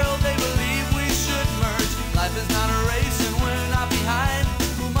Western world, they believe we should merge. Life is not a race, and we're not behind.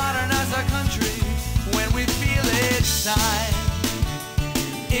 We'll modernize our country when we feel it's time.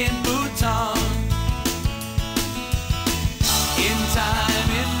 In Bhutan, in time,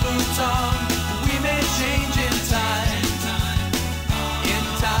 in Bhutan, we may change in time. In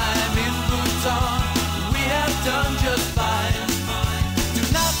time, in Bhutan, we have done just fine. Do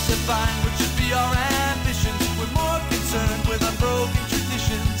not define what should be our ambitions. We're more concerned with unbroken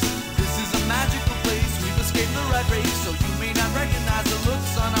traditions. This is a magical place. We've escaped the rat race, so you may not recognize the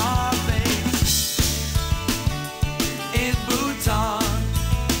looks on our face. In Bhutan.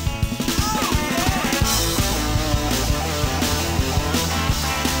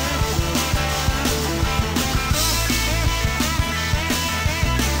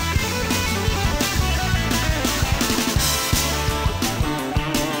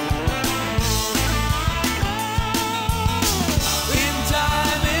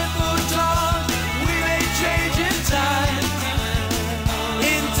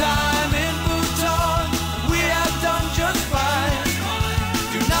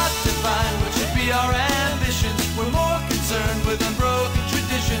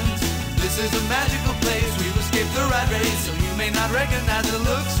 This is a magical place. We've escaped the rat race, so you may not recognize the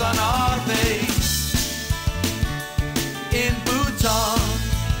looks on our face. In Bhutan,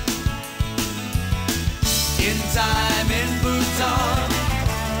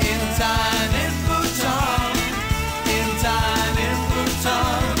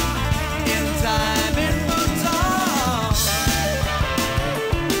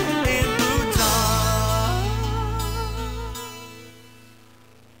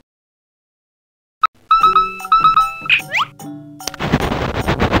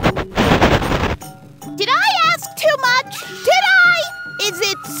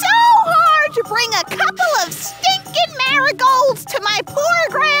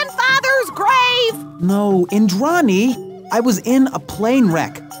 Indrani, I was in a plane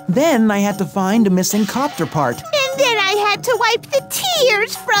wreck. Then I had to find a missing copter part. And then I had to wipe the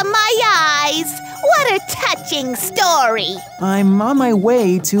tears from my eyes. What a touching story. I'm on my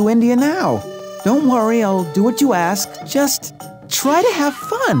way to India now. Don't worry, I'll do what you ask. Just try to have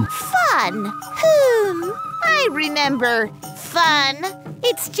fun. Fun? I remember fun.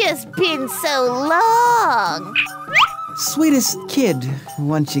 It's just been so long. Sweetest kid,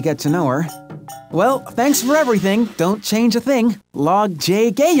 once you get to know her. Well, thanks for everything. Don't change a thing. Log J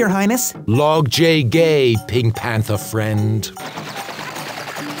Gay, Your Highness. Log J Gay, Pink Panther friend.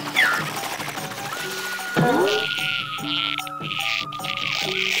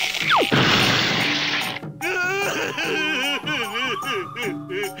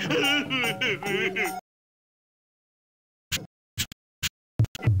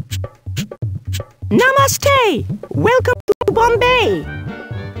 Namaste! Welcome to Bombay!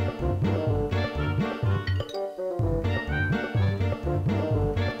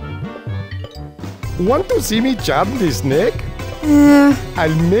 Want to see me charm the snake?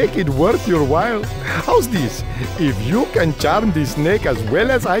 I'll make it worth your while. How's this? If you can charm the snake as well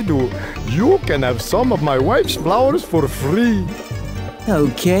as I do, you can have some of my wife's flowers for free.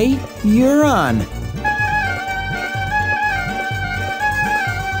 Okay, you're on.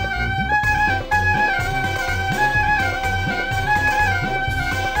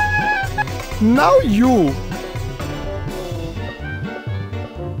 Now you.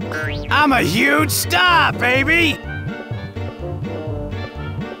 I'm a huge star, baby!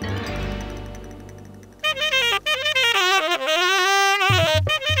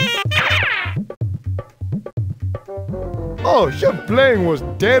 Oh, your playing was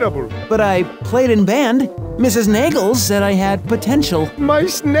terrible. But I played in band. Mrs. Nagel said I had potential. My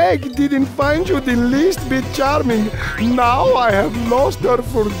snake didn't find you the least bit charming. Now I have lost her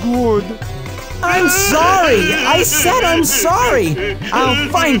for good. I'm sorry! I said I'm sorry! I'll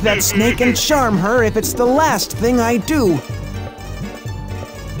find that snake and charm her if it's the last thing I do.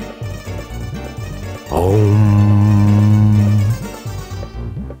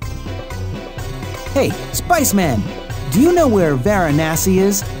 Hey, Spice Man, do you know where Varanasi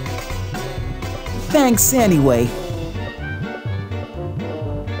is? Thanks anyway.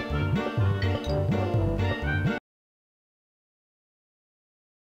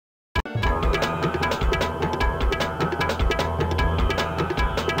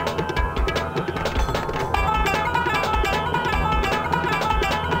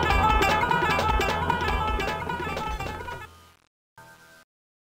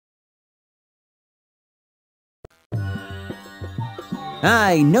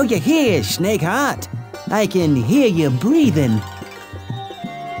 I know you're here, Snake Heart. I can hear you breathing.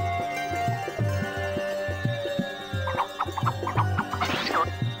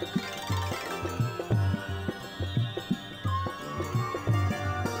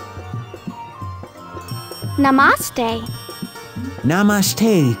 Namaste.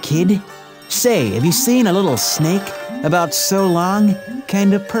 Namaste, kid. Say, have you seen a little snake? About so long,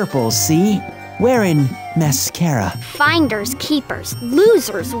 kind of purple, see? Wearing mascara. Finders, keepers,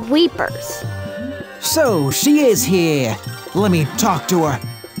 losers, weepers. So, she is here. Let me talk to her.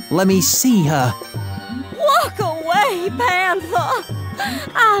 Let me see her. Walk away, Panther!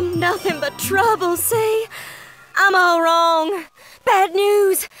 I'm nothing but trouble, see? I'm all wrong. Bad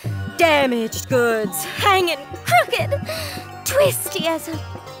news. Damaged goods. Hanging crooked. Twisty as a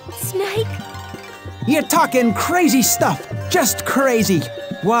snake. You're talking crazy stuff. Just crazy.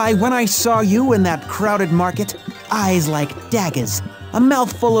 Why, when I saw you in that crowded market, eyes like daggers, a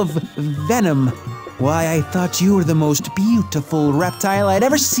mouthful of venom. Why, I thought you were the most beautiful reptile I'd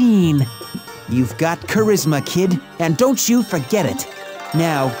ever seen. You've got charisma, kid, and don't you forget it.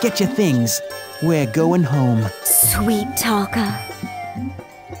 Now, get your things. We're going home. Sweet talker.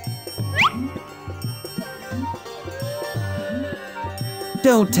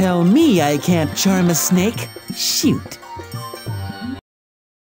 Don't tell me I can't charm a snake. Shoot.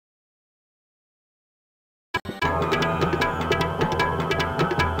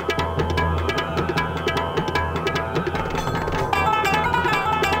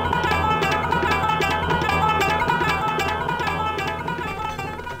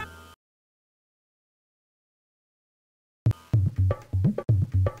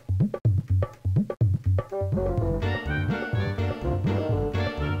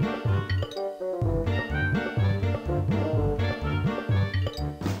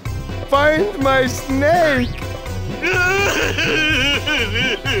 Find my snake!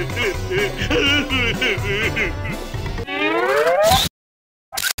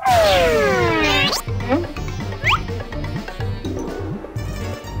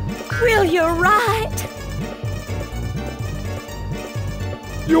 Will, you're right.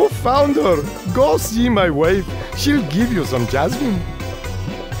 found her. Go see my wife. She'll give you some jasmine.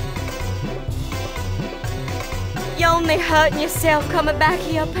 You're only hurting yourself coming back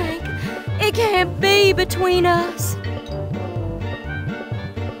here, Pink. It can't be between us.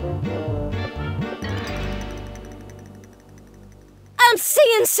 I'm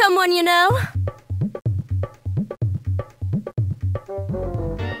seeing someone, you know.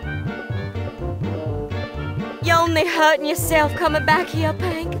 You're only hurting yourself coming back here,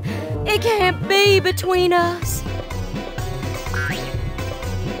 Pink. It can't be between us.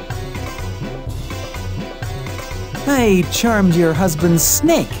 I charmed your husband's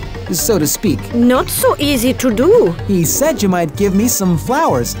snake, so to speak. Not so easy to do. He said you might give me some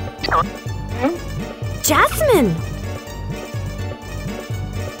flowers. Jasmine!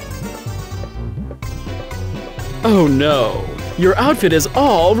 Oh no, your outfit is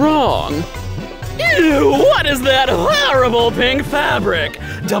all wrong. Ew, what is that horrible pink fabric?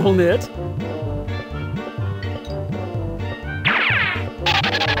 Double knit?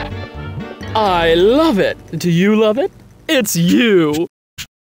 I love it. Do you love it? It's you.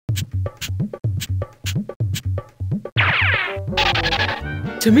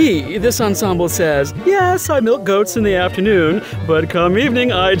 To me, this ensemble says, yes, I milk goats in the afternoon, but come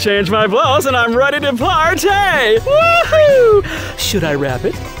evening, I change my blouse and I'm ready to party! Woohoo! Should I wrap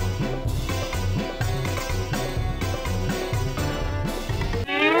it?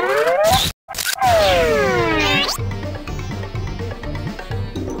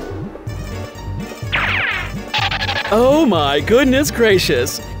 Oh my goodness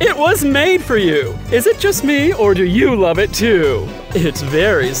gracious! It was made for you! Is it just me, or do you love it too? It's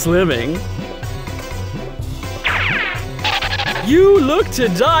very slimming. You look to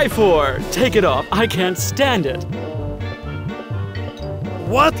die for! Take it off, I can't stand it.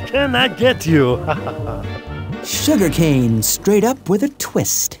 What can I get you? Sugarcane, straight up with a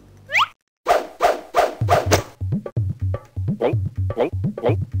twist.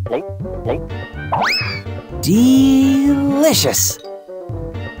 Delicious.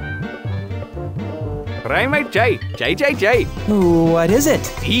 Try my chai. Chai. What is it?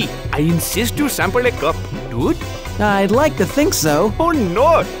 Tea. I insist you sample a cup. Dude? I'd like to think so. Oh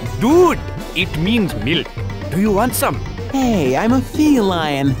no, dude. It means milk. Do you want some? Hey, I'm a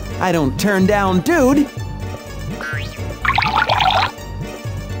feline. I don't turn down dude.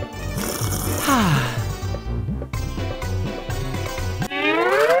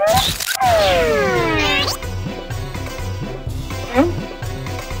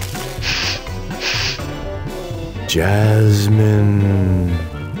 Jasmine,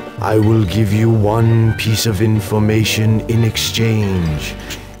 I will give you one piece of information in exchange.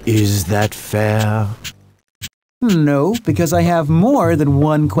 Is that fair? No, because I have more than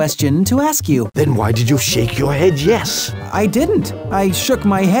one question to ask you. Then why did you shake your head yes? I didn't. I shook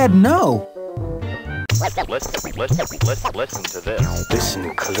my head no. Listen to this.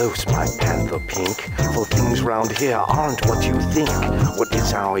 Listen close, my Panther Pink, for things round here aren't what you think. What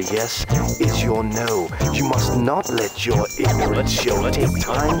is our yes is your no. You must not let your ignorance show. Take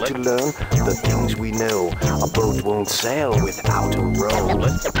time to learn the things we know. A boat won't sail without a row.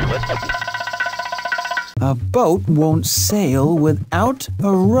 A boat won't sail without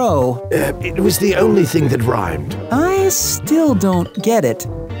a row. It was the only thing that rhymed. I still don't get it.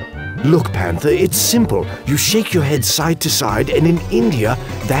 Look, Panther, it's simple. You shake your head side to side, and in India,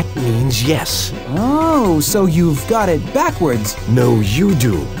 that means yes. Oh, so you've got it backwards. No, you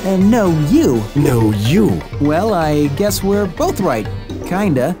do. And no, you. No, you. Well, I guess we're both right.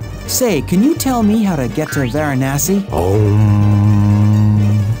 Kinda. Say, can you tell me how to get to Varanasi?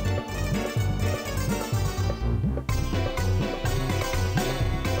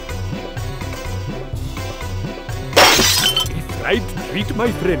 Right treat,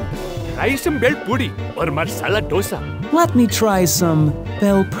 my friend. Try some bel puri or masala dosa. Let me try some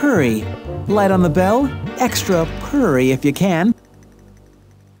bell puri. Light on the bell, extra puri if you can.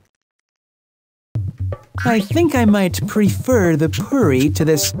 I think I might prefer the puri to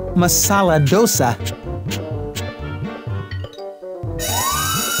this masala dosa.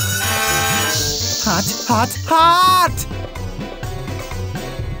 Hot!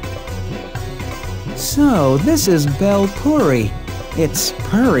 So, this is bell puri. It's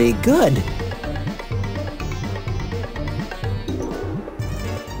puri good.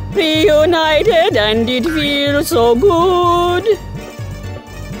 Reunited and it feels so good.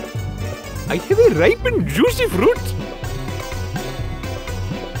 I have a ripe and juicy fruit.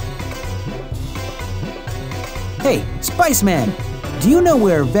 Hey, Spice Man, do you know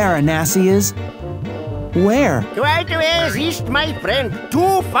where Varanasi is? Where? 12 ways east, my friend.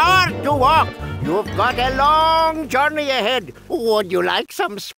 Too far to walk. You've got a long journey ahead. Would you like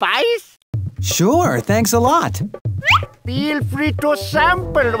some spice? Sure, thanks a lot. Feel free to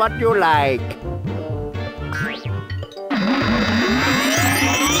sample what you like.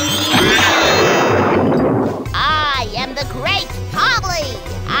 I am the great Polly.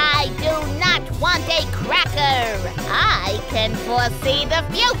 I do not want a cracker. I can foresee the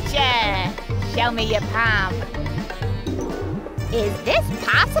future. Show me your palm. Is this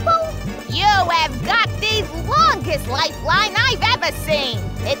possible? You have got the longest lifeline I've ever seen.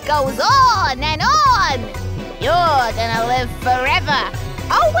 It goes on and on. You're gonna live forever.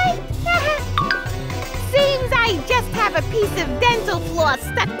 Oh, wait. Seems I just have a piece of dental floss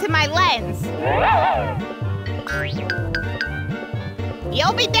stuck to my lens.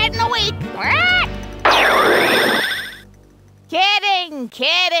 You'll be dead in a week. Kidding,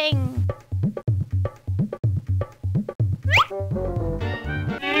 kidding.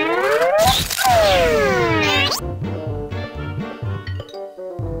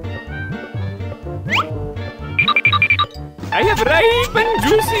 I have ripe and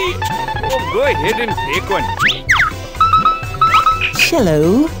juicy. Oh, go ahead and take one.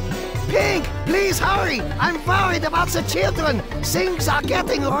 Hello. Pink, please hurry. I'm worried about the children. Things are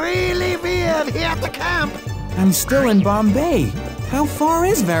getting really weird here at the camp. I'm still in Bombay. How far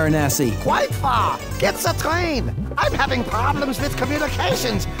is Varanasi? Quite far. Get the train. I'm having problems with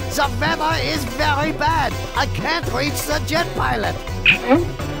communications. The weather is very bad. I can't reach the jet pilot.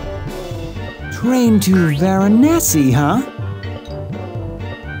 Train to Varanasi, huh?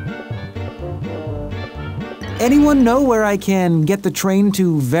 Anyone know where I can get the train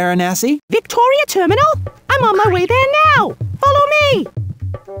to Varanasi? Victoria Terminal? I'm on my way there now. Follow me.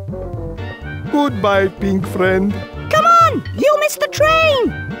 Goodbye, Pink friend. Come on, you missed the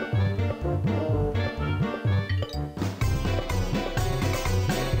train.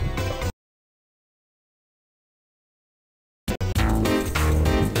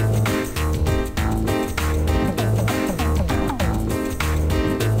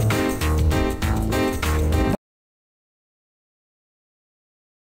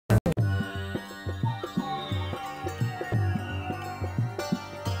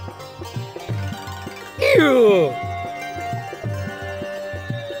 Ew!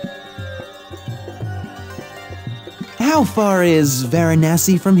 How far is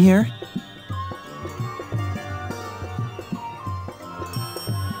Varanasi from here?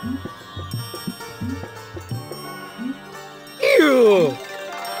 Ew!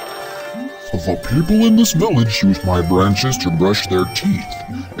 The people in this village use my branches to brush their teeth,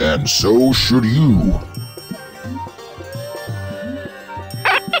 and so should you.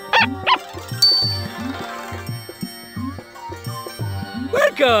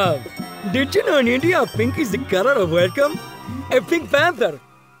 Welcome! Did you know in India, pink is the color of welcome? A Pink Panther!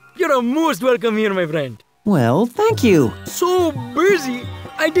 You're most welcome here, my friend. Well, thank you. So busy,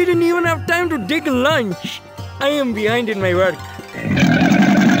 I didn't even have time to take lunch. I am behind in my work.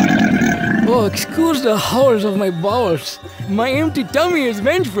 Oh, excuse the howls of my bowels. My empty tummy is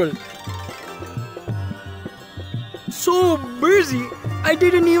vengeful. So busy, I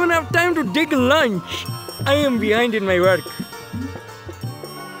didn't even have time to take lunch. I am behind in my work.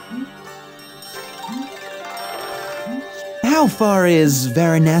 How far is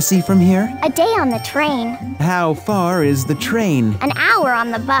Varanasi from here? A day on the train. How far is the train? An hour on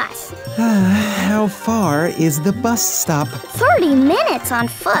the bus. How far is the bus stop? 30 minutes on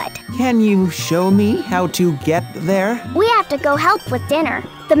foot. Can you show me how to get there? We have to go help with dinner.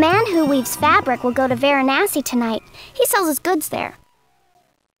 The man who weaves fabric will go to Varanasi tonight. He sells his goods there.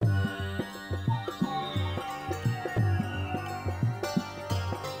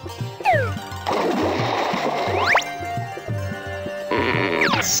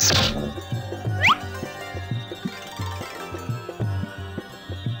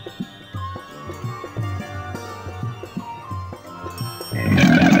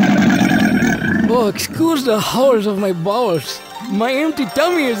 Oh, excuse the howls of my bowels. My empty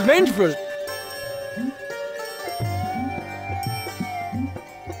tummy is vengeful.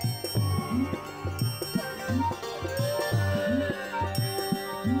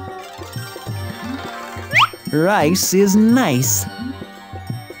 Rice is nice.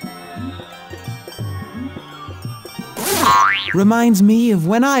 Reminds me of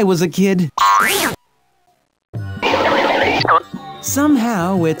when I was a kid.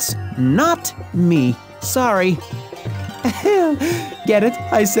 Somehow it's not me. Sorry. Get it?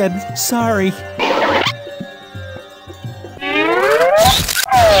 I said sorry.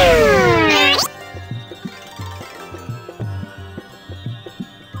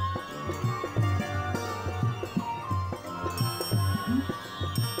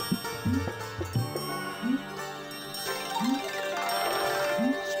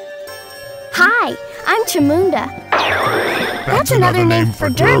 I'm Chamunda. That's another name for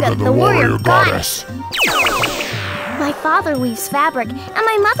Durga, the warrior goddess. My father weaves fabric, and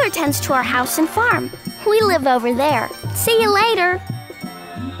my mother tends to our house and farm. We live over there. See you later.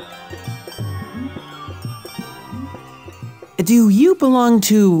 Do you belong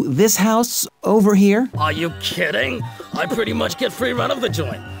to this house over here? Are you kidding? I pretty much get free run of the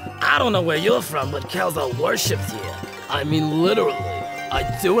joint. I don't know where you're from, but cows are worshipped here. I mean literally.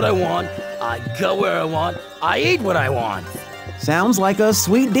 I do what I want, I go where I want, I eat what I want. Sounds like a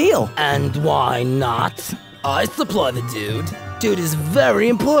sweet deal. And why not? I supply the dude. Dude is very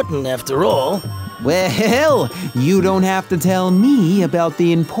important after all. Well, you don't have to tell me about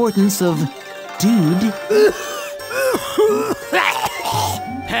the importance of dude.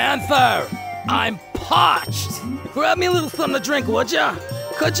 Panther, I'm parched. Grab me a little something to drink, would ya?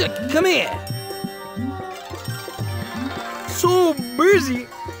 Could ya? Come here. So busy,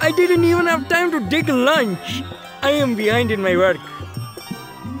 I didn't even have time to take lunch. I am behind in my work.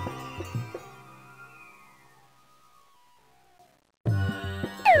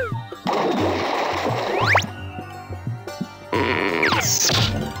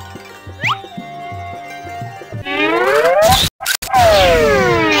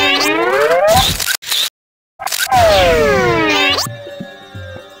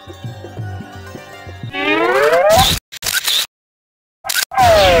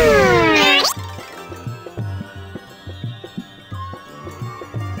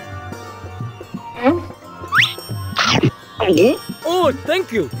 Oh,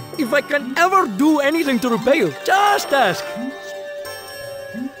 thank you. If I can ever do anything to repay you, just ask.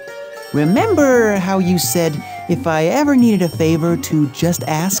 Remember how you said if I ever needed a favor to just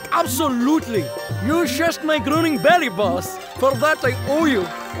ask? Absolutely. You're just my groaning belly, boss. For that I owe you.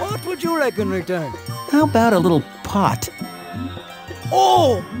 What would you like in return? How about a little pot?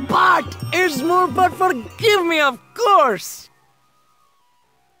 Oh, pot is more, but forgive me, of course.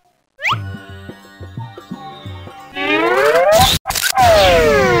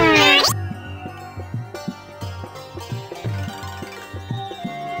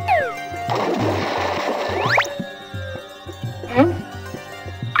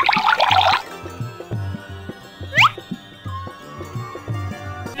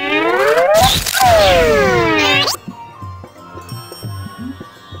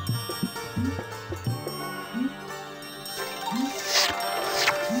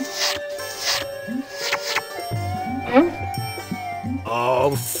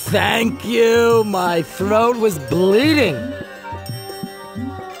 Oh, thank you. My throat was bleeding.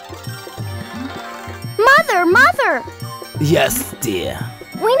 Mother! Yes, dear.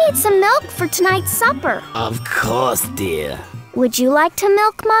 We need some milk for tonight's supper. Of course, dear. Would you like to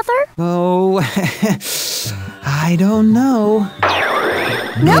milk, Mother? Oh, I don't know.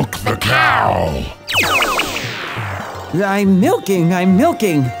 Milk the cow! I'm milking. I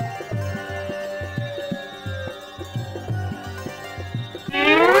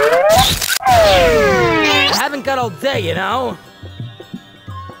haven't got all day, you know?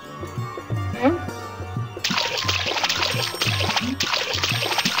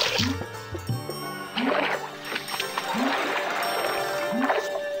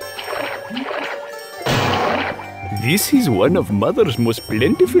 This is one of Mother's most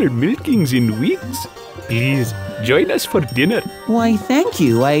plentiful milkings in weeks. Please, join us for dinner. Why, thank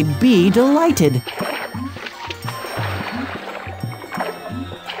you. I'd be delighted.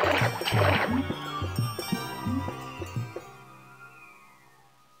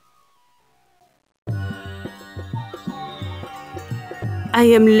 I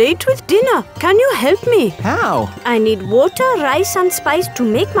am late with dinner. Can you help me? How? I need water, rice and spice to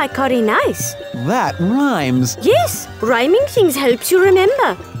make my curry nice. That rhymes. Yes, rhyming things helps you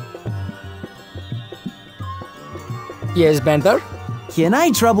remember. Yes, Panther? Can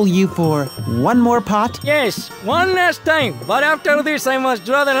I trouble you for one more pot? Yes, one last time. But after this, I must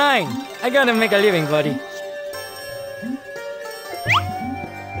draw the line. I gotta make a living, buddy.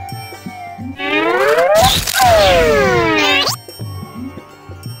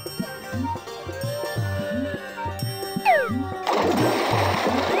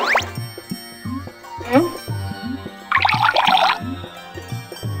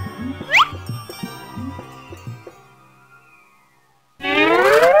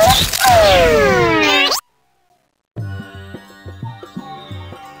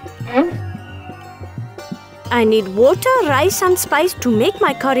 I need water, rice and spice to make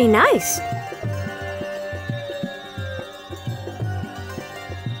my curry nice.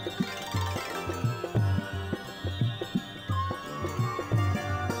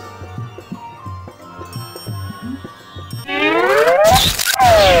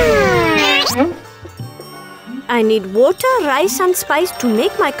 I need water, rice, and spice to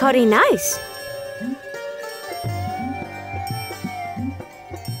make my curry nice.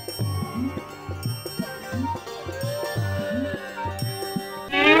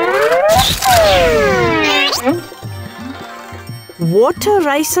 Water,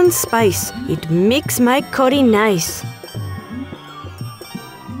 rice, and spice. It makes my curry nice.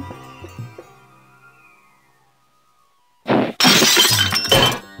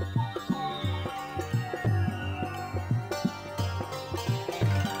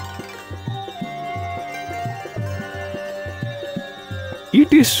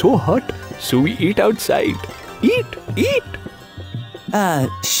 It is so hot, so we eat outside. Eat, eat!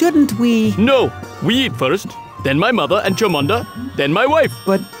 Shouldn't we? No, we eat first, then my mother and Chamunda, then my wife.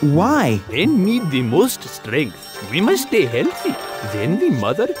 But why? Men need the most strength. We must stay healthy. Then the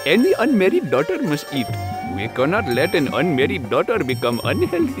mother and the unmarried daughter must eat. We cannot let an unmarried daughter become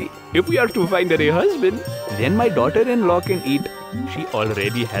unhealthy. If we are to find her a husband, then my daughter-in-law can eat. She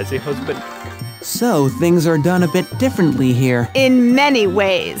already has a husband. So things are done a bit differently here. In many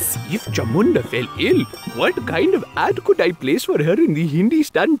ways. If Chamunda fell ill, what kind of ad could I place for her in the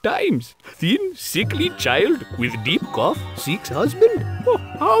Hindustan Times? Thin, sickly child with deep cough seeks husband? Oh,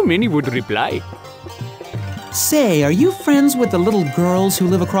 how many would reply? Say, are you friends with the little girls who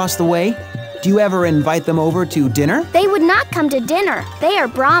live across the way? Do you ever invite them over to dinner? They would not come to dinner. They are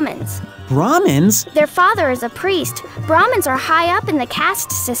Brahmins. Brahmins? Their father is a priest. Brahmins are high up in the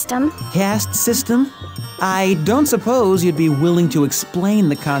caste system. Caste system? I don't suppose you'd be willing to explain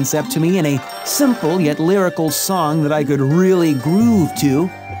the concept to me in a simple yet lyrical song that I could really groove to.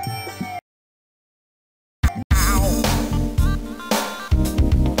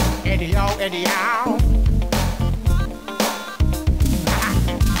 Eddie-o, Eddie-o.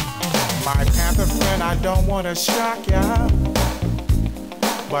 My panther friend, I don't want to shock ya,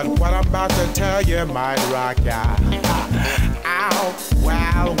 but what I'm about to tell you might rock ya. Ow,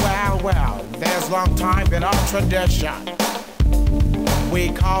 well, well, well, there's long time been our tradition. We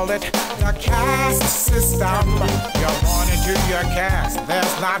call it the caste system. You're born into your caste.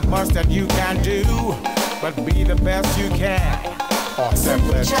 There's not much that you can do, but be the best you can. Or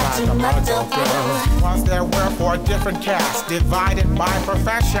simply try to muddle through. Once there were 4 different castes divided by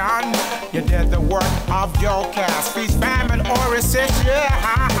profession, you did the work of your caste. Feast, famine, or recession.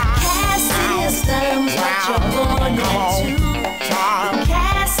 Caste system's what you're born into. The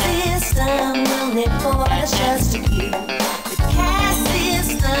caste system will enforce just to you. The caste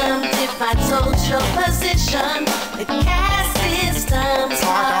system defines social position. The caste system's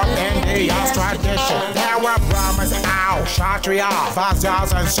part of India's tradition. There were Brahmins, Kshatriya,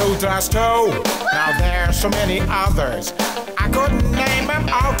 Vaisyas, and Sudras too. Now there's so many others, I couldn't name them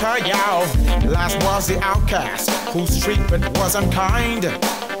all to you. Last was the outcast, whose treatment was unkind.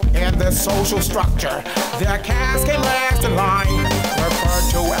 In the social structure, their caste came last in line.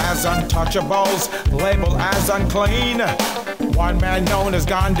 Referred to as untouchables, labeled as unclean. One man known as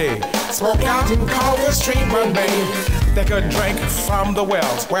Gandhi spoke out and called his treatment made. They could drink from the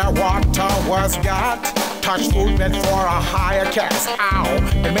wells where water was got. Touch food meant for a higher caste. Ow,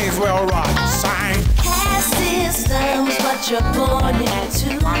 it may as well run. Sign. Caste system's what you're born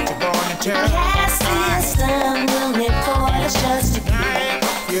into. The caste system will enforce just to you.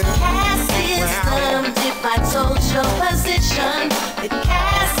 The caste system defines social position. The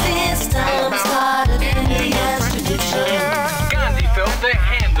caste system's part of India's tradition. Gandhi felt the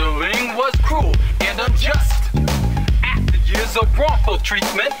handling was cruel and unjust. After years of wrongful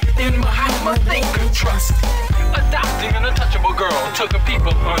treatment, in Mahatma they could trust. Adopting an untouchable girl took the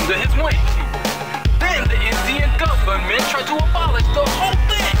people under his wing. Then the Indian government tried to abolish the whole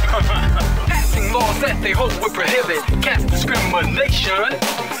thing. Passing laws that they hoped would prohibit caste discrimination.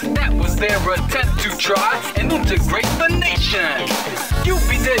 That was their attempt to try and integrate the nation. You'd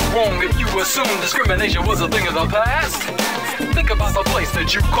be dead wrong if you assume discrimination was a thing of the past. Think about the place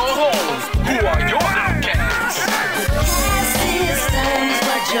that you call home. Who are your outcasts? The caste system's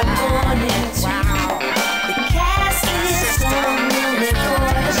what you're born into. The caste system will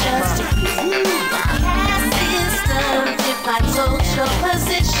enforce just to you. The caste system defines social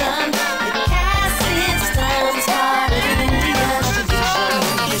position. The caste system's part of India's tradition.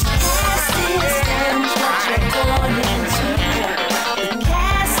 The caste system's what you're born into. The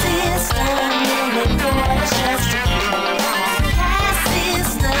caste system will enforce just to you. The caste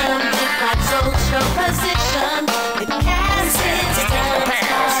system defines social position. The caste system's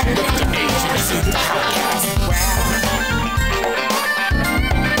part of India's tradition.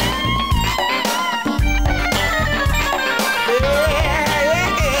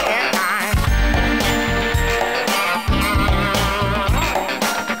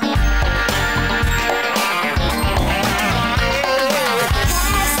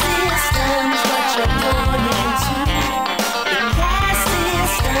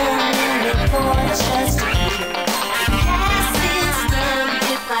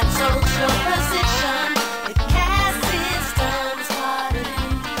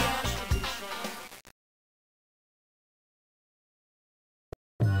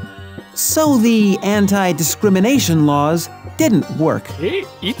 So the anti-discrimination laws didn't work. Hey,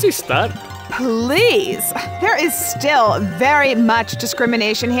 it's a start. Please! There is still very much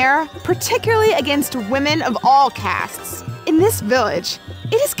discrimination here, particularly against women of all castes. In this village,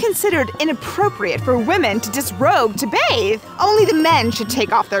 it is considered inappropriate for women to disrobe to bathe. Only the men should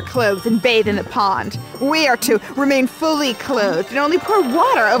take off their clothes and bathe in the pond. We are to remain fully clothed and only pour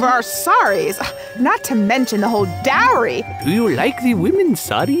water over our saris, not to mention the whole dowry. Do you like the women's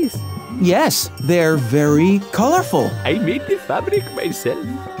saris? Yes, they're very colorful. I made the fabric myself.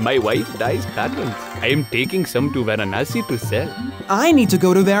 My wife dyes patterns. I am taking some to Varanasi to sell. I need to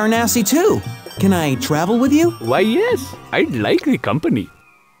go to Varanasi too. Can I travel with you? Why, yes. I'd like the company.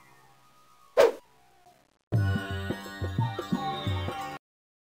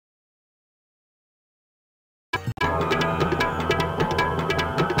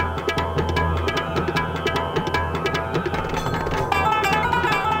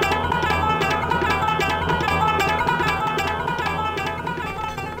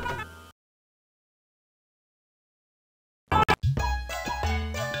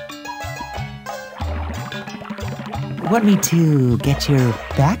 Want me to get your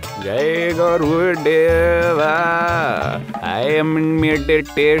back? Jai Gurudeva. I am in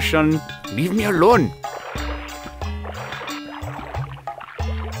meditation. Leave me alone.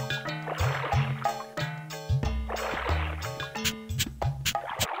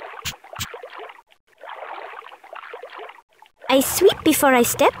 I sweep before I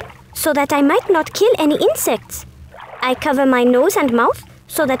step, so that I might not kill any insects. I cover my nose and mouth,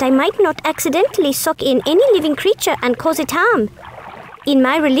 so that I might not accidentally suck in any living creature and cause it harm. In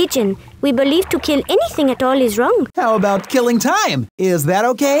my religion, we believe to kill anything at all is wrong. How about killing time? Is that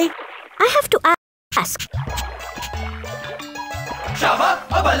okay? I have to ask.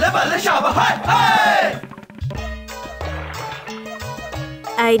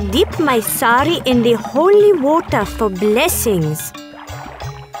 I dip my sari in the holy water for blessings.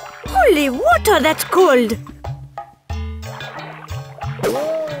 Holy water, that's cold!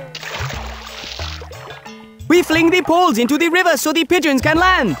 We fling the poles into the river so the pigeons can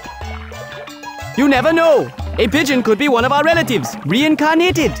land. You never know. A pigeon could be one of our relatives,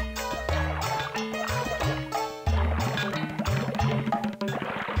 reincarnated.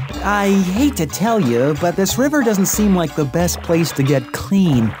 I hate to tell you, but this river doesn't seem like the best place to get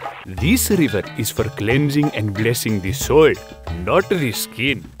clean. This river is for cleansing and blessing the soul, not the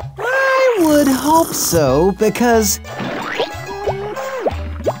skin. I would hope so, because...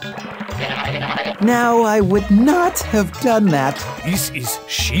 Now, I would not have done that. This is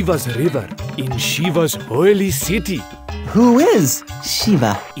Shiva's river in Shiva's holy city. Who is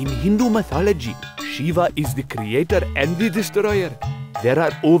Shiva? In Hindu mythology, Shiva is the creator and the destroyer. There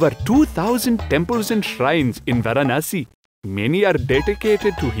are over 2,000 temples and shrines in Varanasi. Many are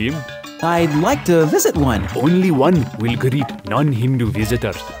dedicated to him. I'd like to visit one. Only one will greet non-Hindu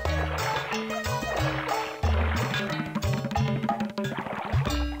visitors.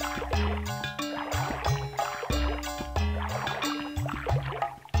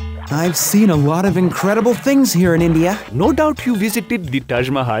 I've seen a lot of incredible things here in India. No doubt you visited the Taj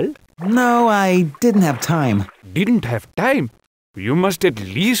Mahal. No, I didn't have time. Didn't have time? You must at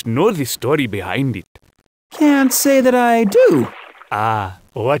least know the story behind it. Can't say that I do. Ah,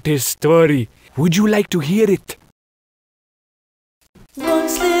 what a story. Would you like to hear it?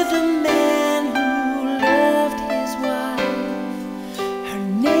 Once lived a man who loved his wife. Her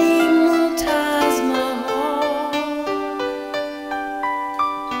name was Mahal.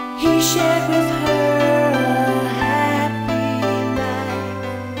 He shared with her a happy life.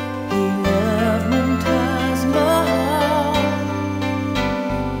 He loved Mumtaz Mahal.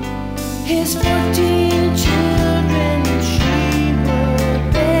 His 14 children she would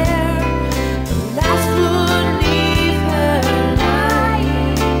bear. The last would leave her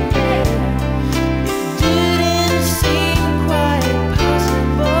lying there. It didn't seem quite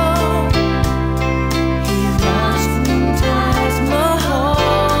possible. He lost Mumtaz Mahal.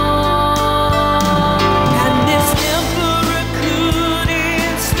 And this emperor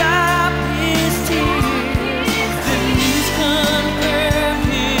couldn't stop his tears. The news confirmed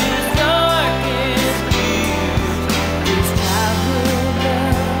his darkest fears.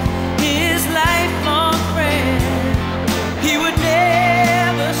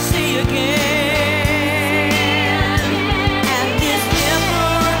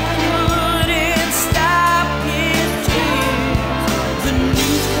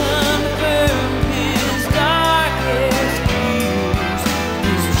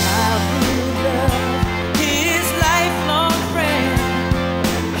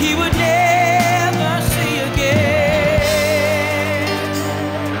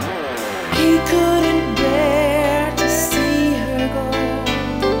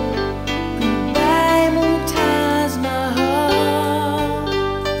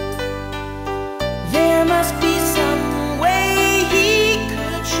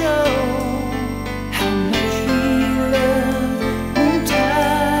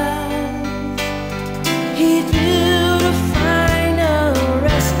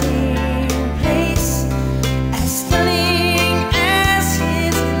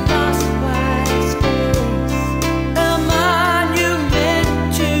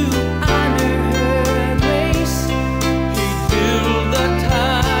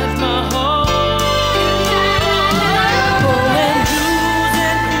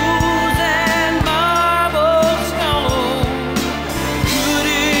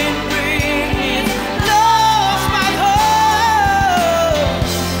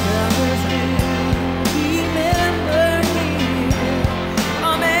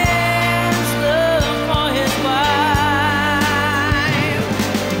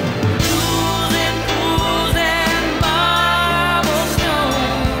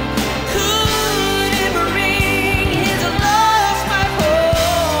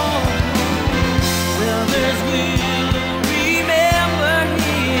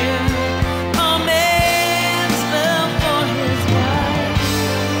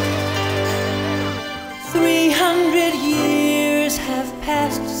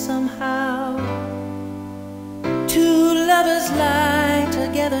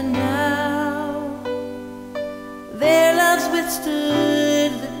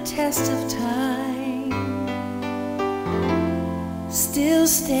 test of time still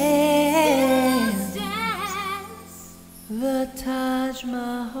stands the Taj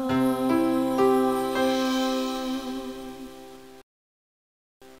Mahal.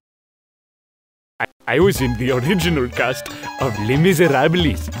 I was in the original cast of Les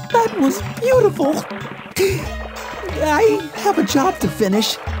Miserables. That was beautiful. I have a job to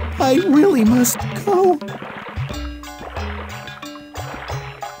finish. I really must go.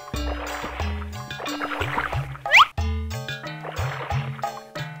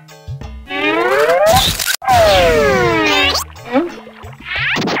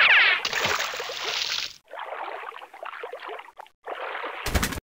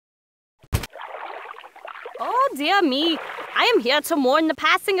 Oh, dear me. I am here to mourn the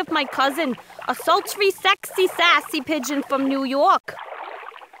passing of my cousin, a sultry, sexy, sassy pigeon from New York.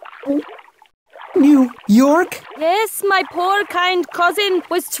 New York? Yes, my poor, kind cousin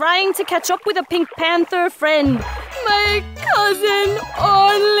was trying to catch up with a Pink Panther friend. My cousin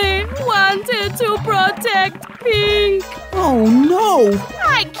only wanted to protect Pink. Oh, no!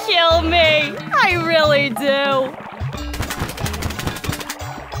 Kill me. I really do.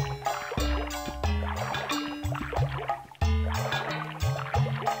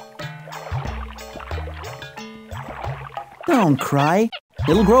 Don't cry.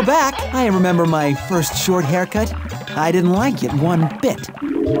 It'll grow back. I remember my first short haircut. I didn't like it one bit.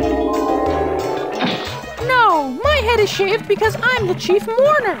 No, my head is shaved because I'm the chief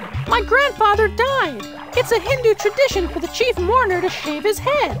mourner. My grandfather died. It's a Hindu tradition for the chief mourner to shave his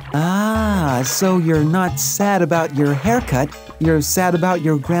head. Ah, so you're not sad about your haircut. You're sad about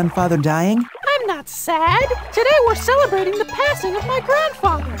your grandfather dying? I'm not sad. Today we're celebrating the passing of my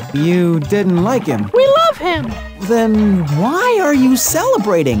grandfather. You didn't like him. We love him. Then why are you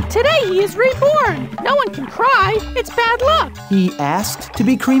celebrating? Today he is reborn. No one can cry. It's bad luck. He asked to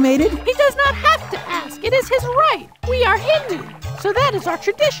be cremated? He does not have to ask. It is his right. We are Hindu, so that is our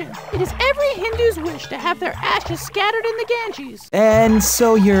tradition. It is every Hindu's wish to have their ashes scattered in the Ganges. And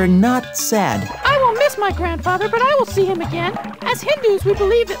so you're not sad? I will miss my grandfather, but I will see him again. As Hindus, we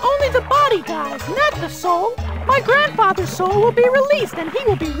believe that only the body dies, not the soul. My grandfather's soul will be released and he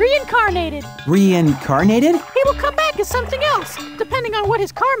will be reincarnated. Reincarnated? He will come back as something else, depending on what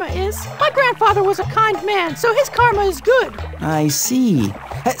his karma is. My grandfather was a kind man, so his karma is good. I see.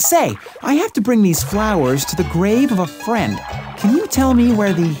 Say, I have to bring these flowers to the grave of a friend. Can you tell me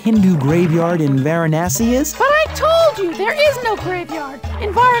where the Hindu graveyard in Varanasi is? But I told you, there is no graveyard.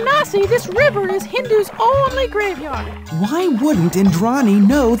 In Varanasi, this river is Hindus' only graveyard. Why wouldn't Indrani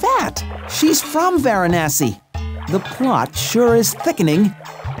know that? She's from Varanasi. The plot sure is thickening.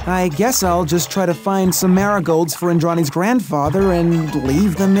 I guess I'll just try to find some marigolds for Indrani's grandfather and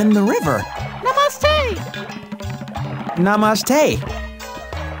leave them in the river. Namaste! Namaste!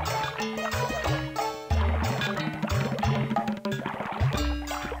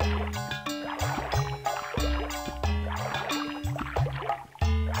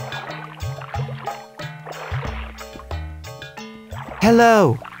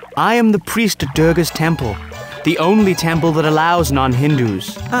 Hello, I am the priest at Durga's temple, the only temple that allows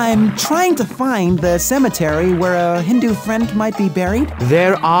non-Hindus. I'm trying to find the cemetery where a Hindu friend might be buried.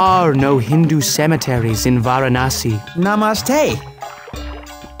 There are no Hindu cemeteries in Varanasi. Namaste.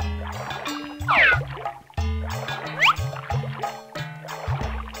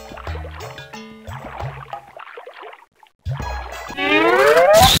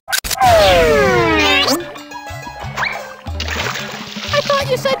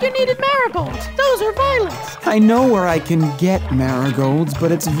 You said you needed marigolds. Those are violets. I know where I can get marigolds, but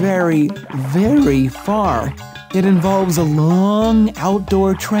it's very, very far. It involves a long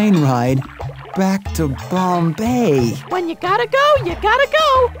outdoor train ride back to Bombay. When you gotta go, you gotta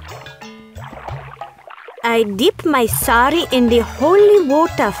go. I dip my sari in the holy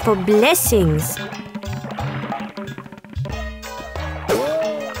water for blessings.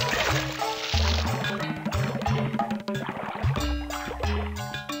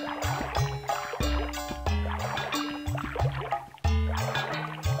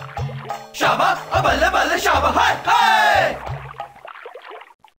 Shaba, abala bala shaba, hi, hi!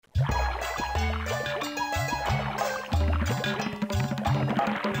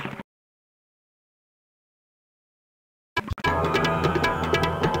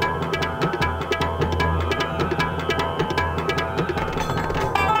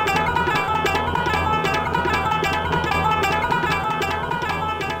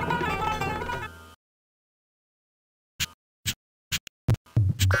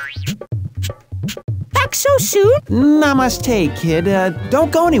 So soon? Namaste, kid.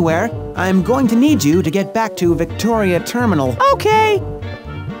 Don't go anywhere. I'm going to need you to get back to Victoria Terminal. Okay.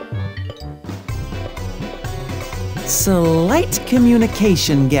 Slight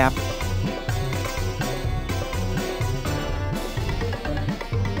communication gap.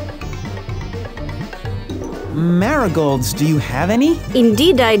 Marigolds, do you have any?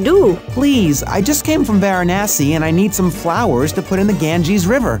 Indeed I do. Please, I just came from Varanasi and I need some flowers to put in the Ganges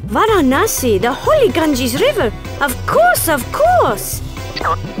River. Varanasi, the holy Ganges River. Of course, of course.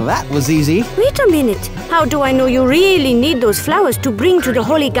 That was easy. Wait a minute. How do I know you really need those flowers to bring to the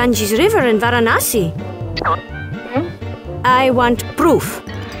holy Ganges River in Varanasi? I want proof.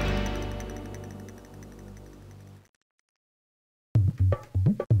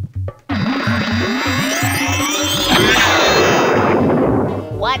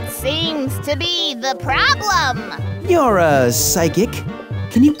 What seems to be the problem? You're a psychic.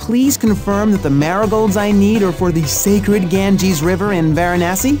 Can you please confirm that the marigolds I need are for the sacred Ganges River in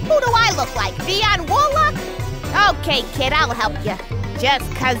Varanasi? Who do I look like, Dion Warlock? Okay, kid, I'll help you. Just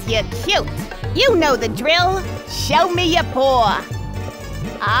 'cause you're cute. You know the drill. Show me your paw.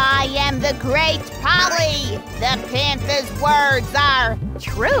 I am the great Polly. The Panther's words are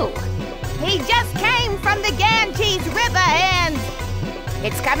true. He just came from the Ganges River and...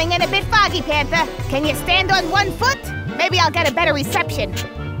 It's coming in a bit foggy, Panther. Can you stand on one foot? Maybe I'll get a better reception.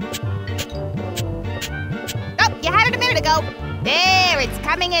 Oh, you had it a minute ago. There, it's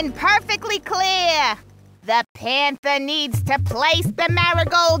coming in perfectly clear. The Panther needs to place the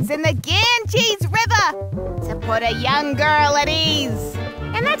marigolds in the Ganges River to put a young girl at ease.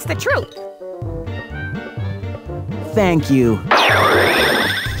 And that's the truth. Thank you.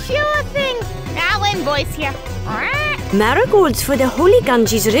 Sure thing. I'll invoice you. Marigolds for the holy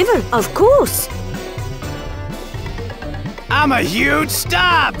Ganges River, of course. I'm a huge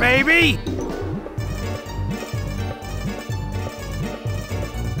star, baby!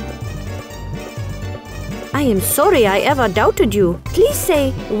 I am sorry I ever doubted you. Please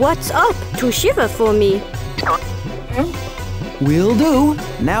say, what's up to Shiva for me. Will do.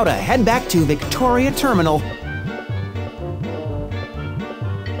 Now to head back to Victoria Terminal.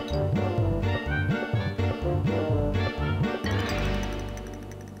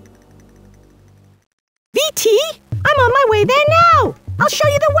 VT, I'm on my way there now. I'll show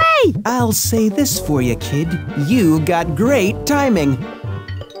you the way. I'll say this for you, kid. You got great timing.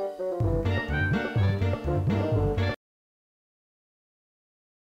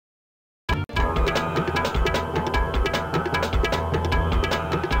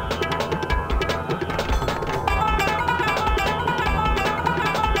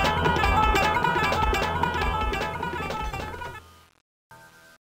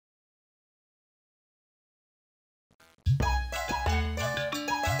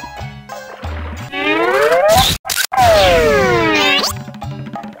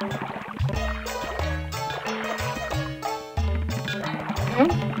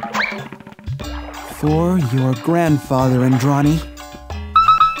 For your grandfather, Andrani.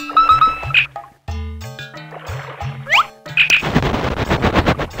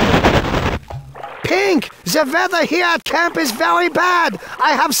 Pink, the weather here at camp is very bad.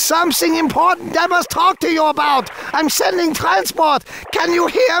 I have something important I must talk to you about. I'm sending transport. Can you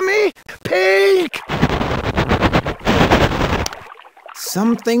hear me? Pink!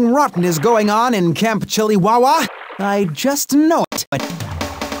 Something rotten is going on in Camp ChillyWawa. I just know it.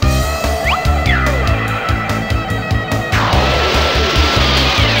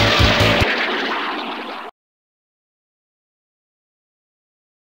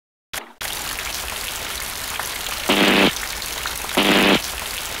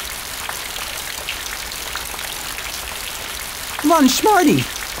 Von Schmarty,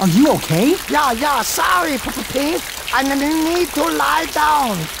 are you okay? Yeah, sorry, Pink. I need to lie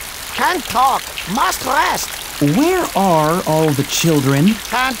down. Can't talk, must rest. Where are all the children?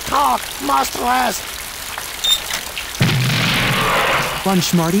 Can't talk, must rest. Von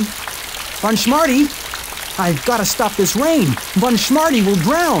Schmarty? Von Schmarty? I've got to stop this rain. Von Schmarty will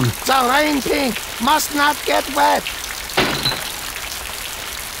drown. The rain, Pink, must not get wet.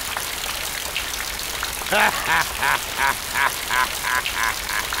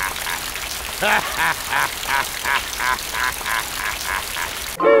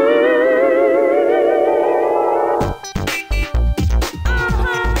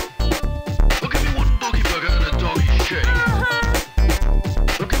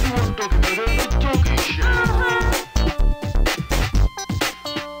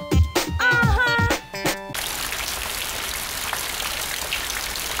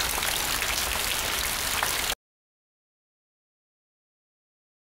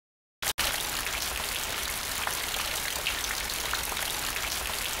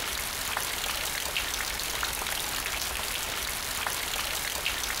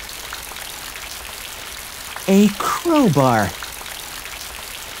 A crowbar.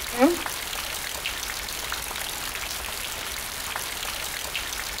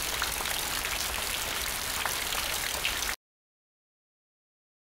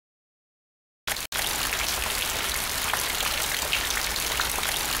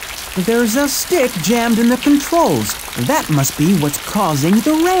 There's a stick jammed in the controls. That must be what's causing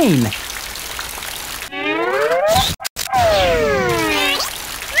the rain.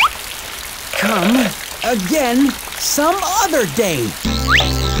 Come again some other day.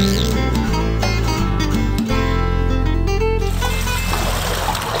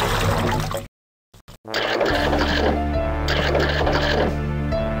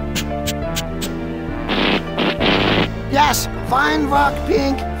 Yes, fine work,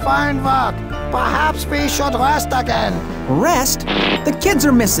 Pink, fine work. Perhaps we should rest again. Rest? The kids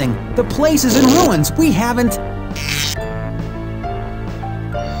are missing. The place is in ruins. We haven't...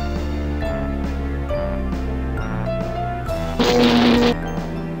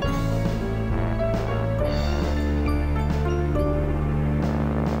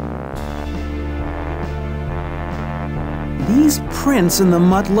 These prints in the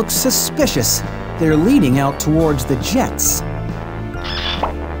mud look suspicious. They're leading out towards the jets.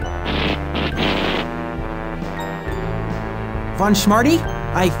 Von Schmarty,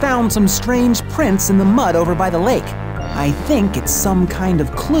 I found some strange prints in the mud over by the lake. I think it's some kind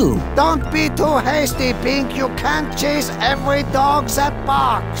of clue. Don't be too hasty, Pink. You can't chase every dog that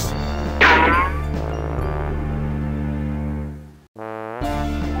barks.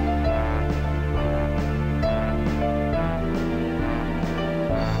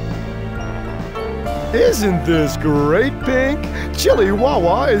 Isn't this great, Pink?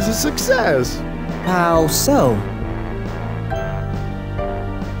 ChillyWawa is a success. How so?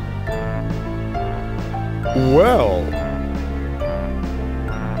 Well.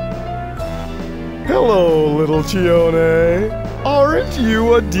 Hello, little Chione. Aren't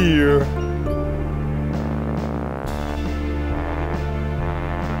you a dear?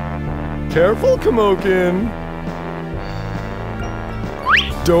 Careful, Kamokin.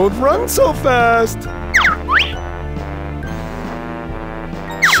 Don't run so fast.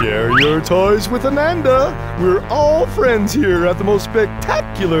 Share your toys with Ananda. We're all friends here at the most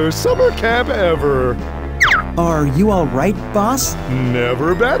spectacular summer camp ever. Are you all right, boss?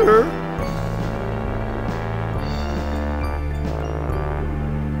 Never better.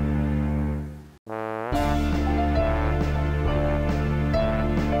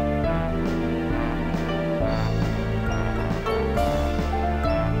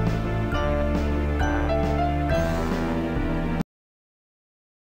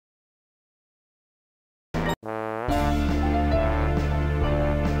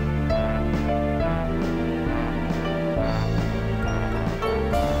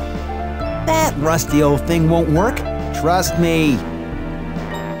 That rusty old thing won't work. Trust me.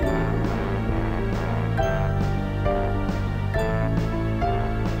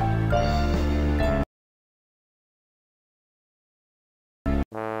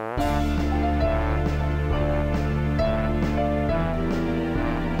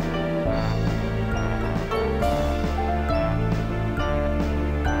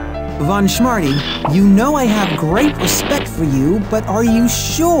 Von Schmarty, you know I have great respect for you, but are you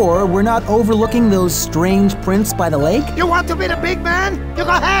sure we're not overlooking those strange prints by the lake? You want to be the big man? You go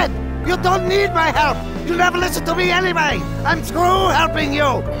ahead. You don't need my help. You never listen to me anyway. I'm through helping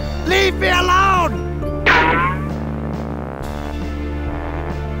you. Leave me alone.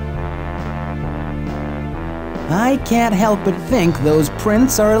 I can't help but think those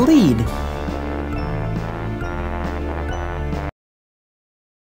prints are a lead.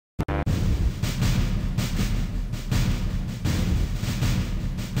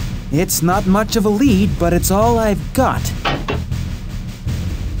 It's not much of a lead, but it's all I've got.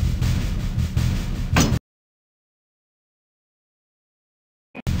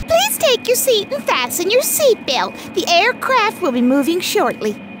 Please take your seat and fasten your seatbelt. The aircraft will be moving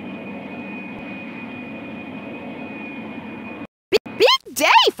shortly. Big day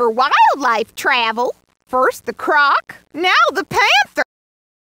for wildlife travel. First the croc, now the panther.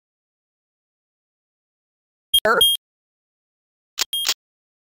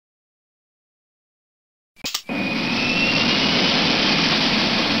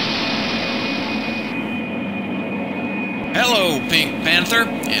 Hello, Pink Panther,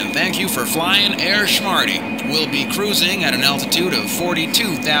 and thank you for flying Air Schmarty. We'll be cruising at an altitude of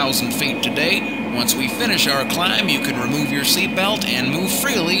 42,000 feet today. Once we finish our climb, you can remove your seatbelt and move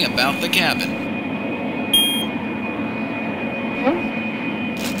freely about the cabin.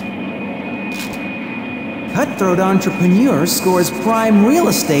 Cutthroat entrepreneur scores prime real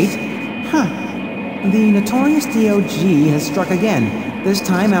estate? Huh. The notorious DOG has struck again, this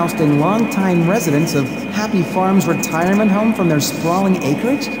time ousting longtime residents of Happy Farm's retirement home from their sprawling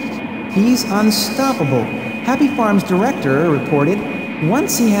acreage. He's unstoppable. Happy Farm's director reported,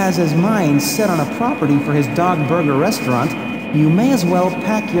 once he has his mind set on a property for his dog burger restaurant, you may as well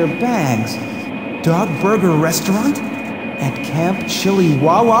pack your bags. Dog burger restaurant? At Camp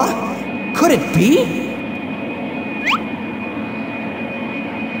ChillyWawa? Could it be?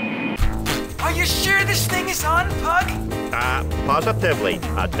 Are you sure this thing is on, Pug? Positively.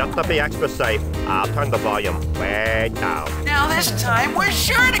 Just to be extra safe, I'll turn the volume way down. Now this time, we're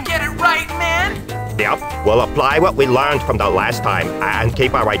sure to get it right, man. Yep, we'll apply what we learned from the last time and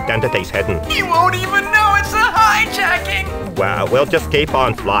keep our identities hidden. He won't even know it's a hijacking. Well, we'll just keep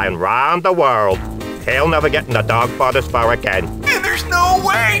on flying round the world. He'll never get in the dog father's fur again. And there's no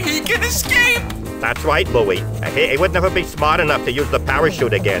way he can escape. That's right, Louie. He would never be smart enough to use the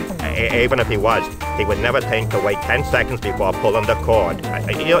parachute again. Even if he was, he would never think to wait 10 seconds before pulling the cord.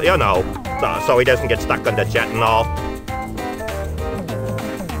 You know, so he doesn't get stuck on the jet and all.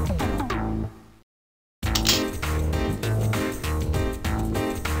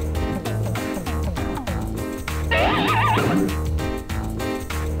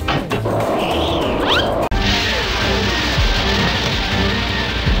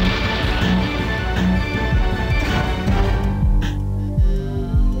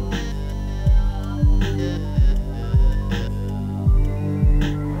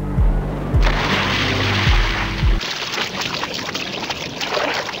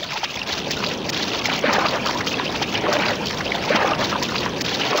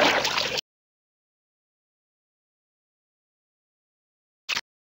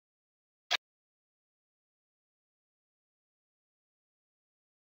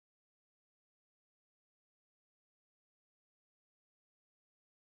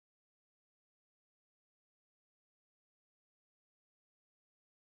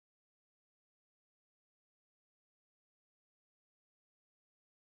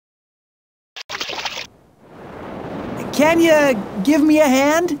 Can you give me a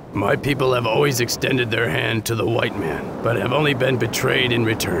hand? My people have always extended their hand to the white man, but have only been betrayed in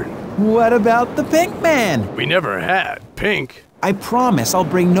return. What about the Pink Man? We never had. Pink. I promise I'll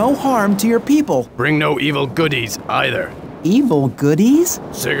bring no harm to your people. Bring no evil goodies either. Evil goodies?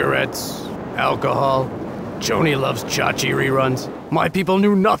 Cigarettes, alcohol. Joni loves Chachi reruns. My people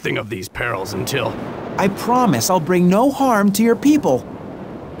knew nothing of these perils until... I promise I'll bring no harm to your people.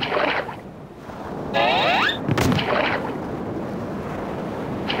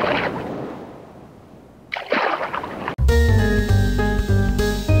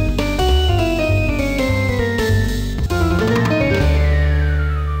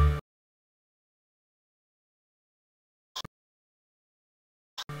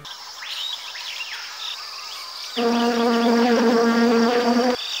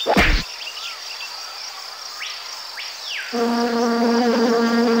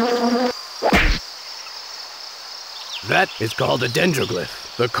 That is called a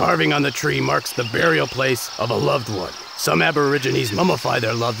dendroglyph. The carving on the tree marks the burial place of a loved one. Some Aborigines mummify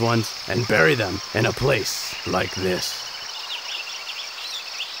their loved ones and bury them in a place like this.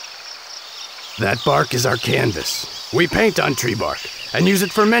 That bark is our canvas. We paint on tree bark and use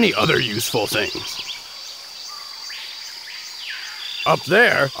it for many other useful things. Up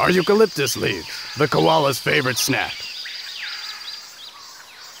there are eucalyptus leaves, the koala's favorite snack.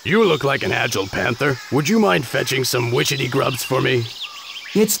 You look like an agile panther. Would you mind fetching some witchetty grubs for me?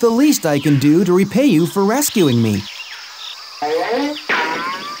 It's the least I can do to repay you for rescuing me.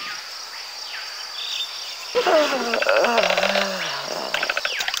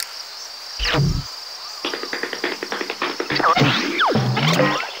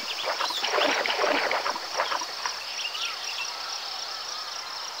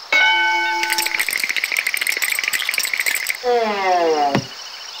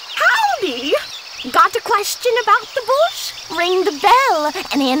 Got a question about the bush? Ring the bell,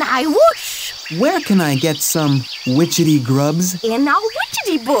 and in I whoosh. Where can I get some witchetty grubs? In our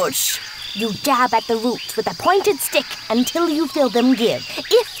witchetty bush. You dab at the roots with a pointed stick until you feel them give.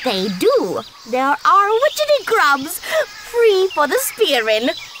 If they do, there are witchetty grubs, free for the spearing.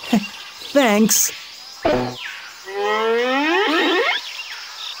 Thanks.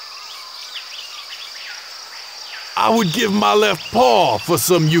 I would give my left paw for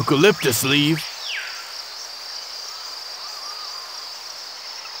some eucalyptus leaf.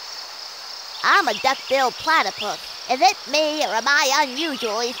 I'm a duck-billed platypus. Is it me, or am I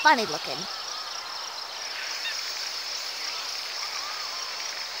unusually funny-looking?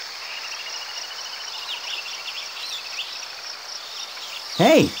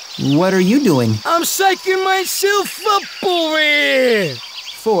 Hey, what are you doing? I'm psyching myself up over here.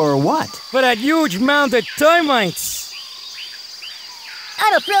 For what? For that huge mound of termites.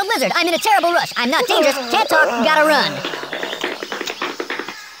 I'm a thrilled lizard. I'm in a terrible rush. I'm not dangerous. Can't talk. Gotta run.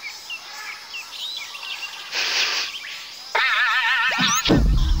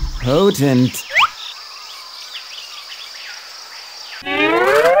 Potent.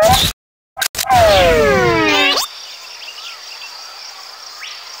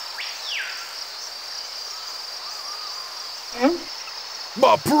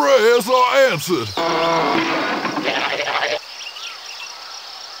 My prayers are answered.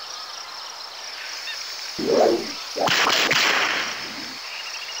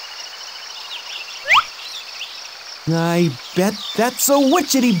 I bet that's a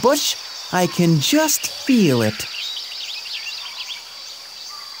witchetty bush. I can just feel it.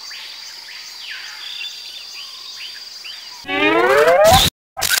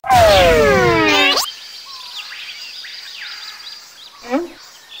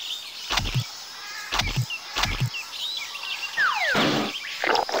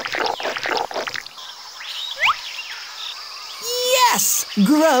 Yes!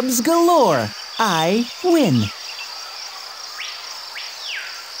 Grubs galore. I win.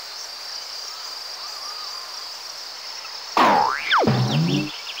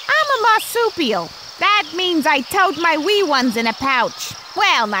 Marsupial. That means I tote my wee ones in a pouch.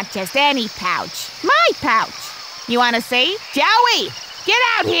 Well, not just any pouch. My pouch. You want to see? Joey, get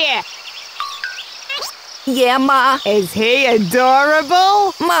out here. Yeah, Ma. Is he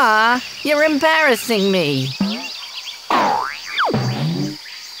adorable? Ma, you're embarrassing me.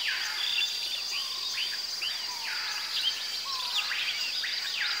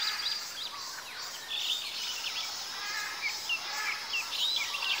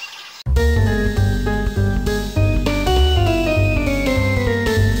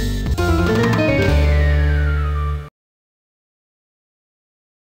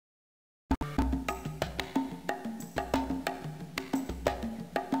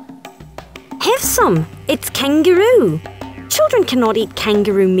 Some. It's kangaroo. Children cannot eat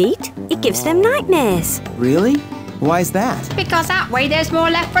kangaroo meat. It gives them nightmares. Really? Why's that? Because that way there's more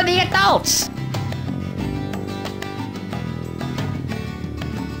left for the adults.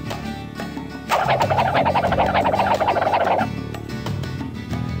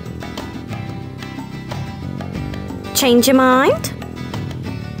 Change your mind?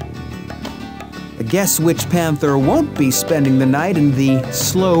 Guess which panther won't be spending the night in the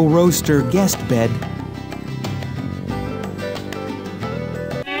slow roaster guest bed?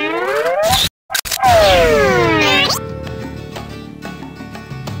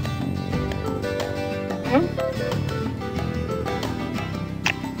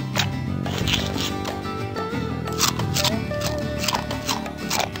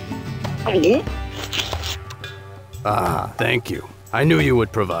 Ah, thank you. I knew you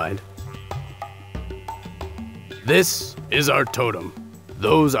would provide. This is our totem.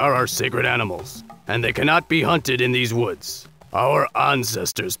 Those are our sacred animals, and they cannot be hunted in these woods. Our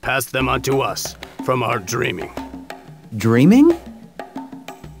ancestors passed them on to us from our dreaming. Dreaming?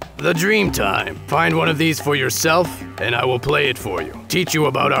 The dream time. Find one of these for yourself, and I will play it for you. Teach you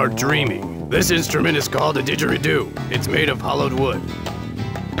about our dreaming. This instrument is called a didgeridoo. It's made of hollowed wood.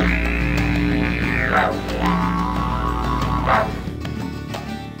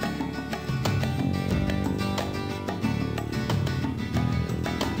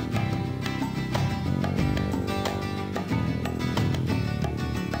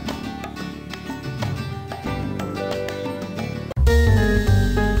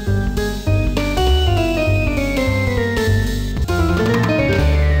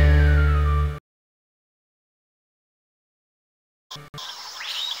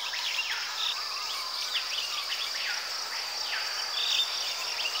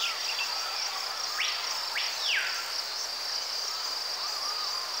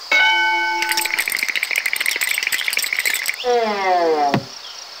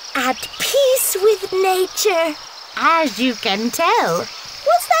 At peace with nature. As you can tell.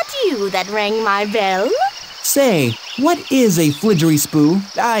 Was that you that rang my bell? Say, what is a flidgery-spoo?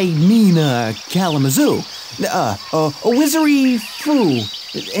 I mean, Kalamazoo. A wizzery-foo.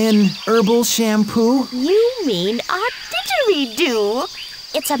 An herbal shampoo? You mean a didgeridoo.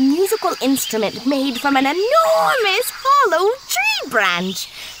 It's a musical instrument made from an enormous hollow tree branch.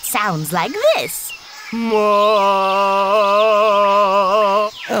 Sounds like this.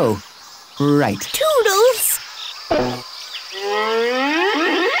 Oh, right. Toodles!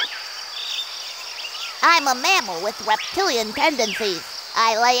 I'm a mammal with reptilian tendencies.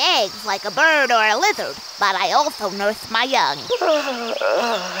 I lay eggs like a bird or a lizard, but I also nurse my young.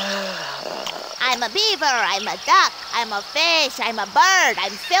 I'm a beaver, I'm a duck, I'm a fish, I'm a bird,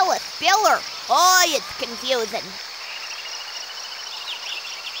 I'm Phyllis Bueller. Oh, it's confusing.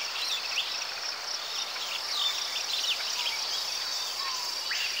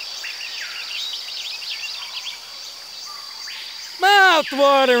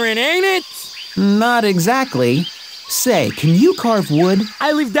 Mouth-watering, ain't it? Not exactly. Say, can you carve wood?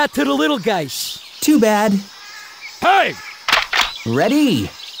 I leave that to the little guys. Too bad. Hey! Ready,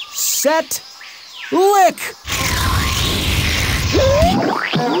 set, lick!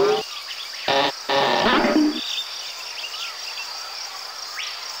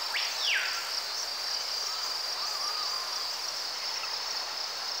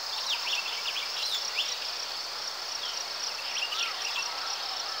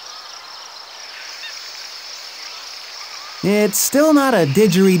 It's still not a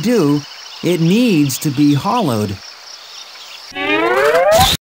didgeridoo. It needs to be hollowed.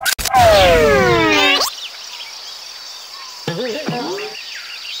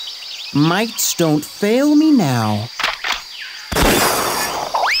 Mites don't fail me now.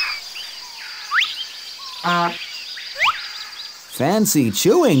 Fancy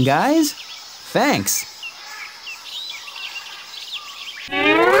chewing, guys. Thanks.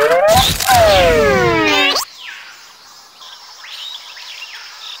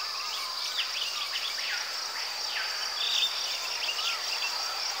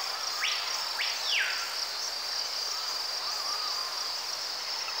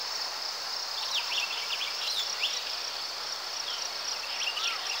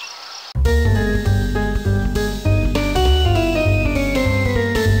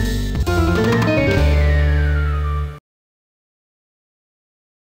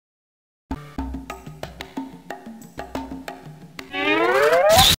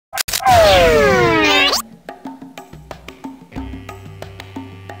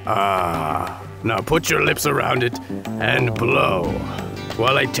 Now put your lips around it and blow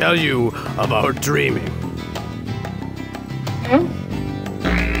while I tell you about dreaming.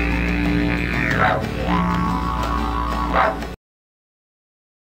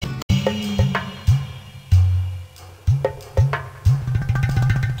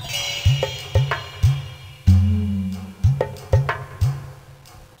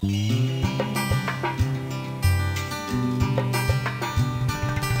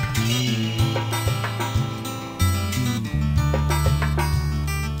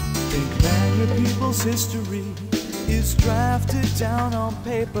 History is drafted down on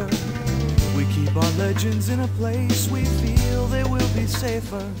paper. We keep our legends in a place we feel they will be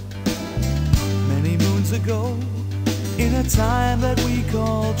safer. Many moons ago, in a time that we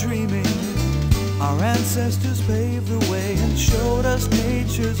call dreaming, our ancestors paved the way and showed us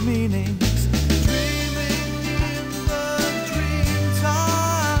nature's meanings. Dreaming in the dream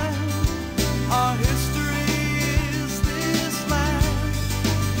time, our history is this land.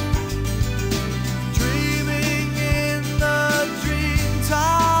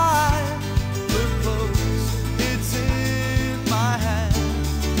 Time, look close, it's in my hand.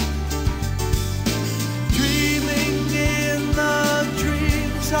 Dreaming in the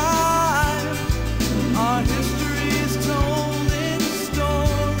dream time, our history is told in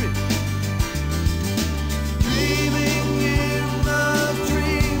story. Dreaming in the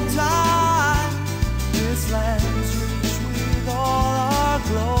dream time, this land's rich with all our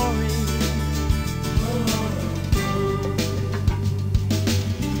glory.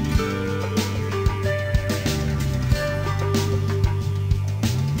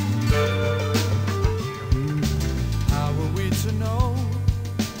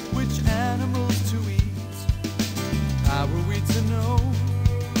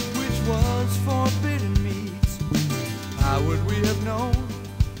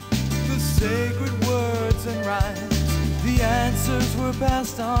 Sacred words and rhymes, the answers were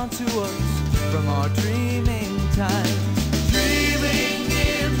passed on to us from our dreaming times. Dreaming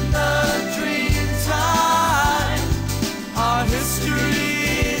in the dream time, our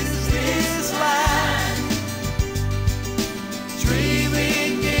history is this land.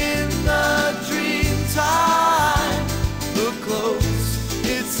 Dreaming in the dream time, look close,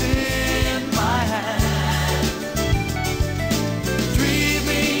 it's in my hand.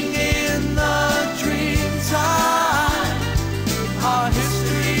 Our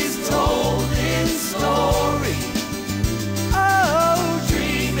history's told in story. Oh,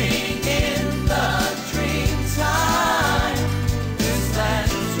 dreaming in the dream time. This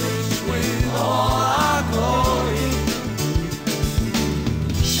land's rich with all our glory.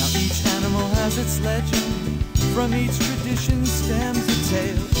 Now each animal has its legend from each tradition. magician stems a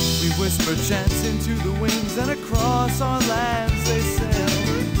tale. We whisper chants into the winds, and across our lands they sail.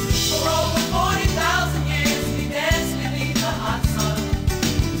 For over 40,000 years we danced beneath the hot sun.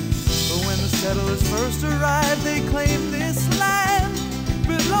 But when the settlers first arrived, they claimed this land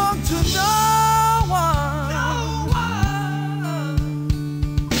belonged to no one.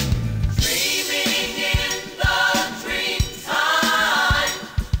 Dreaming in the dream time.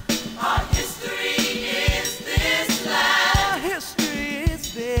 Our history is this land. Our history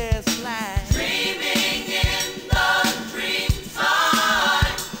is this land. Dreaming in the dream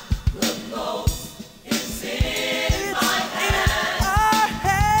time. The ghost is in my hand. Our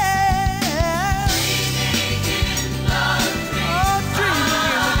hand. Dreaming in the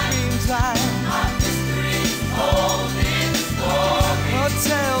dream time. Our history's holding story. Oh,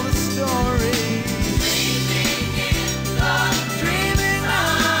 tell the story. Dreaming in the dream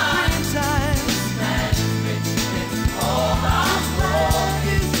time. Land rich with all our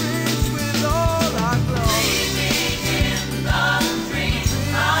glory. Is rich with all our glory. Dreaming in the dream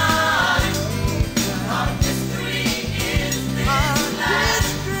time. Our history is this land.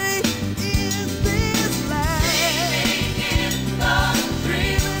 History is this land. Dreaming in the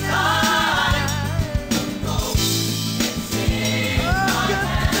dream time. The ghost is in my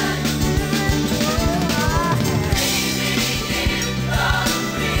hand. Dreaming in the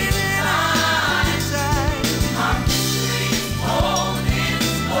dream time. Our history's holding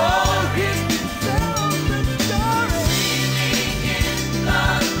story. Dreaming in the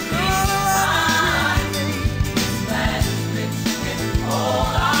dream time. Land rich with all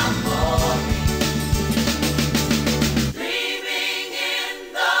our glory. Dreaming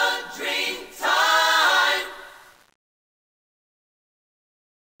in the dream time.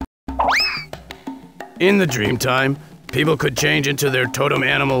 In the dream time, people could change into their totem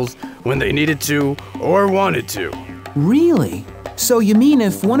animals when they needed to or wanted to. Really? So you mean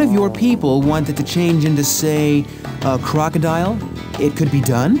if one of your people wanted to change into, say, a crocodile, it could be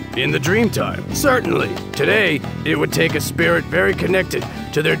done? In the dream time, certainly. Today, it would take a spirit very connected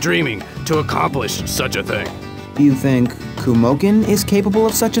to their dreaming to accomplish such a thing. You think Kumokin is capable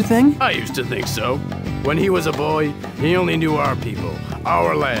of such a thing? I used to think so. When he was a boy, he only knew our people,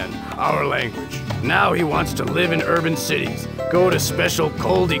 our land, our language. Now he wants to live in urban cities, go to special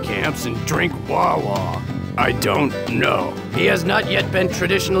coldy camps, and drink Wawa. I don't know. He has not yet been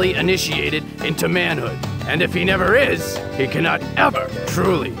traditionally initiated into manhood, and if he never is, he cannot ever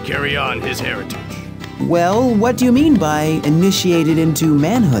truly carry on his heritage. Well, what do you mean by initiated into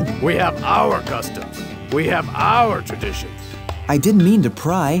manhood? We have our customs. We have our traditions. I didn't mean to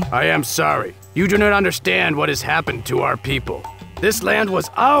pry. I am sorry. You do not understand what has happened to our people. This land was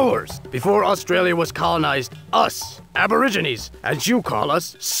ours before Australia was colonized. Us, Aborigines, as you call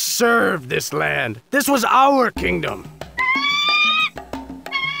us, served this land. This was our kingdom.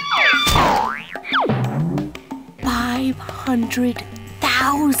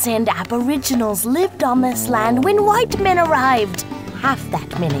 500,000 Aboriginals lived on this land when white men arrived. Half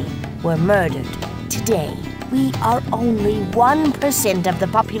that many were murdered. Today, we are only 1% of the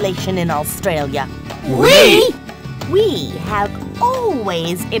population in Australia. We? We have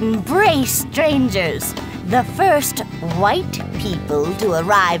always embraced strangers. The first white people to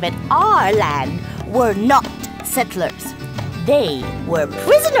arrive at our land were not settlers. They were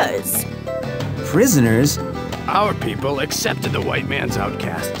prisoners. Prisoners? Our people accepted the white man's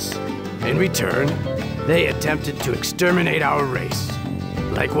outcasts. In return, they attempted to exterminate our race.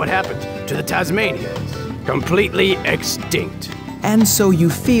 Like what happened to the Tasmanians. Completely extinct. And so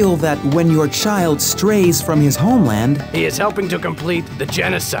you feel that when your child strays from his homeland, he is helping to complete the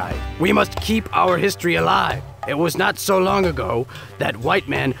genocide. We must keep our history alive. It was not so long ago that white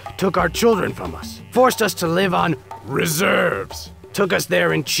men took our children from us, forced us to live on reserves, took us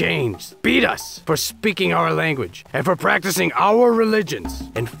there in chains, beat us for speaking our language and for practicing our religions,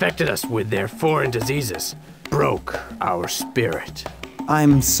 infected us with their foreign diseases, broke our spirit.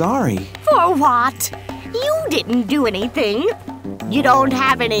 I'm sorry. For what? You didn't do anything. You don't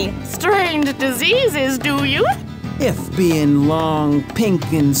have any strange diseases, do you? If being long,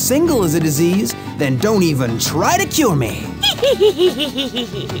 pink, and single is a disease, then don't even try to cure me.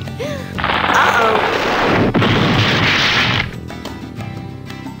 Uh-oh.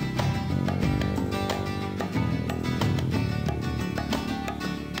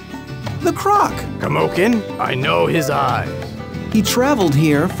 The croc. Kumokin, I know his eyes. He traveled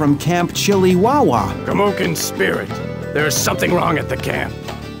here from Camp ChillyWawa. Kumokin's spirit. There is something wrong at the camp.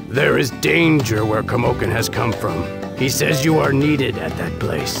 There is danger where Kumokin has come from. He says you are needed at that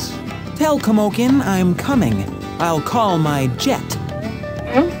place. Tell Kumokin I'm coming. I'll call my jet.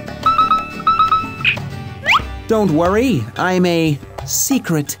 Don't worry, I'm a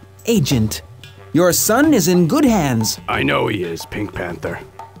secret agent. Your son is in good hands. I know he is, Pink Panther.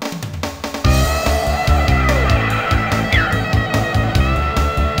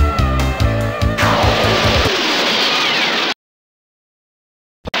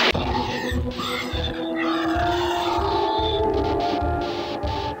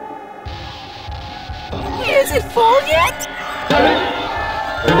 Is it full yet?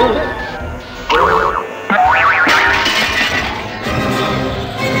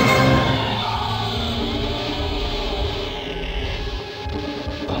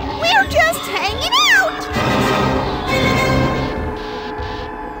 We're just hanging out!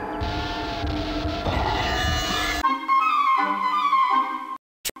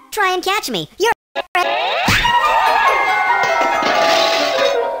 Try and catch me. You're...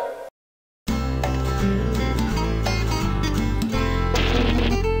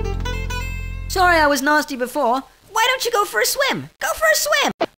 Sorry I was nasty before. Why don't you go for a swim? Go for a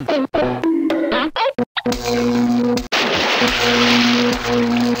swim!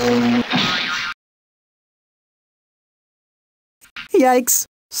 Yikes.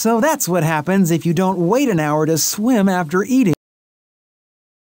 So that's what happens if you don't wait an hour to swim after eating.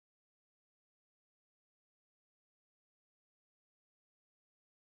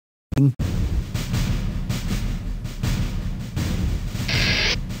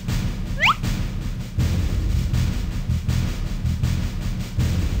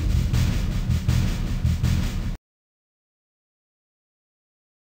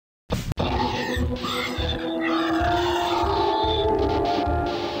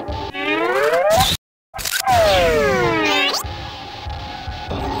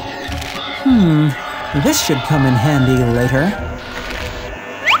 This should come in handy later.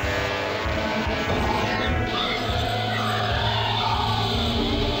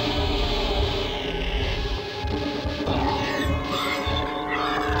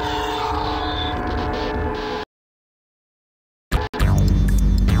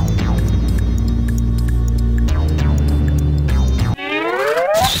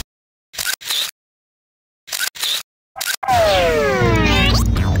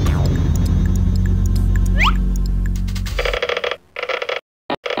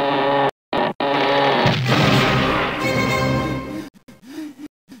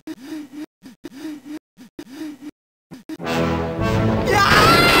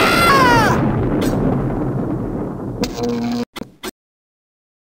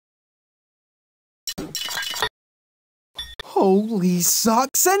 Holy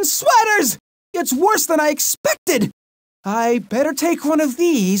socks and sweaters! It's worse than I expected! I better take one of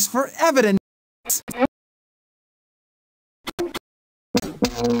these for evidence.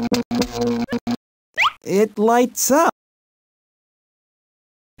 It lights up.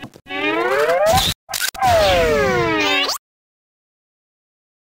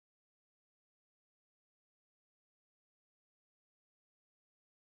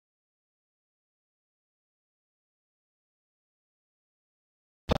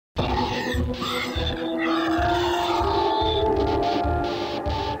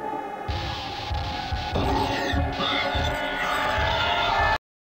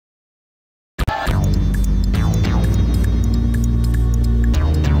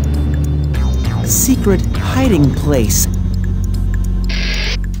 Secret hiding place.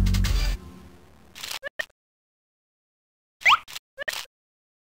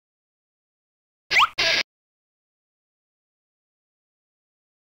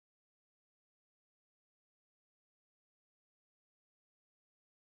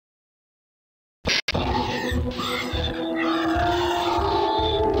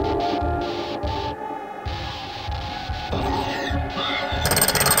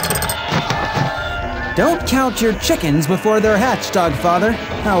 Don't count your chickens before they're hatched, Dogfather.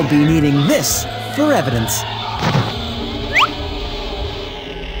 I'll be needing this for evidence.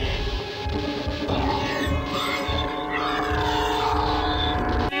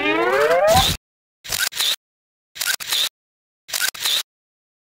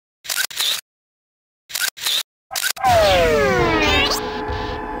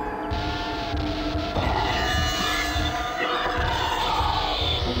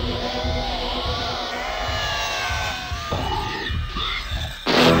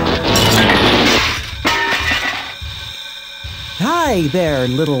 Hi there,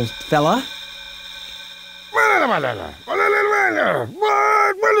 little fella.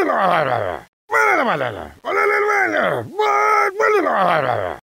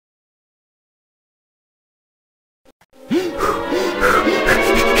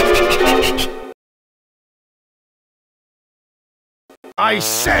 I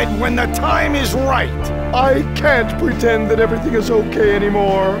said when the time is right. I can't pretend that everything is okay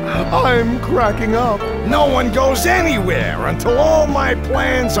anymore. I'm cracking up. No one goes anywhere until all my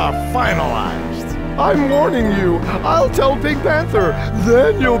plans are finalized. I'm warning you. I'll tell Pink Panther.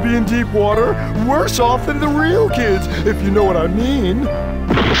 Then you'll be in deep water, worse off than the real kids, if you know what I mean.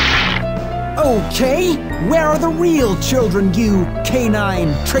 Okay, where are the real children, you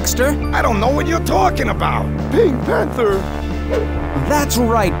canine trickster? I don't know what you're talking about. Pink Panther. That's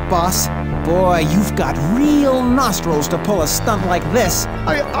right, boss. Boy, you've got real nostrils to pull a stunt like this.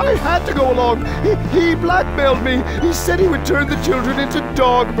 I had to go along. He blackmailed me. He said he would turn the children into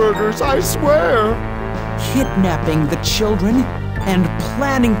dog burgers, I swear. Kidnapping the children and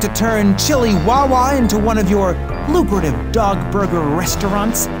planning to turn ChillyWawa into one of your lucrative dog burger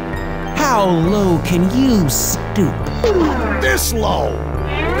restaurants? How low can you stoop? This low.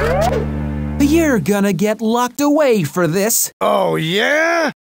 You're gonna get locked away for this. Oh,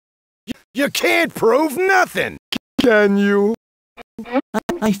 yeah? You can't prove nothing. Can you?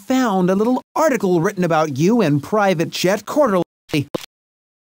 I found a little article written about you in Private Jet Quarterly.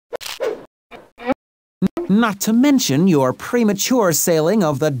 Not to mention your premature sailing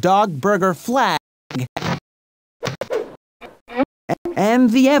of the dog burger flag.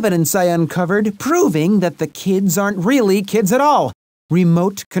 And the evidence I uncovered proving that the kids aren't really kids at all.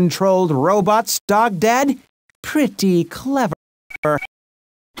 Remote-controlled robots, Dog Dad? Pretty clever.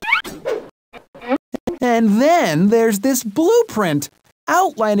 And then there's this blueprint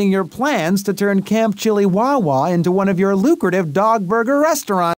outlining your plans to turn Camp ChillyWawa into one of your lucrative dog burger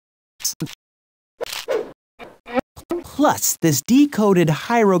restaurants. Plus this decoded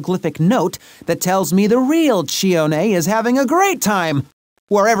hieroglyphic note that tells me the real Chione is having a great time,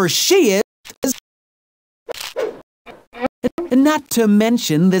 wherever she is. Not to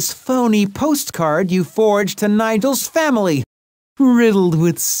mention this phony postcard you forged to Nigel's family, riddled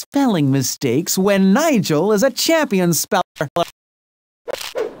with spelling mistakes when Nigel is a champion speller.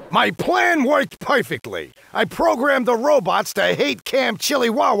 My plan worked perfectly. I programmed the robots to hate Camp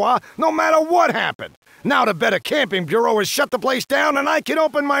ChillyWawa no matter what happened. Now the Better Camping Bureau has shut the place down and I can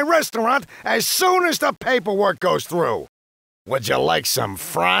open my restaurant as soon as the paperwork goes through. Would you like some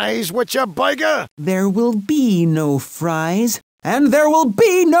fries with your burger? There will be no fries, and there will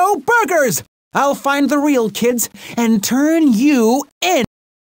be no burgers! I'll find the real kids and turn you in.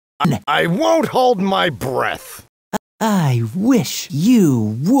 I won't hold my breath. I wish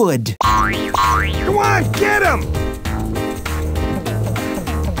you would. Come on, get him!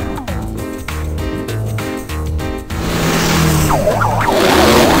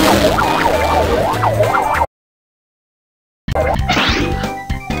 There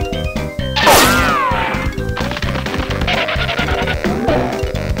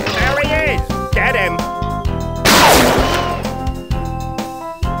he is! Get him!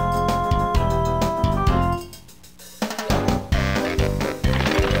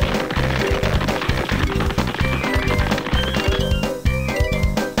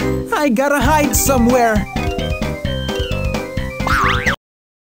 I gotta hide somewhere.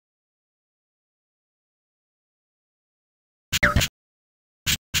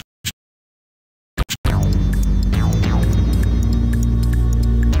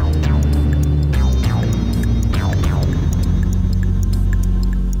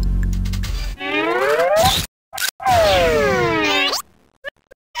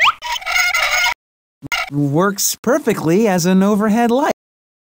 Works perfectly as an overhead light.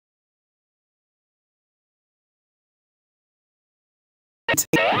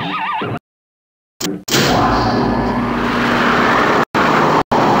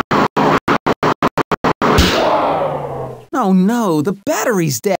 Oh no, the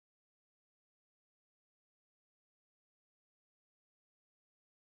battery's dead.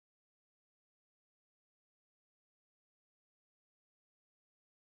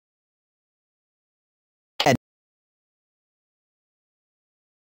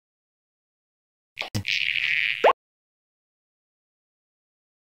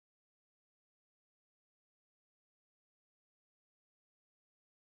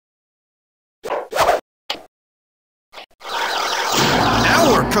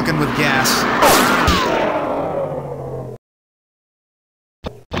 Now we're cooking with gas.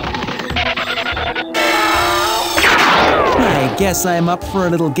 I guess I'm up for a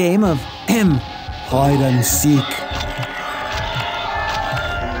little game of hide and seek.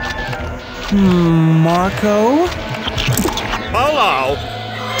 Marco? Hello!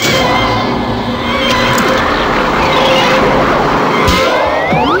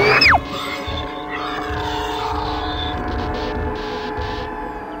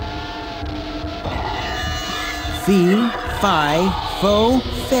 Fee, fi, fo,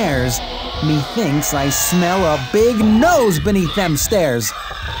 fares. Methinks I smell a big nose beneath them stairs.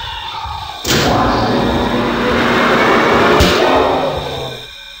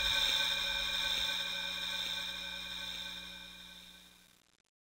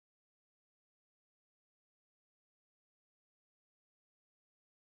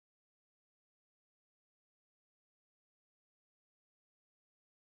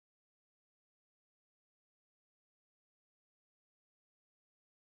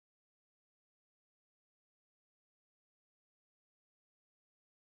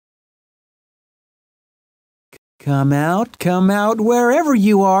 Come out, wherever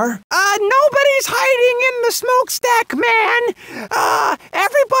you are. Nobody's hiding in the smokestack, man.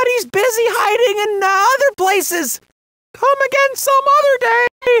 Everybody's busy hiding in other places. Come again some other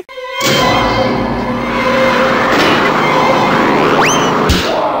day.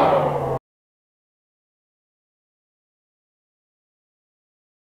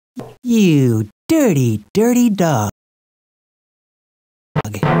 You dirty, dirty dog.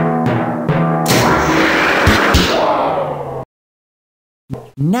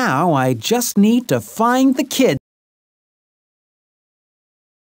 Now I just need to find the kid.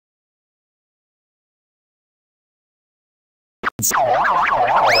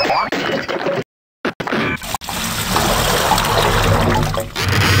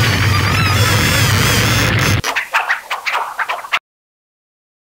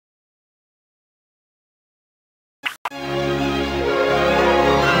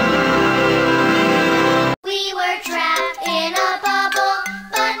 We were trapped in a bubble,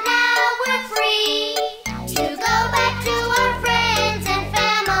 but now we're free to go back to our friends and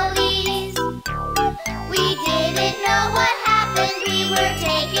families. We didn't know what happened, we were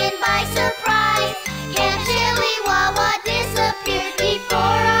taken by surprise. Camp ChillyWawa disappeared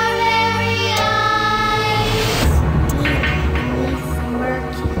before our very eyes. Beneath the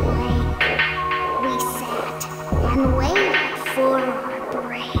murky lake, we sat and waited for our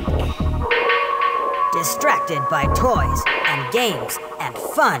break. Distracted by toys and games and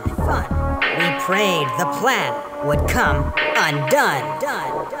fun, we prayed the plan would come undone.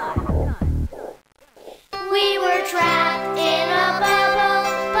 We were trapped in a bubble,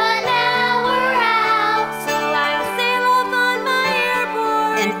 but now we're out. So I'll sail off on my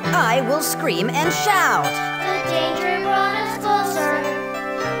airboard, And I will scream and shout. the danger brought us closer.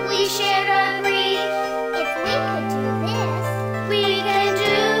 We shared our grief. If we could do this, we can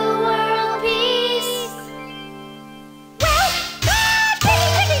do world peace. Well, Dad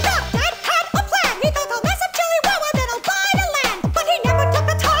had a plan. He thought a massive ChillyWawa that'll buy the land. But he never took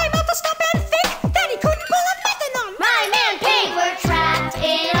the time out to stop and think that he couldn't pull a nothing on my man Pink. We're trapped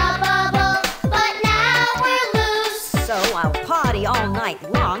in a bubble, but now we're loose. So I'll party all night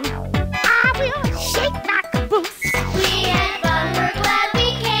long. I will shake my caboose. We had fun, we're glad we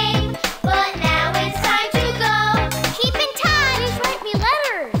came, but now it's time to go. Keep in touch. Please write me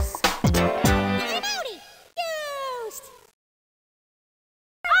letters. Ghost.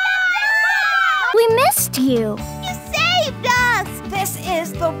 We missed you. You saved us. This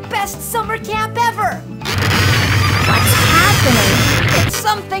is the best summer camp ever. What's happening? It's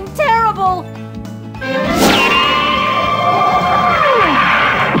something terrible.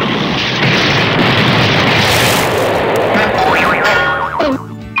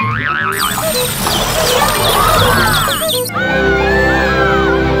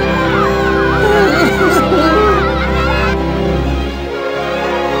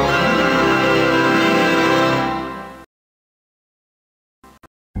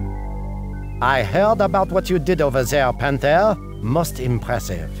 I heard about what you did over there, Panther. Most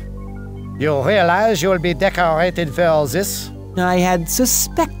impressive. You realize you'll be decorated for this? I had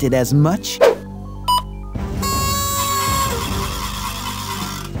suspected as much.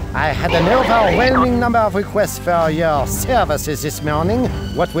 I had an overwhelming number of requests for your services this morning,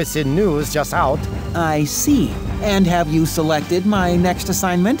 what with the news just out. I see. And have you selected my next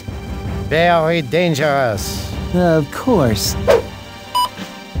assignment? Very dangerous. Of course.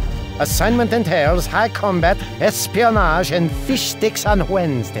 Assignment entails high combat, espionage, and fish sticks on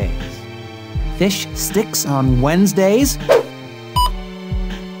Wednesdays. Fish sticks on Wednesdays?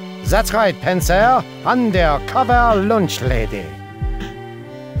 That's right, Panther. Undercover lunch lady.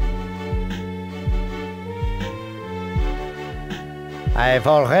 I've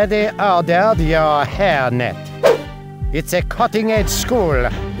already ordered your hairnet. It's a cutting-edge school.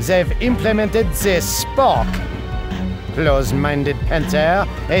 They've implemented the spork. Close-minded Panther,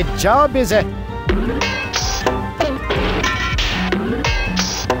 a job is a...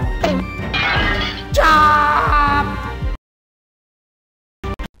 job!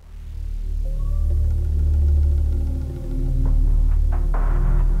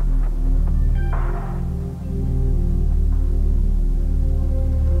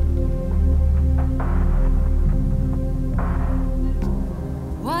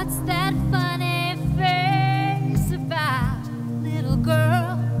 What's that funny face about, little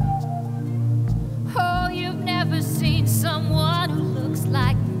girl? Oh, you've never seen someone who looks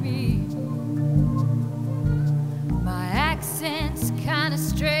like me. My accent's kinda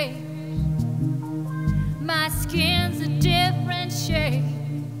strange. My skin's a different shade.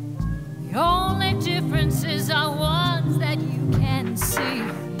 The only differences are ones that you can see.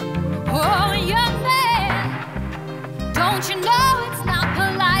 Oh, young man, don't you know it's not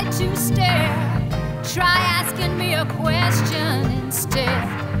polite to stare? Try asking me a question instead.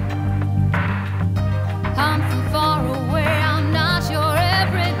 I'm from far away, I'm not your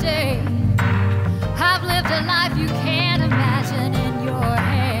everyday. I've lived a life you can't imagine in your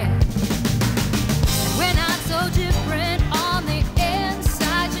head. We're not so different on the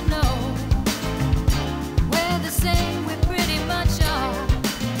inside, you know. We're the same, we pretty much are.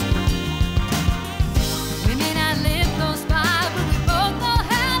 We may not live close by, but we both know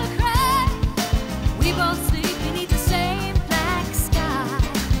how to cry. We both sleep beneath the same black sky.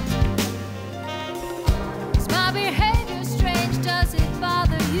 Is my behavior strange? Does it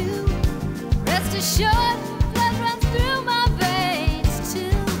bother you? Rest assured, blood runs through my veins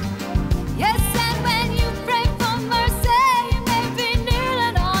too. Yes, and when you pray for mercy, you may be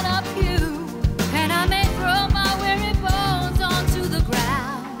kneeling on a pew, and I may throw my weary bones onto the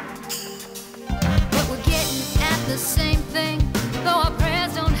ground. But we're getting at the same thing, though our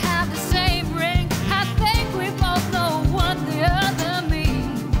prayers don't have the same ring. I think we both know what the other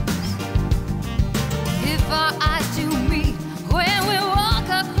means. If our eyes do meet when we walk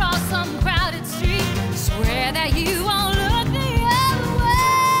across some crowded street, swear that you won't look the other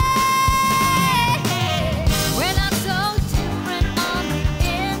way. We're not so different on the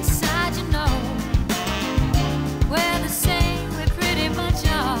inside, you know. We're the same, we pretty much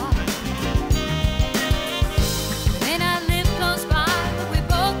are. May not live close by, but we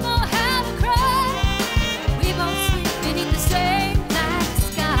both know how to cry. We both sleep beneath the same black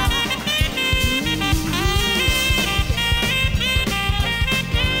sky.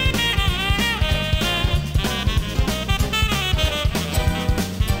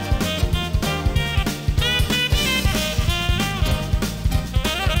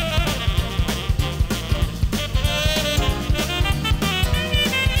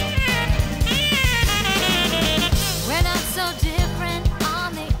 We're not so different on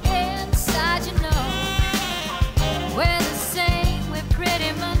the inside, you know. We're the same, we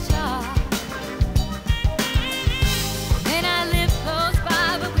pretty much are. May not live close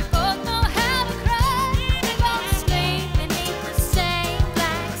by, but we both know how to cry. We both sleep beneath the same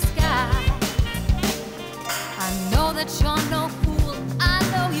black sky. I know that you're no fool, I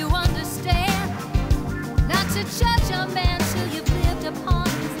know you understand. Not to judge a man till you've lived upon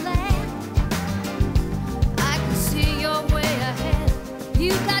his land. I can see your way ahead.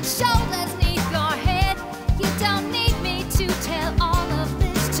 You got shoulders